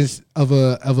innocence of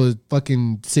a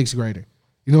fucking sixth grader.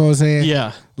 You know what I'm saying?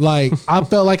 Yeah, Like I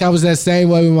felt like I was that same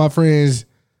way with my friends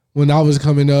when I was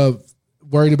coming up,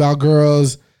 worried about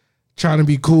girls, trying to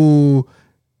be cool,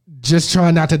 just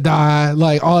trying not to die,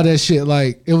 like all that shit.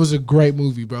 Like it was a great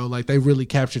movie, bro. Like they really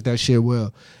captured that shit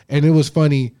well. And it was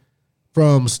funny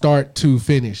from start to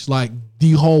finish, like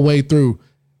the whole way through.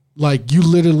 Like you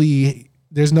literally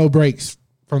there's no breaks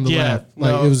from the Yeah, laugh.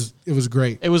 Like no. it was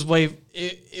great. it was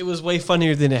way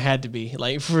funnier than it had to be,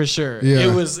 like for sure.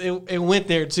 Yeah. It went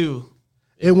there too.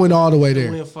 It went all the way It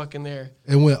there. went fucking there.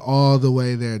 It went all the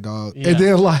way there, dog. Yeah. And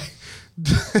then like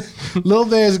Lil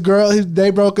Van's girl, they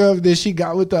broke up. Then she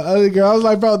got with the other girl. I was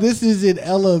like, bro, this is in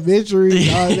elementary.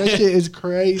 Dog. That shit is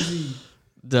crazy.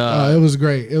 It was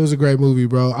great. It was a great movie,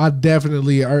 bro. I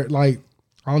definitely like.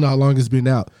 I don't know how long it's been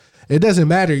out. It doesn't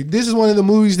matter. This is one of the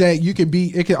movies that you can be.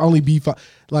 It can only be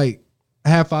like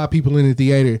have 5 people in the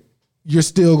theater. You're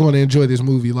still going to enjoy this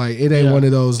movie. Like it ain't Yeah. one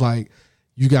of those like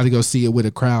you got to go see it with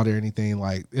a crowd or anything.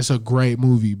 Like it's a great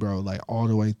movie, bro. Like all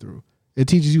the way through. It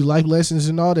teaches you life lessons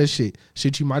and all that shit.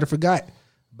 Shit you might have forgot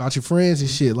about your friends and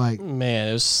shit. Like Man,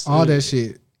 it was all that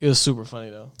shit. It was super funny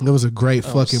though. It was a great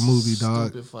That was fucking movie, dog.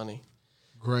 Stupid funny.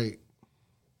 Great.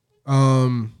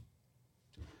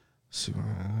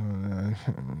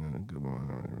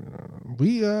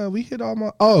 We hit all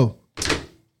my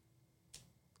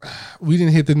we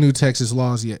didn't hit the new Texas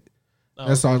laws yet. Oh,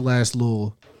 That's our last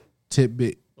little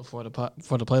tidbit. for the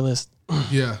playlist.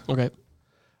 Yeah. Okay,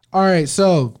 All right,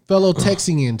 so fellow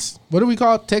Texians, what do we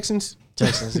call it? Texans?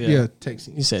 Texans, yeah. Yeah,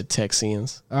 Texians. You said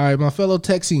Texians. All right, my fellow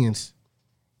Texians.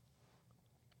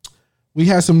 We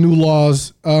had some new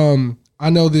laws. I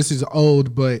know this is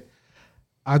old, but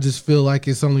I just feel like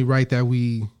it's only right that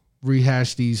we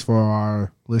rehash these for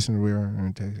our listeners. We're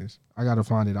in Texas. I gotta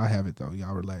find it. I have it though.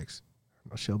 Y'all relax.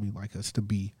 Shelby like us to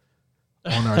be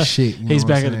on our shit. You know He's what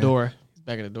back I'm at the saying? door. He's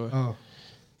back at the door. Oh.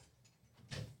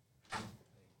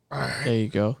 There you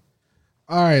go.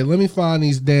 All right, let me find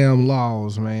these damn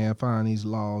laws, man. Find these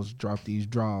laws, drop these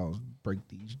draws, break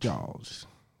these jaws.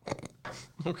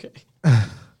 Okay.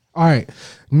 All right,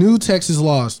 new Texas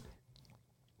laws.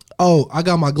 Oh, I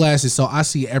got my glasses, so I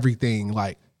see everything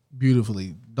like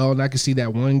beautifully. Though I can see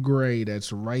that one gray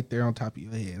that's right there on top of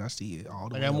your head. I see it all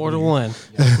the way. I got over more than here. one.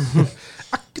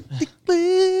 I could see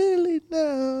clearly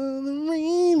now the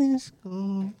rain is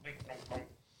gone.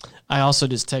 I also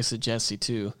just texted Jesse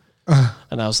too.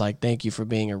 And I was like, thank you for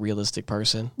being a realistic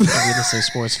person, a realistic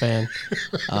sports fan.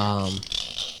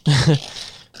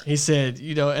 He said,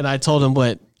 and I told him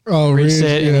what Oh, Rich Rich,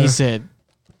 said, yeah. and he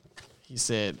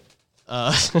said,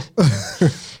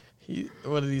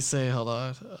 what did he say? Hold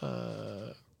on.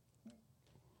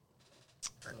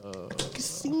 I can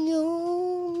see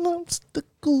all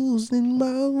obstacles in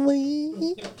my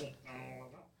way.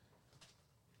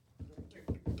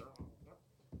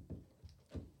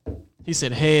 He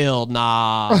said, hell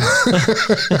nah.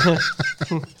 I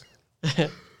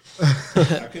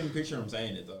couldn't picture him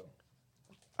saying it though.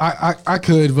 I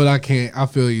could, but I can't. I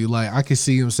feel you. Like I could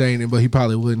see him saying it, but he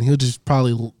probably wouldn't. He'll just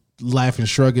probably laugh and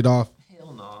shrug it off.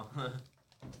 Hell no.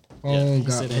 Oh,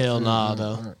 He said, hell nah,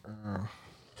 though.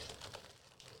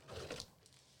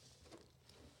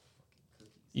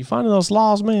 You finding those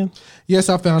laws, man? Yes,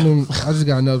 I found them. I just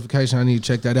got a notification. I need to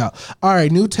check that out. All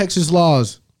right, new Texas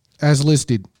laws as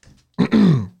listed.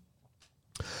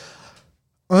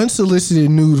 Unsolicited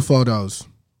nude photos.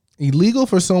 Illegal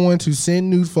for someone to send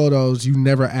nude photos you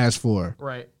never asked for.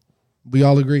 Right. We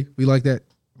all agree? We like that?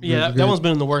 Yeah, Good? that one's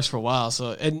been in the works for a while.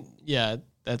 So, and yeah,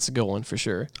 that's a good one for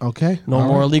sure. Okay. No all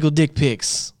more right. illegal dick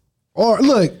pics. Or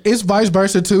look, it's vice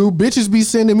versa too. Bitches be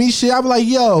sending me shit. I be like,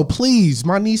 yo, please,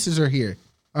 my nieces are here.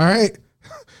 All right.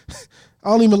 I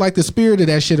don't even like the spirit of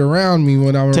that shit around me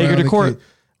when I'm Take her around to the court.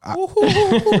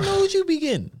 kid. Who knows you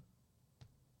begin?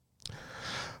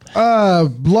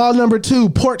 Law number 2,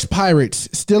 porch pirates.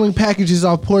 Stealing packages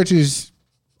off porches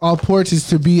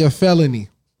to be a felony.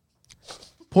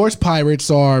 Porch pirates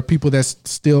are people that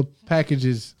steal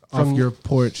packages off your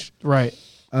porch. Right.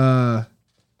 If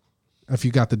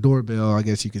you got the doorbell, I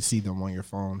guess you could see them on your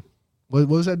phone. What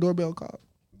was that doorbell called?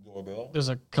 Doorbell. There's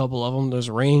a couple of them. There's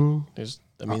Ring.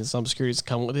 Some securities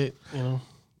come with it,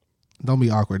 Don't be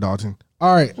awkward, Dalton.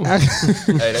 All right. Hey,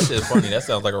 that shit's funny. That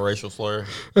sounds like a racial slur.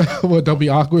 What, don't be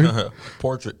awkward?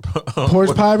 Portrait.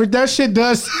 Porch pirate. That shit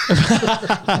does.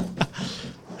 I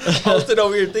was sitting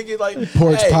over here thinking like,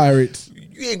 Porch hey, pirates.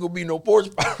 You ain't gonna be no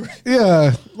porch pirate.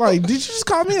 Yeah. Like, did you just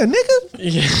call me a nigga?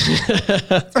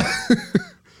 Yeah.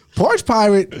 Porch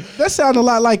pirate. That sounded a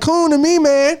lot like coon to me,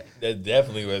 man. That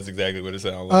definitely was exactly what it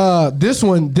sounded like.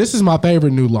 This is my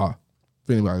favorite new law. If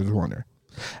anybody was wondering.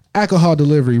 Alcohol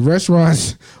delivery.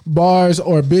 Restaurants, bars,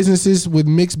 or businesses with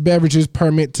mixed beverages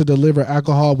permit to deliver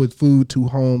alcohol with food to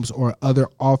homes or other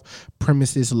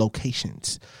off-premises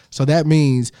locations. So that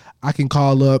means I can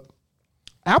call up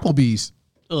Applebee's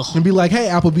and be like, hey,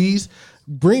 Applebee's,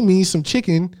 bring me some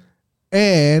chicken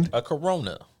and A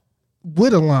Corona,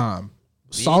 with a lime,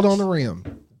 salt Bitch. on the rim.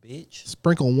 bitch.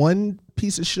 Sprinkle one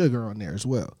piece of sugar on there as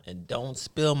well. And don't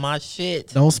spill my shit.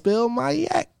 Don't spill my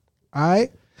yak. All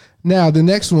right. Now the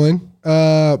next one,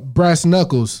 brass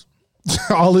knuckles.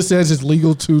 All it says is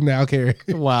legal to now carry.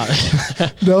 Wow.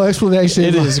 No explanation.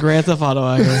 It is Grand Theft Auto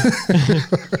out here.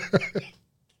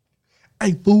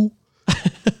 Hey, fool.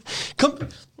 Come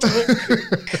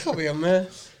here, man.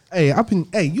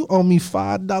 Hey, you owe me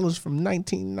 $5 from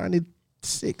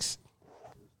 1996.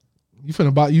 You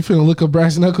finna look up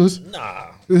brass knuckles?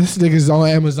 Nah, This nigga's on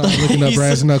Amazon looking up He's-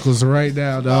 brass knuckles right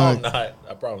now, I'm dog. not.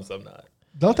 I promise I'm not.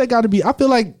 Don't they gotta be? I feel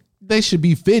like they should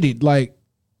be fitted. Like,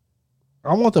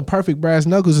 I want the perfect brass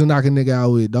knuckles to knock a nigga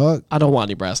out with, dog. I don't want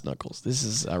any brass knuckles. This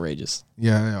is outrageous.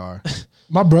 Yeah, they are.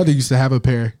 My brother used to have a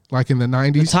pair, like in the The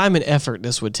 90s. time and effort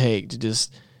this would take to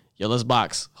just, let's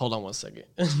box. Hold on one second.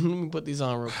 Let me put these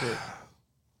on real quick.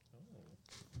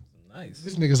 Nice.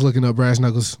 This nigga's looking up brass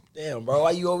knuckles. Damn, bro.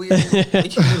 Why you over here? This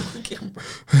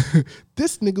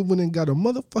nigga went and got a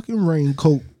motherfucking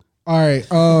raincoat. All right.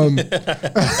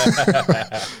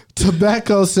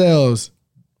 Tobacco sales.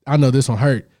 I know this one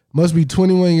hurt. Must be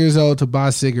 21 years old to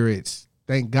buy cigarettes.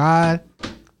 Thank God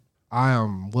I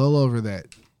am well over that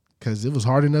because it was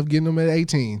hard enough getting them at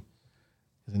 18.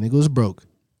 The nigga was broke.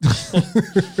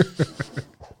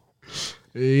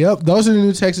 Yep, those are the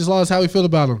new Texas laws. How we feel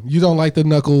about them? You don't like the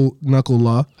knuckle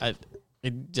law? I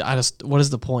just, what is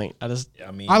the point? I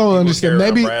mean, I don't people understand. carry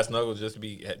around Maybe- brass knuckles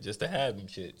just to have them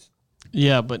shits.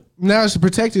 Yeah, but Now it's to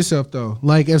protect yourself though.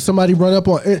 Like if somebody run up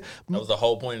on it, That was the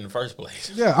whole point in the first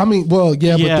place. yeah. I mean, well,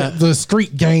 yeah, Yeah. but the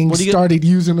street gangs What do you get- started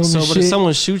using them. so, and but shit. if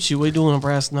someone shoots you, what are you doing with a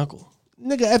brass knuckle?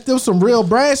 Nigga, if there's some real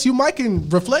brass, you might can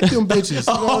reflect them bitches.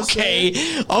 You know what I'm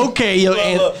saying? Okay, yo,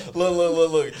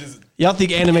 Look. Just y'all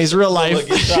think anime's real life? Look,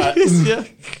 get shot. Yeah.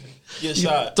 get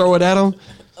shot. Throw it at them.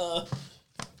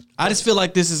 I just feel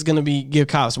like this is gonna give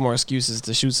cops more excuses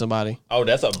to shoot somebody. Oh,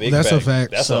 that's a big That's fact. a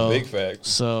fact. That's So- a big fact.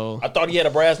 So I thought he had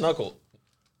a brass knuckle.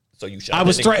 So you shot I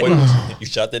was that nigga threatened. You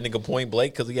shot that nigga point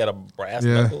blank because he had a brass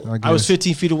Yeah, knuckle? I was guess.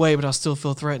 15 feet away, but I still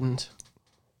feel threatened.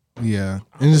 Yeah,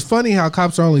 and it's funny how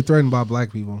cops are only threatened by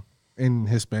black people and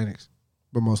Hispanics,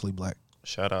 but mostly black.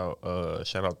 Shout out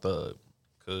Thug,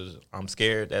 because I'm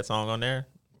scared. That song on there,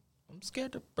 I'm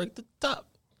scared to break the top.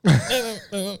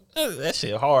 That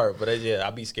shit hard, but yeah,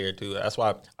 I be scared too. That's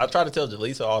why I try to tell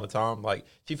Jaleesa all the time. Like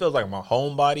she feels like my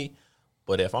homebody,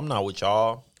 but if I'm not with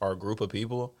y'all or a group of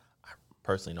people, I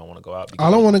personally don't want to go out. Because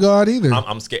I don't want to go out either.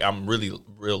 I'm scared. I'm really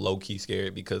real low key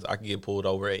scared because I can get pulled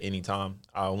over at any time.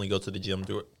 I only go to the gym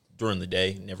during the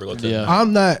day. Never go to Yeah. the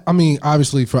I'm not. I mean,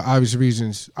 obviously for obvious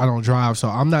reasons, I don't drive, so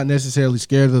I'm not necessarily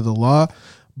scared of the law,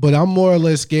 but I'm more or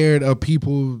less scared of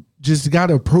people just got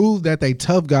to prove that they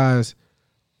tough guys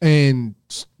and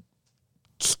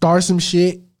start some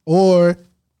shit, or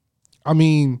I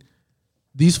mean,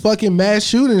 these fucking mass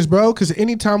shootings, bro. Because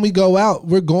anytime we go out,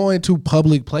 we're going to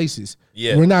public places.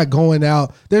 Yeah. We're not going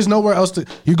out. There's nowhere else to.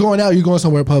 You're going out. You're going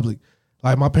somewhere public.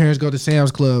 Like my parents go to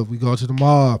Sam's Club. We go to the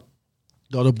mall.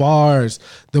 Go to bars,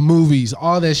 the movies,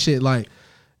 all that shit. Like,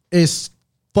 it's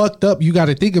fucked up. You got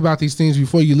to think about these things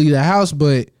before you leave the house.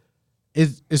 But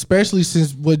it's especially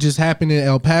since what just happened in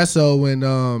El Paso when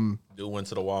dude went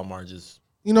to the Walmart. Just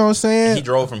you know what I'm saying? he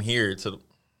drove from here to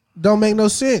Don't make no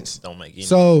sense. don't make any.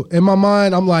 So in my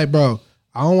mind, I'm like, bro,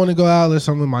 I don't want to go out unless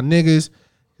I'm with my niggas.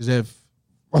 Because if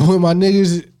I'm with my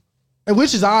niggas, and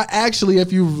which is I actually,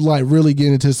 if you like really get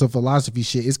into some philosophy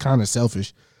shit, it's kind of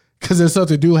selfish. Because if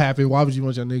something do happen, why would you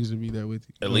want your niggas to be there with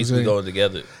you? At least we going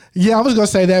together. Yeah, I was gonna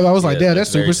say that, but I was like, Yeah, damn,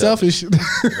 that's that's very super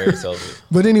selfish. Very selfish.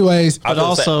 But anyways, I feel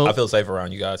also- I feel safe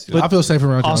around you guys too. I feel safe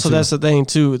around y'all Also, too. that's the thing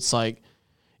too. It's like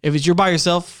if you're by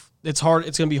yourself, it's hard.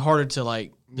 It's gonna be harder to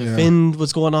like defend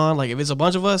what's going on. Like if it's a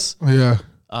bunch of us, yeah,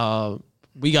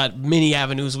 we got many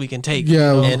avenues we can take.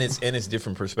 Yeah. you know? and it's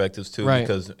different perspectives too. Right.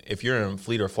 Because if you're in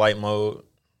fleet or flight mode,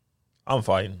 I'm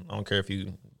fighting. I don't care if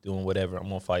you doing whatever. I'm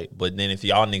gonna fight. But then if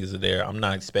y'all niggas are there, I'm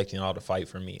not expecting y'all to fight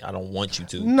for me. I don't want you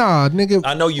to. nah, nigga,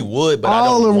 I know you would, but I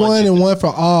all don't in want one you and to. one for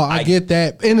all. I get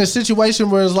that. In a situation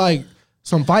where it's like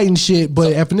some fighting shit,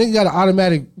 but if a nigga got an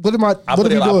automatic, what am I? I What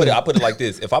put are it. we doing? I put it like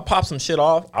this: if I pop some shit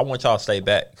off, I want y'all to stay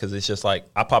back because it's just like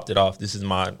I popped it off. This is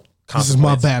my. This is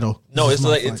my consequence. battle. No, This it's is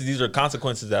my like fight. these are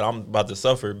consequences that I'm about to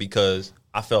suffer because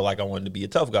I felt like I wanted to be a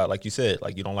tough guy, like you said.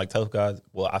 Like you don't like tough guys.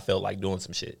 Well, I felt like doing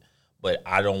some shit, but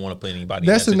I don't want to put anybody.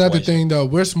 That's in that another situation. thing, though.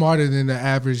 We're smarter than the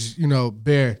average,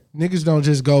 bear. Niggas don't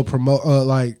just go promote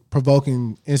like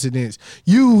provoking incidents.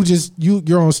 You're on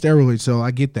steroids, so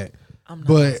I get that. I'm not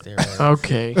But on steroids.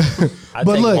 Okay. I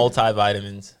but take look,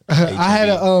 multivitamins. I had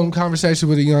a conversation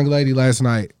with a young lady last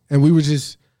night, and we were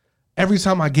just every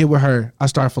time I get with her, I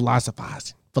start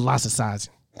philosophizing.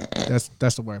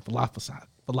 That's the word, velociraptor.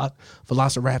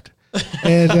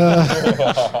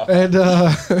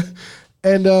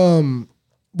 And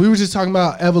we were just talking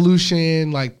about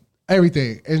evolution, like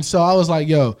everything. And so I was like,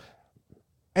 yo,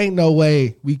 ain't no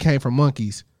way we came from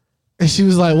monkeys. And she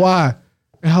was like, why?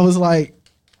 And I was like,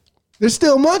 they're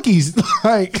still monkeys.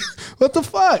 Like, what the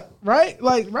fuck? Right?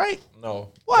 Like, right?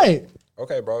 No. What?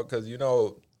 Okay, bro. Because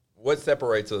what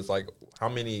separates us? Like how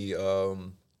many?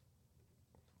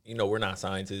 We're not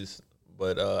scientists,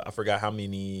 but I forgot how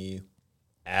many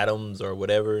atoms or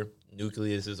whatever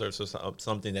nucleuses or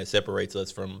something that separates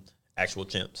us from actual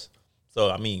chimps.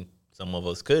 So I mean, some of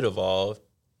us could evolve,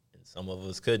 and some of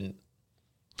us couldn't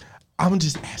I'm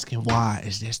just asking why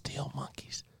is there still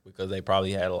monkeys? because they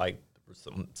probably had like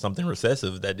something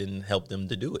recessive that didn't help them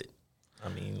to do it. I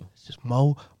mean, It's just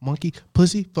mo monkey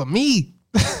pussy for me.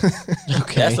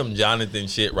 Okay. that's some Jonathan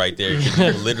shit right there.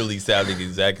 You literally sounded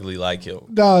exactly like him.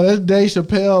 No, that's Dave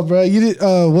Chappelle, bro. You did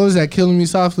what was that? Killing Me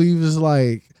Softly. He was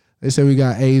like, they said we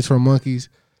got AIDS from monkeys.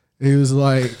 He was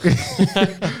like,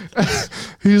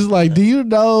 do you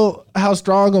know how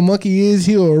strong a monkey is?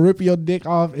 He'll rip your dick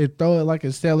off and throw it like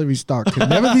a celery stalk. Can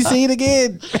never be seen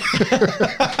again.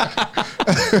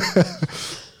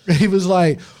 He was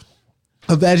like,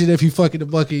 Imagine if you fucking the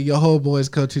bucket and your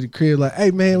homeboys come to the crib like,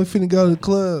 hey man, we finna go to the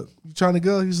club. You trying to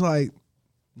go? He's like,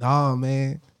 nah,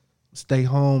 man. Stay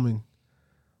home and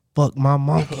fuck my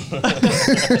monkey.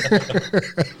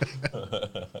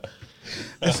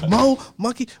 That's more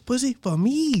monkey pussy for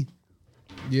me.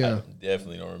 Yeah.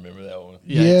 Definitely don't remember that one.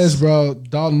 Yes, bro.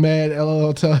 Dalton mad.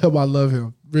 LOL, tell him I love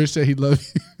him. Rich said he love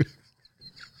you.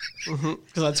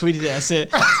 Because I tweeted it. I said,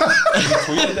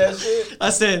 Tweeted that shit?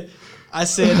 I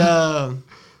said,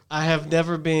 I have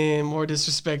never been more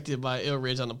disrespected by Ill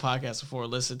Ridge on the podcast before.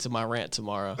 Listen to my rant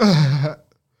tomorrow.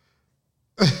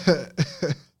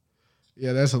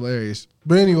 Yeah, that's hilarious.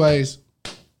 But anyways,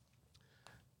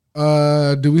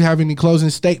 do we have any closing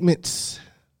statements?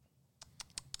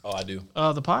 Oh, I do.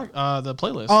 The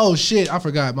playlist. Oh shit, I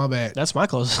forgot. My bad. That's my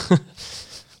close.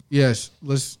 Yes,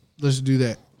 let's do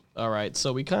that. All right,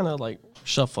 so we kind of like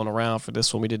shuffling around for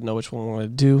this one. We didn't know which one we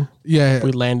wanted to do. Yeah.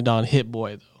 We landed on Hit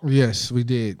Boy though. Yes, we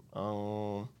did. If you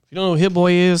don't know who Hit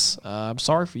Boy is, I'm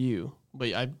sorry for you,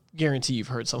 but I guarantee you've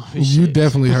heard some of his You shit.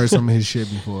 definitely heard some of his shit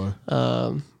before.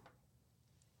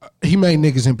 He made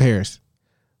Niggas in Paris.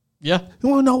 Yeah. You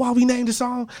want to know why we named the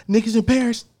song Niggas in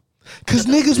Paris? Because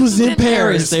niggas was in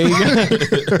Paris. There you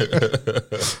go.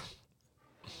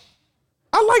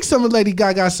 I like some of Lady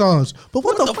Gaga songs, but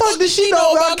what the fuck does she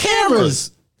know about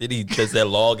cameras? Did he touch that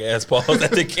long ass pause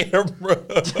at the camera?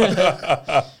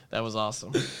 That was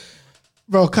awesome.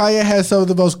 Bro, Kanye has some of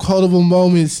the most quotable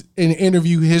moments in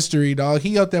interview history, dog.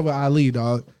 He up there with Ali,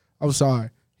 dog. I'm sorry.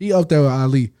 He up there with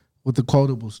Ali with the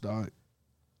quotables, dog.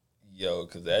 Yo,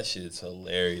 because that shit's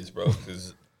hilarious, bro.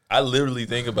 Because I literally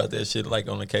think about that shit like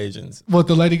on occasions. What,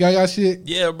 the Lady Gaga shit?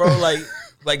 Yeah, bro.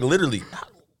 Like literally.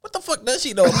 What the fuck does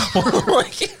she know about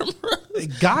camera?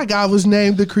 Gaga was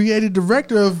named the creative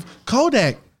director of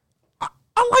Kodak.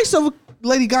 I like some of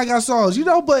Lady Gaga songs, you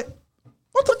know, but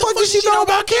what the fuck does she know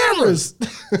about cameras?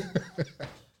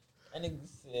 That nigga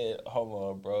said,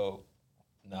 hold on, bro.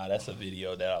 Nah, that's a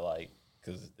video that I like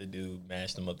because the dude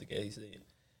mashed him up the case. He said,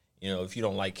 you know, if you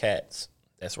don't like cats,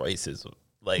 that's racism.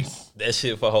 Like, that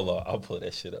shit, hold on, I'll pull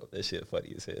that shit up. That shit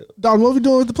funny as hell. Dog, what we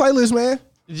doing with the playlist, man?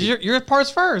 Your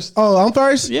part's first. Oh, I'm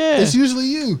first? Yeah. It's usually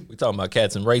you. We talking about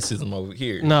cats and racism over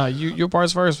here. Nah, your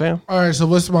part's first, fam. All right, so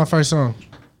what's my first song?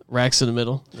 Racks in the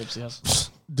middle. Nipsey Hussle.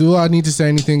 Do I need to say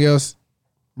anything else?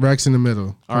 Racks in the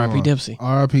middle. R.I.P. Nipsey.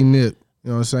 R.I.P. Nip. You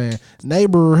know what I'm saying?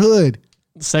 Neighborhood.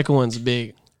 The second one's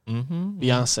big.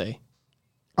 Beyonce.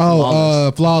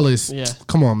 Oh, Flawless. Yeah.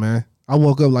 Come on, man. I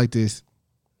woke up like this.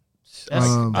 That's,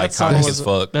 that song iconic was as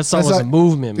fuck. That song That's was like- a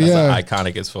movement, man. Yeah.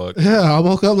 Iconic as fuck. Yeah, I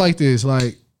woke up like this.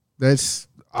 Like, that's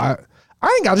I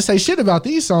ain't got to say shit about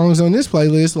these songs on this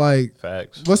playlist. Like,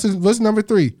 Facts. what's number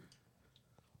 3?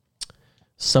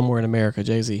 Somewhere in America,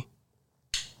 Jay-Z.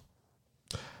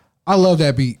 I love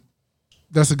that beat.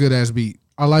 That's a good ass beat.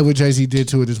 I like what Jay-Z did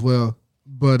to it as well.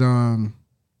 But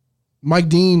Mike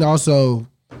Dean also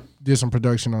did some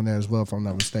production on that as well, if I'm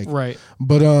not mistaken. Right.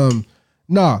 But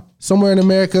nah, Somewhere in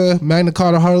America, Magna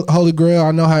Carta, Holy Grail.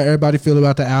 I know how everybody feel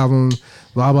about the album.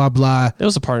 Blah blah blah. That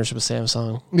was a partnership with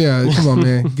Samsung. Yeah, come on,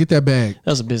 man, get that bag.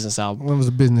 That was a business album. It was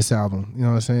a business album. You know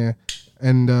what I'm saying?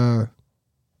 And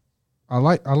I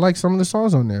like some of the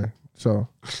songs on there. So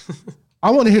I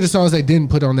want to hear the songs they didn't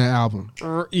put on that album.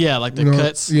 Yeah, like the You know?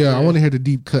 cuts. Yeah, I want to hear the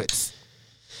deep cuts.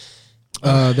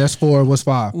 That's 4. What's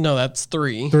 5? No, that's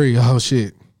 3. 3. Oh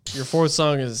shit. Your fourth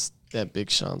song is that Big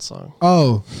Sean song.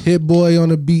 Oh, Hit Boy on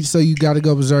the beat, so you got to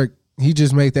go berserk. He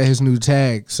just made that his new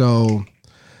tag. So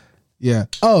yeah.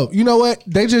 Oh, you know what?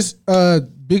 They just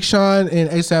Big Sean and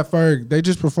ASAP Ferg, they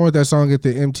just performed that song at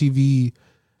the MTV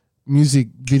music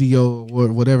video or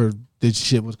whatever this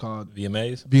shit was called.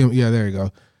 VMAs? Yeah, there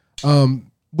you go.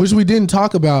 Which we didn't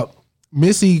talk about.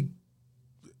 Missy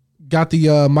got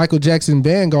the Michael Jackson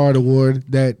Vanguard Award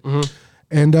that,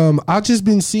 and I've just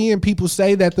been seeing people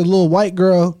say that the little white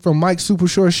girl from Mike's Super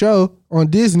Short Show on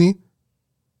Disney,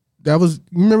 you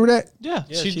remember that? Yeah,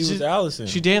 Yeah, she was Allison.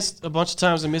 She danced a bunch of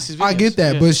times in Missy's videos. I get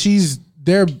that, Yeah. but she's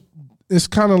there. It's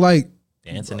kind of like,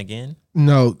 Dancing again?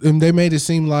 no, and they made it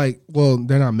seem like, well,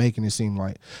 they're not making it seem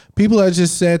like. People have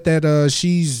just said that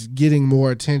she's getting more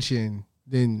attention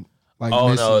than like Oh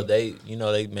Missy.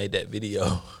 no, they made that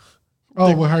video.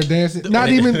 Oh, with her dancing. Not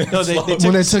even No, they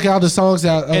when they took all the songs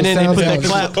out. and then they sounds put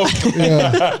that out.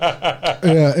 clap.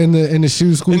 Yeah, in the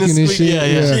shoe squeaking and squeak, shit.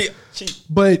 yeah. She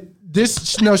But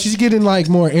this, no, she's getting like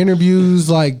more interviews,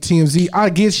 like TMZ. I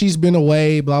get she's been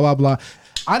away, blah blah blah.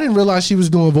 I didn't realize she was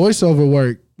doing voiceover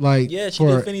work. Like, yeah, she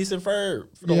for, did Phineas and Ferb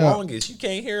for the Yeah. longest. You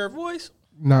can't hear her voice.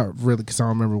 not really, because I don't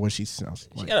remember what she sounds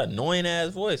She like. got an annoying ass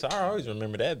voice. I always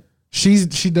remember that. She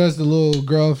does the little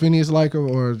girl Phineas like her,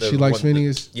 or she likes one-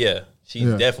 Phineas. Yeah, She's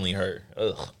Yeah. definitely her.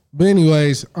 Ugh. But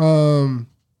anyways, I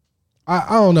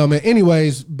don't know, man.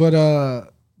 Anyways, but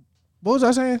what was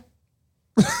I saying?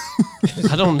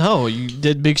 I don't know. You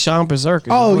did Big Sean Berserk.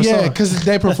 Oh What yeah, song? because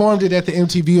they performed it at the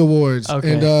MTV Awards,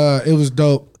 Okay. and it was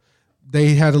dope.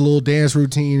 They had a little dance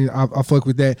routine. I fuck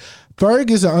with that. Ferg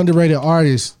is an underrated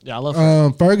artist. Yeah, I love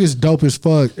Ferg. Ferg is dope as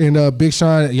fuck, and Big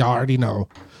Sean, y'all already know.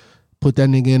 Put that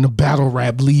nigga in the battle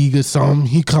rap league or something.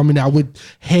 He coming out with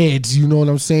heads, you know what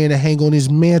I'm saying, to hang on his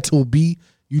mantle, B.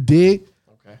 You dig?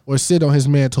 Okay. Or sit on his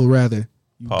mantle, rather.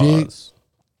 You dig? Pause.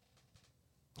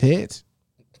 Heads?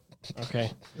 Okay.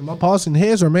 Am I pausing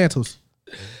heads or mantles?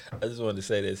 I just wanted to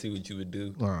say that, see what you would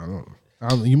do. I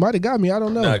don't, you might have got me. I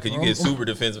don't know. Nah, because you get super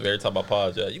defensive every time I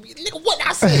apologize. You be, nigga, what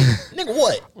I say? Nigga,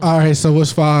 what? All right, so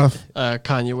what's 5?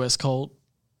 Kanye West Cold.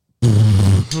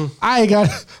 I ain't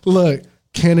got look.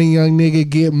 Can a young nigga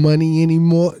get money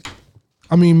anymore?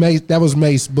 I mean, Mace. That was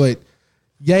Mace, but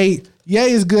Ye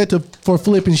is good for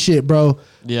flipping shit, bro.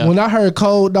 Yeah. When I heard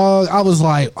Cold Dog, I was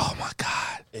like, oh my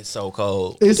god, It's so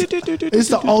cold. it's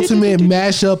the ultimate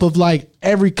mashup of like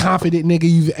every confident nigga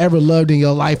you've ever loved in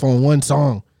your life on one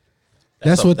song.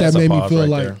 That's what that a made me pause feel right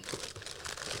like. there.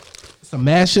 It's a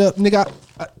mashup, nigga.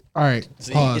 All right,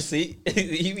 pause. See,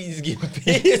 he be just getting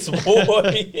pissed,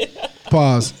 boy.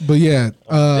 Pause. But yeah,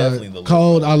 definitely the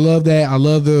Cold. I love that. I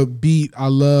love the beat. I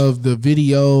love the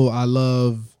video. I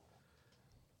love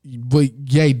what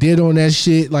Ye did on that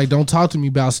shit. Like, don't talk to me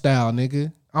about style,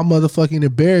 nigga. I'll motherfucking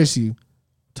embarrass you.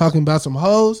 Talking about some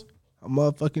hoes, I'm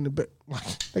motherfucking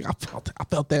like I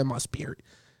felt that in my spirit.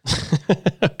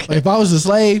 Like, if I was a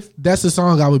slave, that's the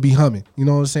song I would be humming. You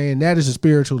know what I'm saying? That is a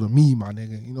spiritual to me, my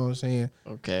nigga. You know what I'm saying?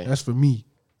 Okay. That's for me.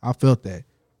 I felt that.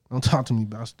 Don't talk to me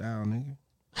about style, nigga.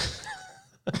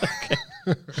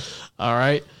 All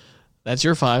right. That's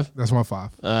your 5. That's my 5.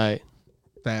 All right.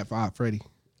 Fat 5, Freddie.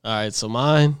 All right. So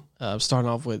mine, I'm starting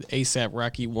off with ASAP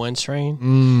Rocky One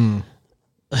Train.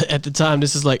 At the time,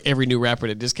 this is like every new rapper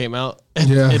that just came out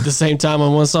Yeah. at the same time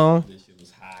on one song. This shit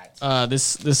was hot.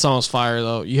 This song's fire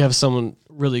though. You have some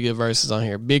really good verses on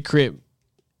here. Big Crit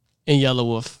and Yellow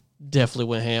Wolf definitely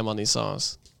went ham on these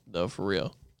songs though, for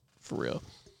real.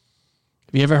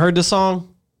 If you haven't heard this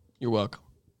song, you're welcome.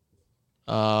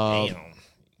 Damn.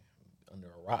 Under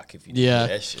a rock if you Yeah. do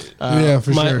that shit. Yeah,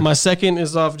 for my, sure. My second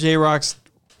is off J Rock's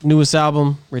newest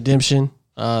album, Redemption.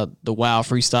 The Wow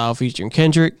freestyle featuring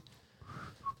Kendrick.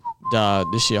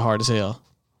 This shit hard as hell.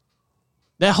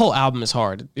 That whole album is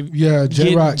hard. Yeah,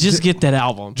 J-Rock. Get that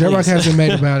album. J-Rock please. hasn't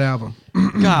made a bad album.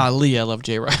 Golly, I love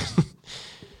J Rock.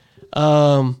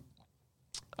 I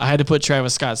had to put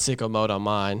Travis Scott's Sicko Mode on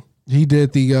mine. He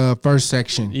did the first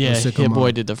section. Yeah, of Sicko Hit Boy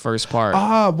Mode. did the first part.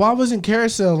 Why wasn't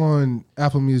Carousel on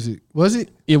Apple Music? Was it?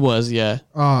 It was, yeah.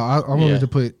 I wanted Yeah. to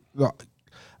put.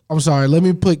 I'm sorry. Let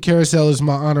me put Carousel as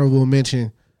my honorable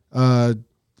mention.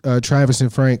 Travis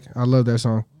and Frank. I love that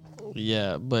song.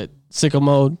 Yeah, but Sicko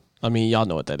Mode, I mean, y'all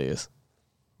know what that is.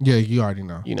 Yeah, you already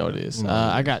know. You know what it is.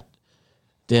 I got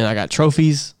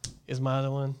Trophies is my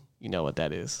other one. You know what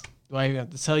that is. Do I even have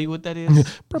to tell you what that is?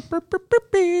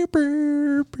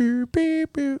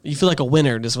 You feel like a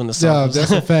winner just when the song Yeah, comes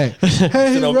that's on. a fact.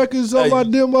 Hey, You know, records on hey, my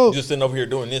demo. Just sitting over here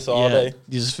doing this all Yeah, day.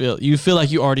 you feel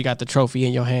like you already got the trophy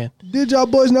in your hand. Did y'all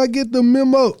boys not get the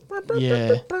memo?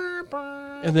 Yeah.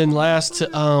 And then last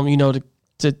to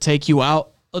to take you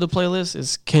out of the playlist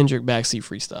is Kendrick Backseat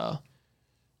Freestyle.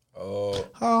 Oh,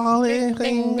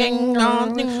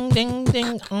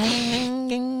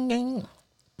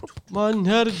 One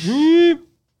had a dream.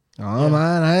 Oh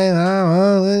my,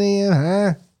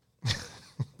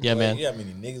 Yeah, man. yeah, I mean,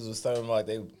 niggas was talking like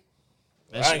they.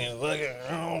 I can fucking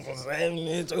home for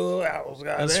 72 hours.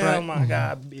 God That's damn, right. my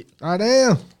God, bitch. oh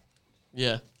damn.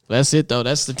 Yeah. That's it though.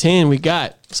 That's the 10 we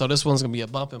got. So this one's gonna be a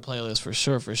bumping playlist for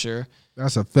sure.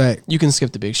 That's a fact. You can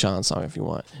skip the Big Sean song if you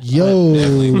want. Yo,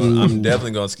 I'm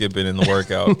definitely gonna skip it in the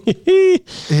workout.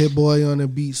 Hit Boy on the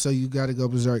beat, so you got to go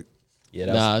berserk. Yeah,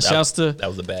 Nah, that shouts to that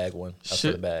was the bag one. That's for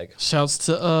shit- the bag. Shouts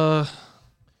to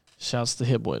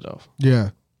Hit Boy though. Yeah.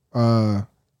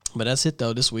 But that's it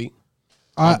though this week.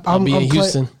 I'll I'll be in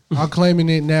Houston. I'm claiming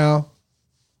it now.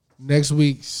 Next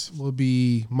week's will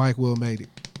be Mike Will Made It.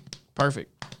 Perfect.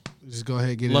 Just go ahead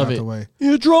and get Love it out it. the way.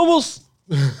 Yeah, Dromos.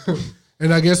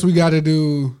 And I guess we have to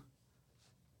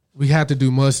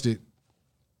do Mustard.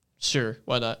 Sure,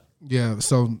 why not? Yeah,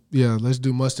 so yeah, let's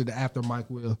do Mustard after Mike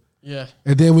Will. Yeah.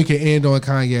 And then we can end on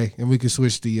Kanye and we can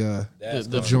switch the That's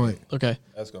The gonna, joint. Okay.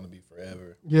 that's gonna be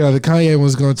forever. Yeah, the Kanye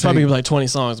one's going to Probably take. like 20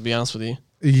 songs to be honest with you.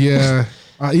 Yeah.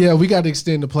 Yeah, we got to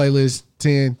extend the playlist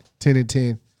 10, 10, and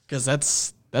 10. Because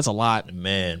that's That's a lot.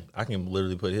 Man, I can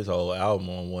literally put his whole album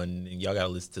on one, and y'all gotta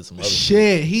listen to some other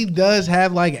Shit, he does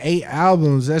have like 8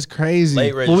 albums. That's crazy.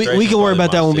 Late Well, we Registration can worry probably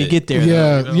about that my when we shit. get there. though,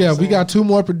 Yeah, you know what yeah. I'm We saying? got 2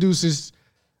 more producers.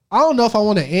 I don't know if I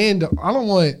want to end. I don't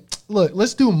want. Look,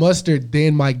 let's do Mustard,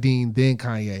 then Mike Dean, then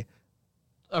Kanye.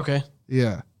 Okay.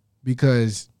 Yeah,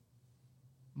 because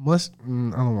I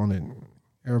don't want to.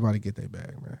 Everybody get their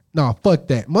bag, man. No, fuck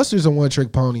that. Mustard's a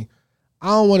one-trick pony. I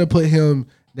don't want to put him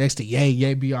next to Ye.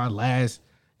 Ye be our last.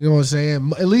 You know what I'm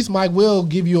saying? At least Mike will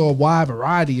give you a wide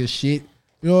variety of shit.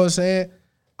 You know what I'm saying?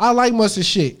 I like Mustard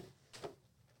shit.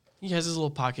 He has his little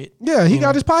pocket. Yeah, he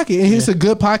got his pocket, and it's a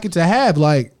good pocket to have.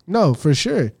 Like, no, for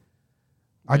sure.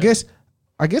 I guess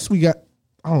we got.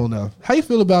 I don't know. How you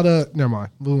feel about Never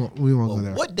mind. We won't go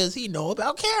there. What does he know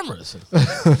about cameras?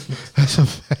 That's a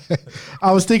fact.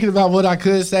 I was thinking about what I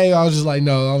could say. I was just like,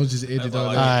 no, I was just ended all on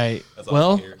All that. right. That's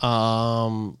all I hear.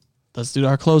 Well, let's do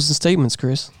our closing statements,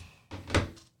 Chris.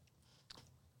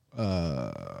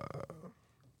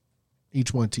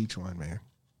 Each one teach one, man.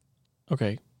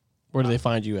 Okay. Where do they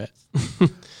find you at?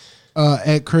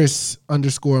 At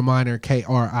Chris_minor,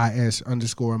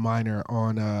 KRIS_minor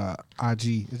on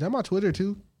IG. Is that my Twitter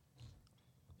too?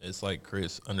 It's like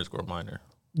Chris_minor.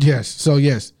 Yes. So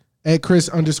yes, at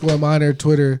Chris_minor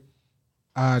Twitter,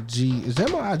 IG. Is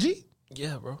that my IG?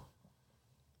 Yeah, bro.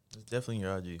 It's definitely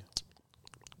your IG.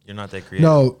 You're not that creative.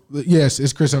 No. Yes,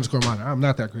 it's Chris_minor. I'm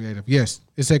not that creative. Yes,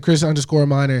 it's at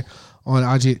Chris_minor on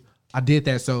IG. I did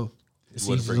that so it's You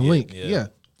wouldn't easy to forget, link. yeah.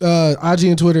 IG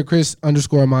and Twitter,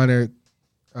 Chris_minor.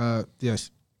 Yes.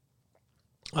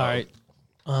 All right.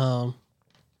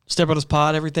 Step Brothers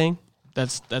Pod, everything.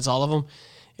 That's all of them.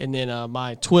 And then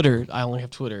my Twitter, I only have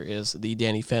Twitter, is the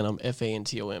Danny Phantom,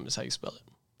 FANTOM is how you spell it.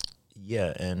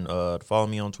 Yeah, and follow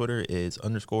me on Twitter is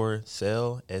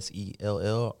 _Sell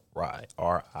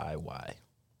SELLRIY.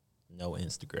 No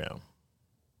Instagram.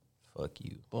 Fuck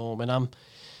you. Boom. And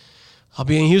I'll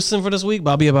be in Houston for this week,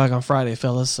 but I'll be back on Friday,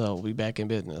 fellas. So we'll be back in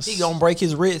business. He gonna break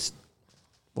his wrist.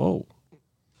 Whoa.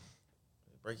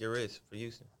 Break your wrist for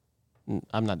Houston.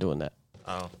 I'm not doing that.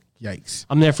 Oh. Yikes.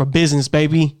 I'm there for business,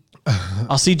 baby.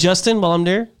 I'll see Justin while I'm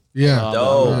there. Yeah.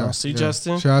 I'll see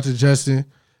Justin. Shout out to Justin.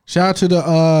 Shout out to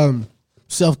the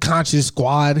self-conscious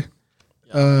squad.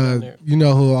 You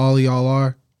know who all y'all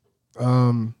are.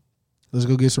 Let's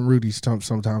go get some Rudy's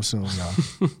sometime soon, y'all.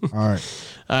 All right.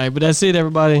 All right, but that's it,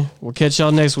 everybody. We'll catch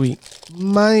y'all next week.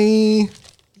 Bye.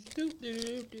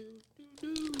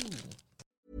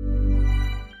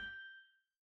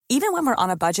 Even when we're on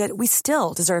a budget, we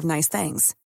still deserve nice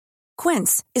things.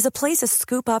 Quince is a place to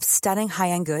scoop up stunning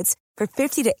high-end goods for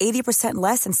 50 to 80%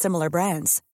 less than similar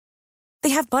brands. They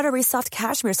have buttery soft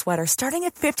cashmere sweaters starting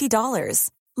at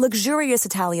 $50, luxurious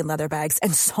Italian leather bags,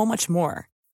 and so much more.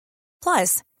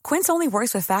 Plus, Quince only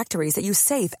works with factories that use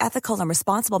safe, ethical, and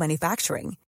responsible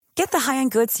manufacturing. Get the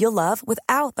high-end goods you'll love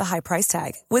without the high price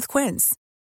tag with Quince.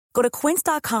 Go to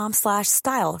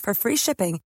quince.com/style for free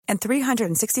shipping and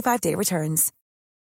 365-day returns.